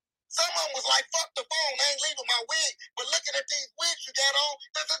 Some of them was like, fuck the phone, I ain't leaving my wig. But looking at these wigs you got on,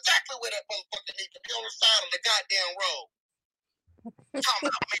 that's exactly where that motherfucker needs to be, on the side of the goddamn road. Talking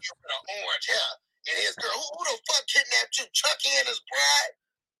about a man with an orange hair and his girl. Who the fuck kidnapped you? Chucky and his bride?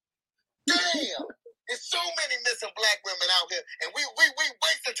 Damn. There's so many missing black women out here, and we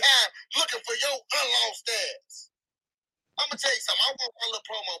wasting time looking for your unlost ass. I'm gonna tell you something. I want my little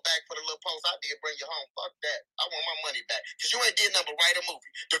promo back for the little post I did bring you home. Fuck that. I want my money back. Because you ain't did nothing but write a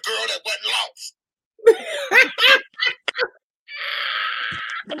movie. The girl that wasn't lost.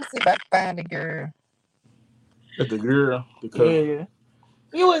 Let me see if I can find the girl. The girl. Yeah.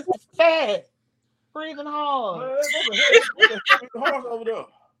 You was fat. Breathing hard. That's a horse over there.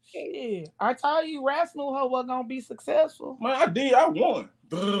 Shit. I told you Rasmus her was gonna be successful. Man, I did. I won.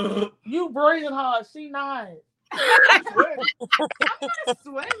 You breathing hard. She not. I'm sweating.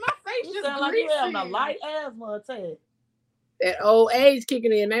 My face You just sound like you having a light asthma attack. That old age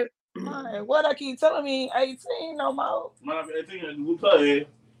kicking in. Man, what I keep telling me, 18 no more. Man, I'm 18 and whoop her ass.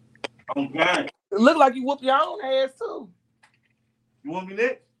 I'm fine. It look like you whoop your own ass too. You want me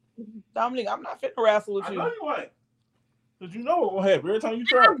next? Dominique, I'm not finna wrestle with you. I know you ain't. Because you know what will happen every time you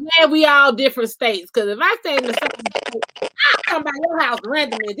try. I'm glad we all different states. Because if I stay in the same state, I'll come by your house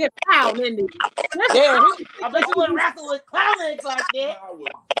randomly and just pound in there. Yeah, I bet you wouldn't wrestle with clowns like that. I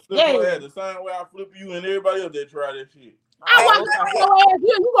would flip your ass the same way I flip you and everybody else that try that shit. I want to flip your ass.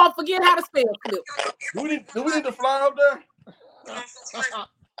 You won't forget how to spell flip. Do we need to fly up there?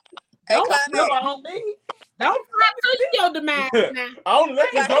 Don't flip on me. Don't fly to your demise now. I only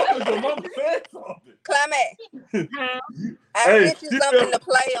let you go because your mama said something. Climax. I sent you something to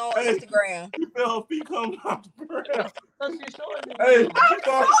play on Instagram. She felt her feet coming off the ground. So she showing me. Hey,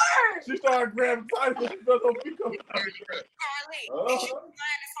 she started grabbing tight, but she felt her feet coming off the ground. Carly, is you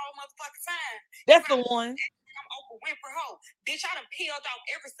flying this whole motherfucking time. That's the one. I'm Oprah Winfrey hoe. Bitch, I done peeled off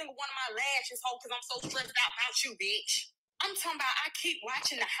every single one of my lashes, hoe, because I'm so stressed out about you, bitch. I'm talking about I keep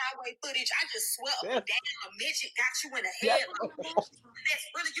watching the highway footage. I just swear up and down a midget got you in the head. That's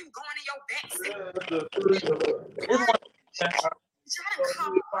really you going in your backseat.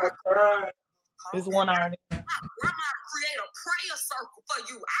 It's one iron. My grandma create a prayer circle for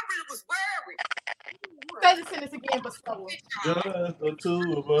you. I really was worried. Say the sentence again, but slower. Just the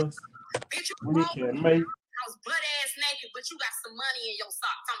two of us. Bitch, you We can make. I was butt ass naked, but you got some money in your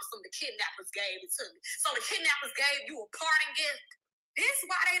sock. Some the kidnappers gave it to me. So the kidnappers gave you a parting gift. This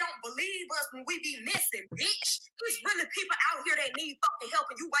why they don't believe us when we be missing, bitch. There's really people out here that need fucking help,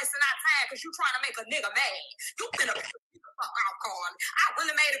 and you wasting our time because you trying to make a nigga mad. You finna fuck out, Carl. I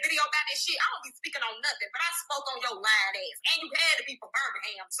really made a video about this shit. I don't be speaking on nothing, but I spoke on your lying ass, and you had to be from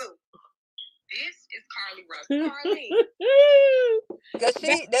Birmingham too. This is Carly Russ. Carly. Cause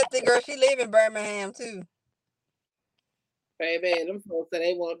that's the girl, she live in Birmingham too. Baby, them folks say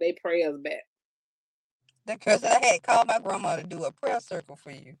they want their prayers back. Because I had called my grandma to do a prayer circle for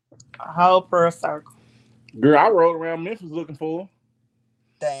you. A whole prayer circle. Girl, I rode around Memphis looking for her.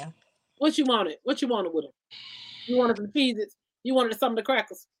 Damn. What you wanted? What you wanted with them? You wanted some cheeses? You wanted some of the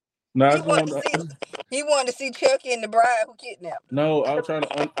crackers? No, He wanted to see Chucky and the bride who kidnapped him. No, I was trying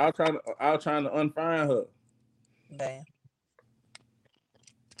to unfind her. Damn.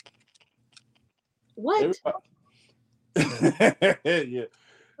 What? Yeah.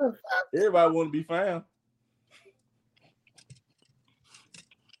 Everybody want to be found.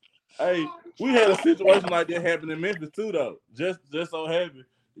 Hey, we had a situation like that happen in Memphis too, though. Just so happy.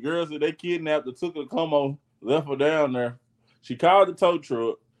 The girl said they kidnapped her, took her to Como, left her down there. She called the tow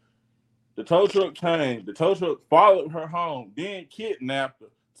truck. The tow truck came. The tow truck followed her home, then kidnapped her,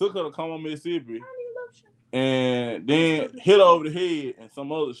 took her to Como, Mississippi, and then hit her over the head and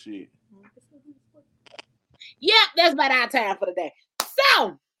some other shit. Yep, that's about our time for the day.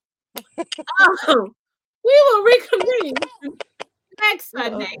 So, we will reconvene next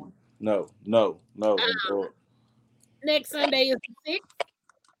Sunday. No. Next Sunday is the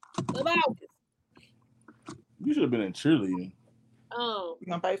 6th of August. You should have been in cheerleading. You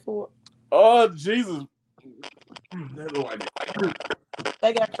gonna pay for it? Oh, Jesus.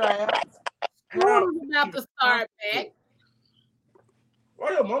 They got tryouts. School is about to start back.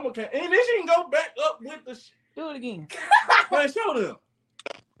 Why your mama can't? And then she can go back up with the shit. Do it again. Man, show them.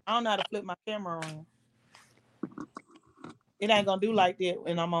 I don't know how to flip my camera around. It ain't gonna do like that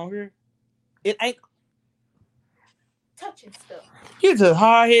when I'm on here. It ain't touching stuff. You're as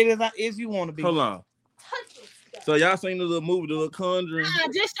hard-headed as you want to be. Hold on. Touching stuff. So y'all seen the little movie, The Little Conjuring?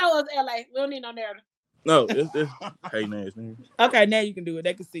 Just show us LA. We don't need no narrative. No, it's hey, nasty. Okay, now you can do it.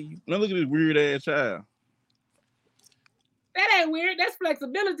 They can see you. Now look at this weird ass child. That ain't weird. That's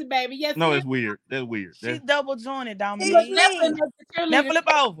flexibility, baby. Yes. No, it's weird. That's weird. She's double jointed, Dominique. Now flip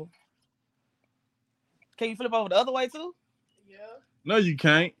over. Can you flip over the other way too? Yeah. No, you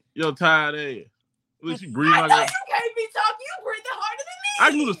can't. You're tired ass. Look, she breathing I like know that. you can't be talking. You breathing harder than me. I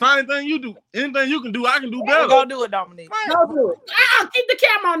can do the same thing you do. Anything you can do, I can do better. Go do it, Dominique. Go do it. Keep the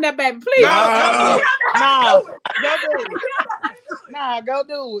camera on that, baby. Please. No, go do it. Nah, go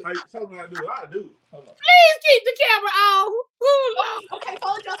do it. Hey, show me how to do it. I do it. Hold on. Please keep the camera on. Ooh, Okay,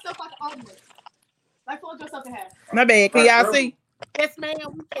 fold yourself like an omelet. Like fold yourself in half. My bad. Can y'all see? yes, ma'am. We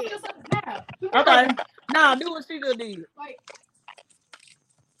Fold can. yourself in half. Okay. Nah, do what she just did. Like,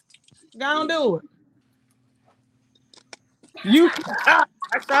 Go on, do it. You. I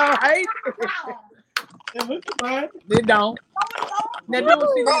saw hate. Yeah, look at mine. They don't. Now do what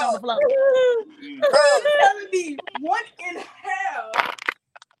she did on the floor. telling me one in half.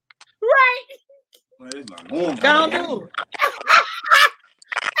 Right. Man, it's not normal. Go on, do it.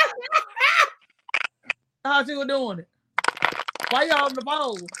 How she was doing it? Why y'all on the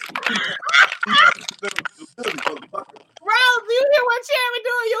pole? Rose, you hear what Cherry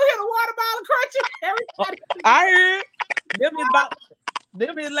doing? You hear the water bottle crunching? Everybody. I heard.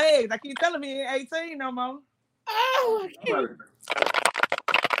 Them his legs. I keep telling me he ain't 18 no more. Oh,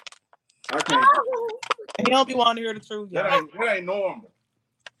 I can't. He don't be wanting to hear the truth. Y'all. That ain't normal.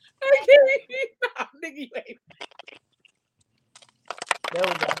 no, nigga, you ain't. There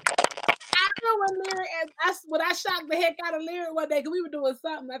we go. I know when Lyra, when I shocked the heck out of Lyra one day, because we were doing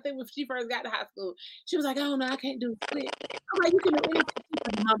something, I think when she first got to high school, she was like, oh no, I can't do a split. I'm like, you can do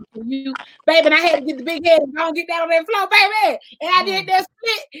anything, mama, for you. Baby, and I had to get the big head and go and get down on that floor, baby. And I did that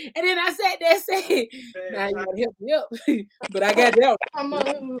split. And then I sat there and said, now you want to help me up. But I got that.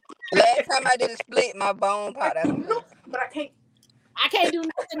 Last time I did a split, my bone popped out. But I can't. I can't do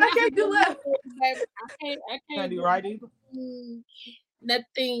nothing. I can't do left. Baby. I can't Can't do right either.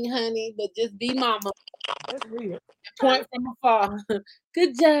 Nothing, honey, but just be mama. That's weird. Point from afar.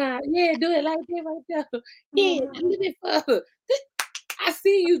 Good job. Yeah, do it like that right there. Yeah, a little bit further. I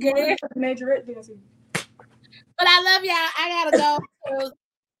see you, girl. Majorette dancing. But I love y'all. I gotta go. 'Cause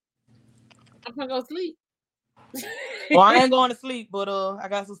I'm gonna go sleep. Well, I ain't going to sleep, but I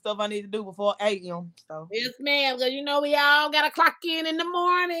got some stuff I need to do before 8 a.m. So Yes, ma'am. Because you know we all gotta clock in the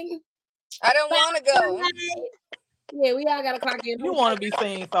morning. I don't want to go. Yeah, we all gotta clock in. you want to be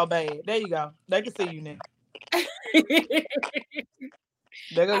seen so bad. There you go. They can see you now.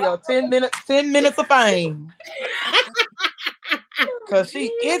 There go your 10 minutes of fame. Cause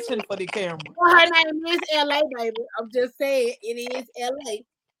she itching for the camera. Well, her name is LA, baby. I'm just saying it is LA.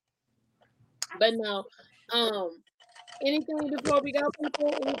 But no, anything before we go,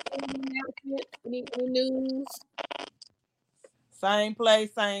 people? Any news? Same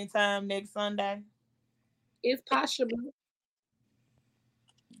place, same time next Sunday. It's possible.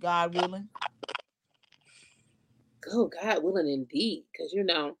 God willing. Oh, God willing, indeed. Because you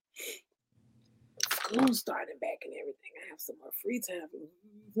know, school's starting back and everything. I have some more free time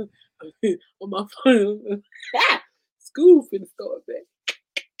on my phone. School finna start back.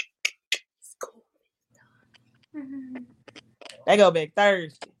 School. They go back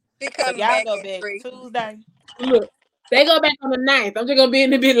Thursday. She So coming y'all back go at back 3. Tuesday. Look, they go back on the 9th. I'm just gonna be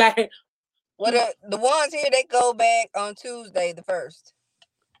in the bit like. Well, the ones here, they go back on Tuesday, the 1st.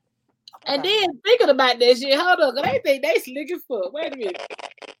 And then thinking about that shit, hold up, 'cause they think they slick as fuck. Wait a minute.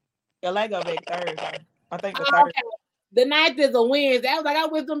 LA go back Thursday. I think the Oh, Thursday. okay. The 9th is a Wednesday. I was like, I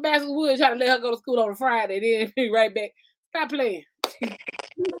went to Bassett Woods trying to let her go to school on a Friday. Then be right back. Stop playing.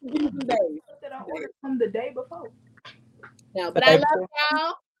 That I ordered from the day before. No, but I love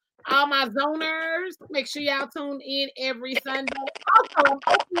y'all. All my zoners. Make sure y'all tune in every Sunday. Also,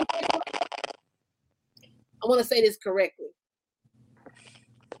 I want to say this correctly.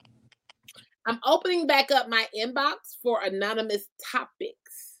 I'm opening back up my inbox for anonymous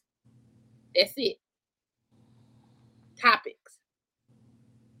topics. That's it. Topics.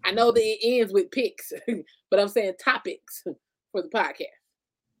 I know that it ends with pics, but I'm saying topics for the podcast.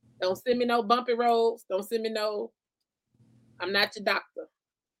 Don't send me no bumpy roads. Don't send me no, I'm not your doctor.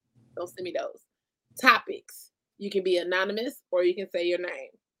 Don't send me those. Topics. You can be anonymous or you can say your name.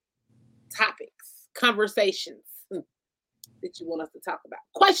 Topics. Conversations that you want us to talk about.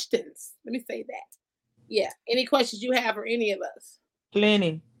 Questions. Let me say that. Yeah. Any questions you have for any of us?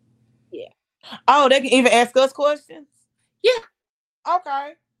 Plenty. Yeah. Oh, they can even ask us questions? Yeah.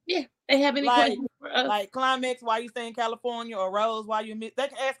 Okay. Yeah. They have any questions for us? Like Climax, why you stay in California, or Rose, why you miss? They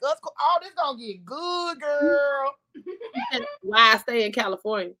can ask us. Oh, this gonna get good, girl. Why I stay in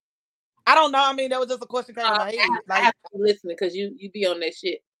California? I don't know. I mean, that was just a question came to my head. I have to be listening because you be on that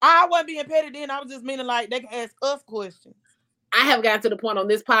shit. I wasn't being petty then. I was just meaning like they can ask us questions. I have gotten to the point on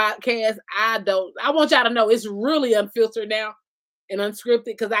this podcast. I want y'all to know it's really unfiltered now and unscripted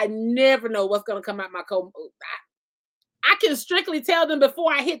because I never know what's gonna come out my I can strictly tell them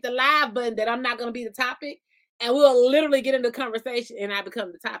before I hit the live button that I'm not gonna be the topic, and we'll literally get into conversation and I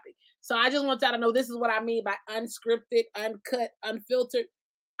become the topic. So I just want y'all to know this is what I mean by unscripted, uncut, unfiltered.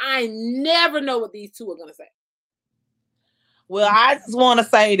 I never know what these two are gonna say. Well, I just want to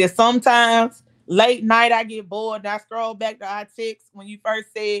say that sometimes late night I get bored and I scroll back to our text when you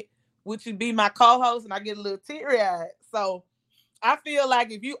first said, would you be my co-host? And I get a little teary-eyed. So I feel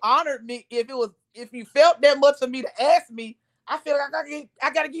like if you honored me, if you felt that much of me to ask me, I feel like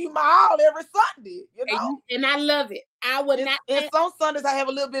I gotta give you my all every Sunday. You know? And I love it. I would not. And some Sundays I have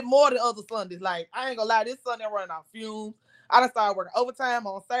a little bit more than other Sundays. Like I ain't gonna lie, this Sunday I'm running off fumes. I done started working overtime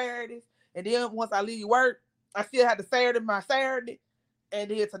on Saturdays, and then once I leave work, I still have to Saturday my Saturday, and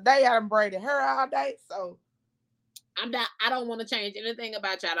then today I done braided hair all day. So I don't want to change anything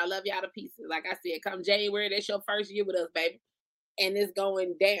about y'all. I love y'all to pieces. Like I said, come January, that's your first year with us, baby, and it's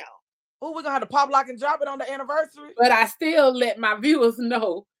going down. Oh, we're gonna have to pop lock and drop it on the anniversary. But I still let my viewers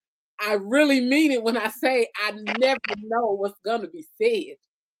know I really mean it when I say I never know what's gonna be said.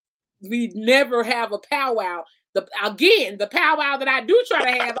 We never have a powwow. The powwow that I do try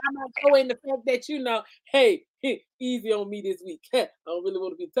to have, I'm not showing the fact that hey, easy on me this week. I don't really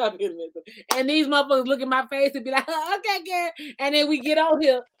want to be talking. And these motherfuckers look at my face and be like, okay, girl. And then we get on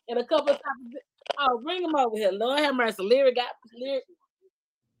here and a couple of times, oh, bring them over here. Lord have mercy. Lyric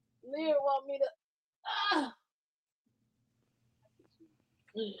want me to.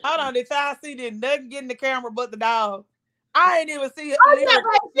 Hold on, did y'all see that nothing get in the camera but the dog? I ain't even see her. Oh, yeah,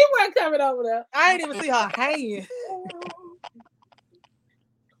 right. She wasn't coming over there. I ain't even see her hand.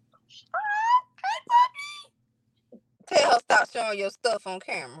 Tell her stop showing your stuff on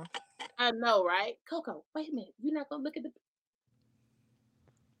camera. I know, right? Coco, wait a minute. You're not gonna look at the.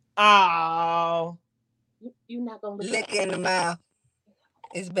 Oh. You not gonna lick in the mouth.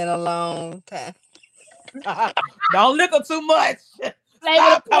 It's been a long time. Don't lick her too much.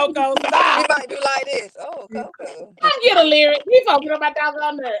 Stop, Coco. She Stop. might do like this. Oh, Coco. I get a lyric. He talking about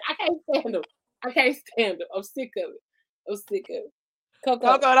doggone nerve. I can't stand him. I can't stand him. I'm sick of it. I'm sick of it.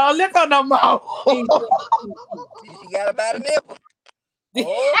 Coco, don't lick her no more. She got about a nipple.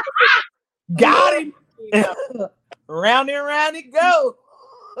 Oh. Got him. Round and round it go.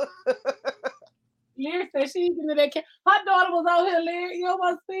 Lyric said she's into that. Her daughter was on here, Lyric. You know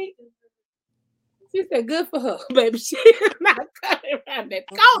what I'm saying? She said, good for her, baby. She is not coming around that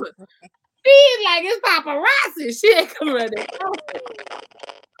corner. She's like, it's paparazzi. She ain't coming around that corner.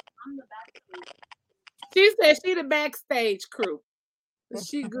 She said she the backstage crew.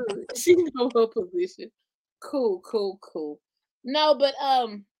 She good. She know her position. Cool. No, but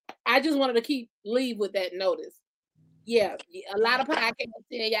I just wanted to leave with that notice. Yeah, a lot of podcasts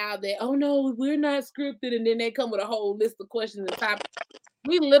tell y'all that, oh no, we're not scripted, and then they come with a whole list of questions and topics.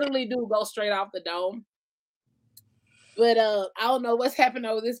 We literally do go straight off the dome. But I don't know what's happened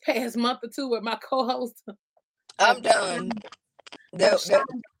over this past month or two with my co-host. I'm done.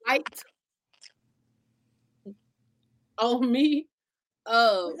 Light on me.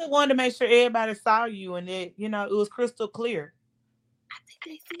 We just wanted to make sure everybody saw you and that, you know, it was crystal clear. I think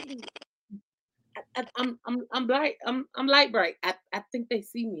they see me. I'm bright. I'm light bright. I think they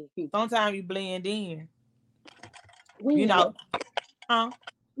see me. Sometimes you blend in. You know,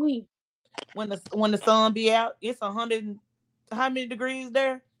 when the sun be out, it's 100. How many degrees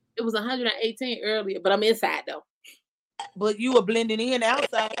there? It was 118 earlier, but I'm inside though. But you were blending in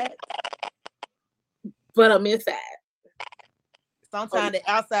outside. But I'm inside. Sometimes the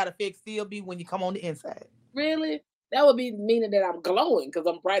outside effect still be when you come on the inside. Really? That would be meaning that I'm glowing because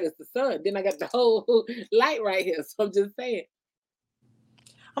I'm bright as the sun. Then I got the whole light right here. So I'm just saying.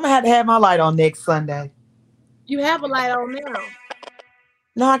 I'm gonna have my light on next Sunday. You have a light on now.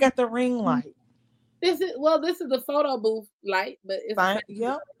 No, I got the ring light. This is the photo booth light, but it's fine.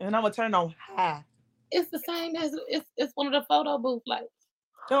 Yep, and I'm gonna turn it on high. It's the same as it's one of the photo booth lights.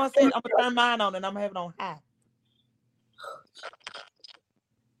 You know what I'm saying? I'm gonna turn mine on and I'm gonna have it on high.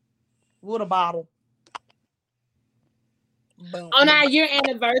 Water bottle. Boom. On our year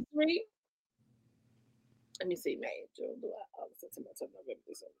anniversary. Let me see, May, June, July, August, September, October, November,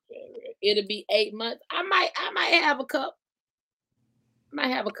 December, January. It'll be 8 months. I might have a cup.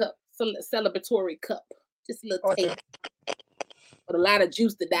 Celebratory cup. Just a little taste. But a lot of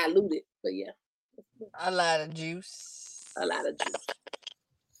juice to dilute it. But yeah. A lot of juice.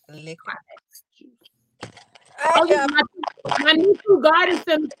 Liquid juice. My new garden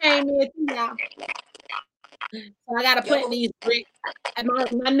center came in too, y'all. So I gotta plant these bricks. I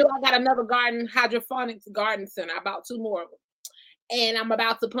got another hydroponics garden center. I bought 2 more of them. And I'm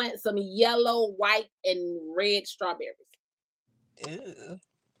about to plant some yellow, white, and red strawberries. Ew.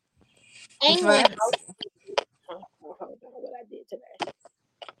 And hold on, what I did today.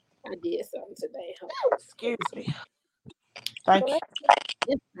 I did something today. Excuse me. Thank you.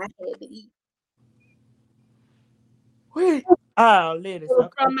 I had to eat. Oh, lettuce.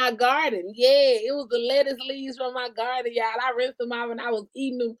 From my garden. Yeah, it was the lettuce leaves from my garden, y'all. I rinsed them out and I was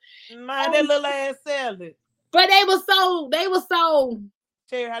eating them. Man, that little ass salad. But they were so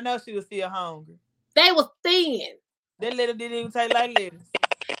Cherry, I know she was still hungry. They was thin. That lettuce didn't even taste like lettuce.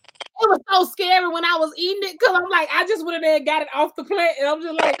 It was so scary when I was eating it because I'm like, I just went in there and got it off the plate and I'm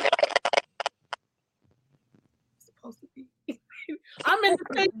just like, it's supposed to be. I'm in the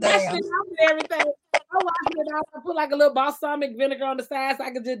sink, and everything. I washed it out. I put like a little balsamic vinegar on the side so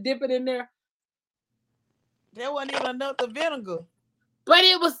I could just dip it in there. There wasn't even enough of vinegar. But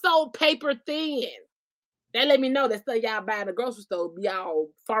it was so paper thin. That let me know that stuff y'all buy in the grocery store be all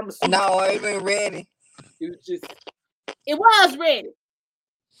pharmaceutical. No, it ain't ready. It was ready.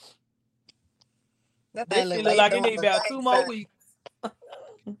 That shit look like it need about 2 more weeks.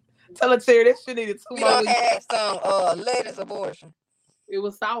 Tell her, Terry, that shit needed 2 more weeks. Had some lettuce abortion. It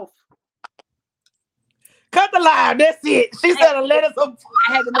was soft. Cut the line. That's it. She said a lettuce abortion.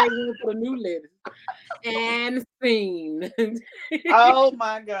 I had to make room for the new lettuce. And scene. Oh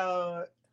my God.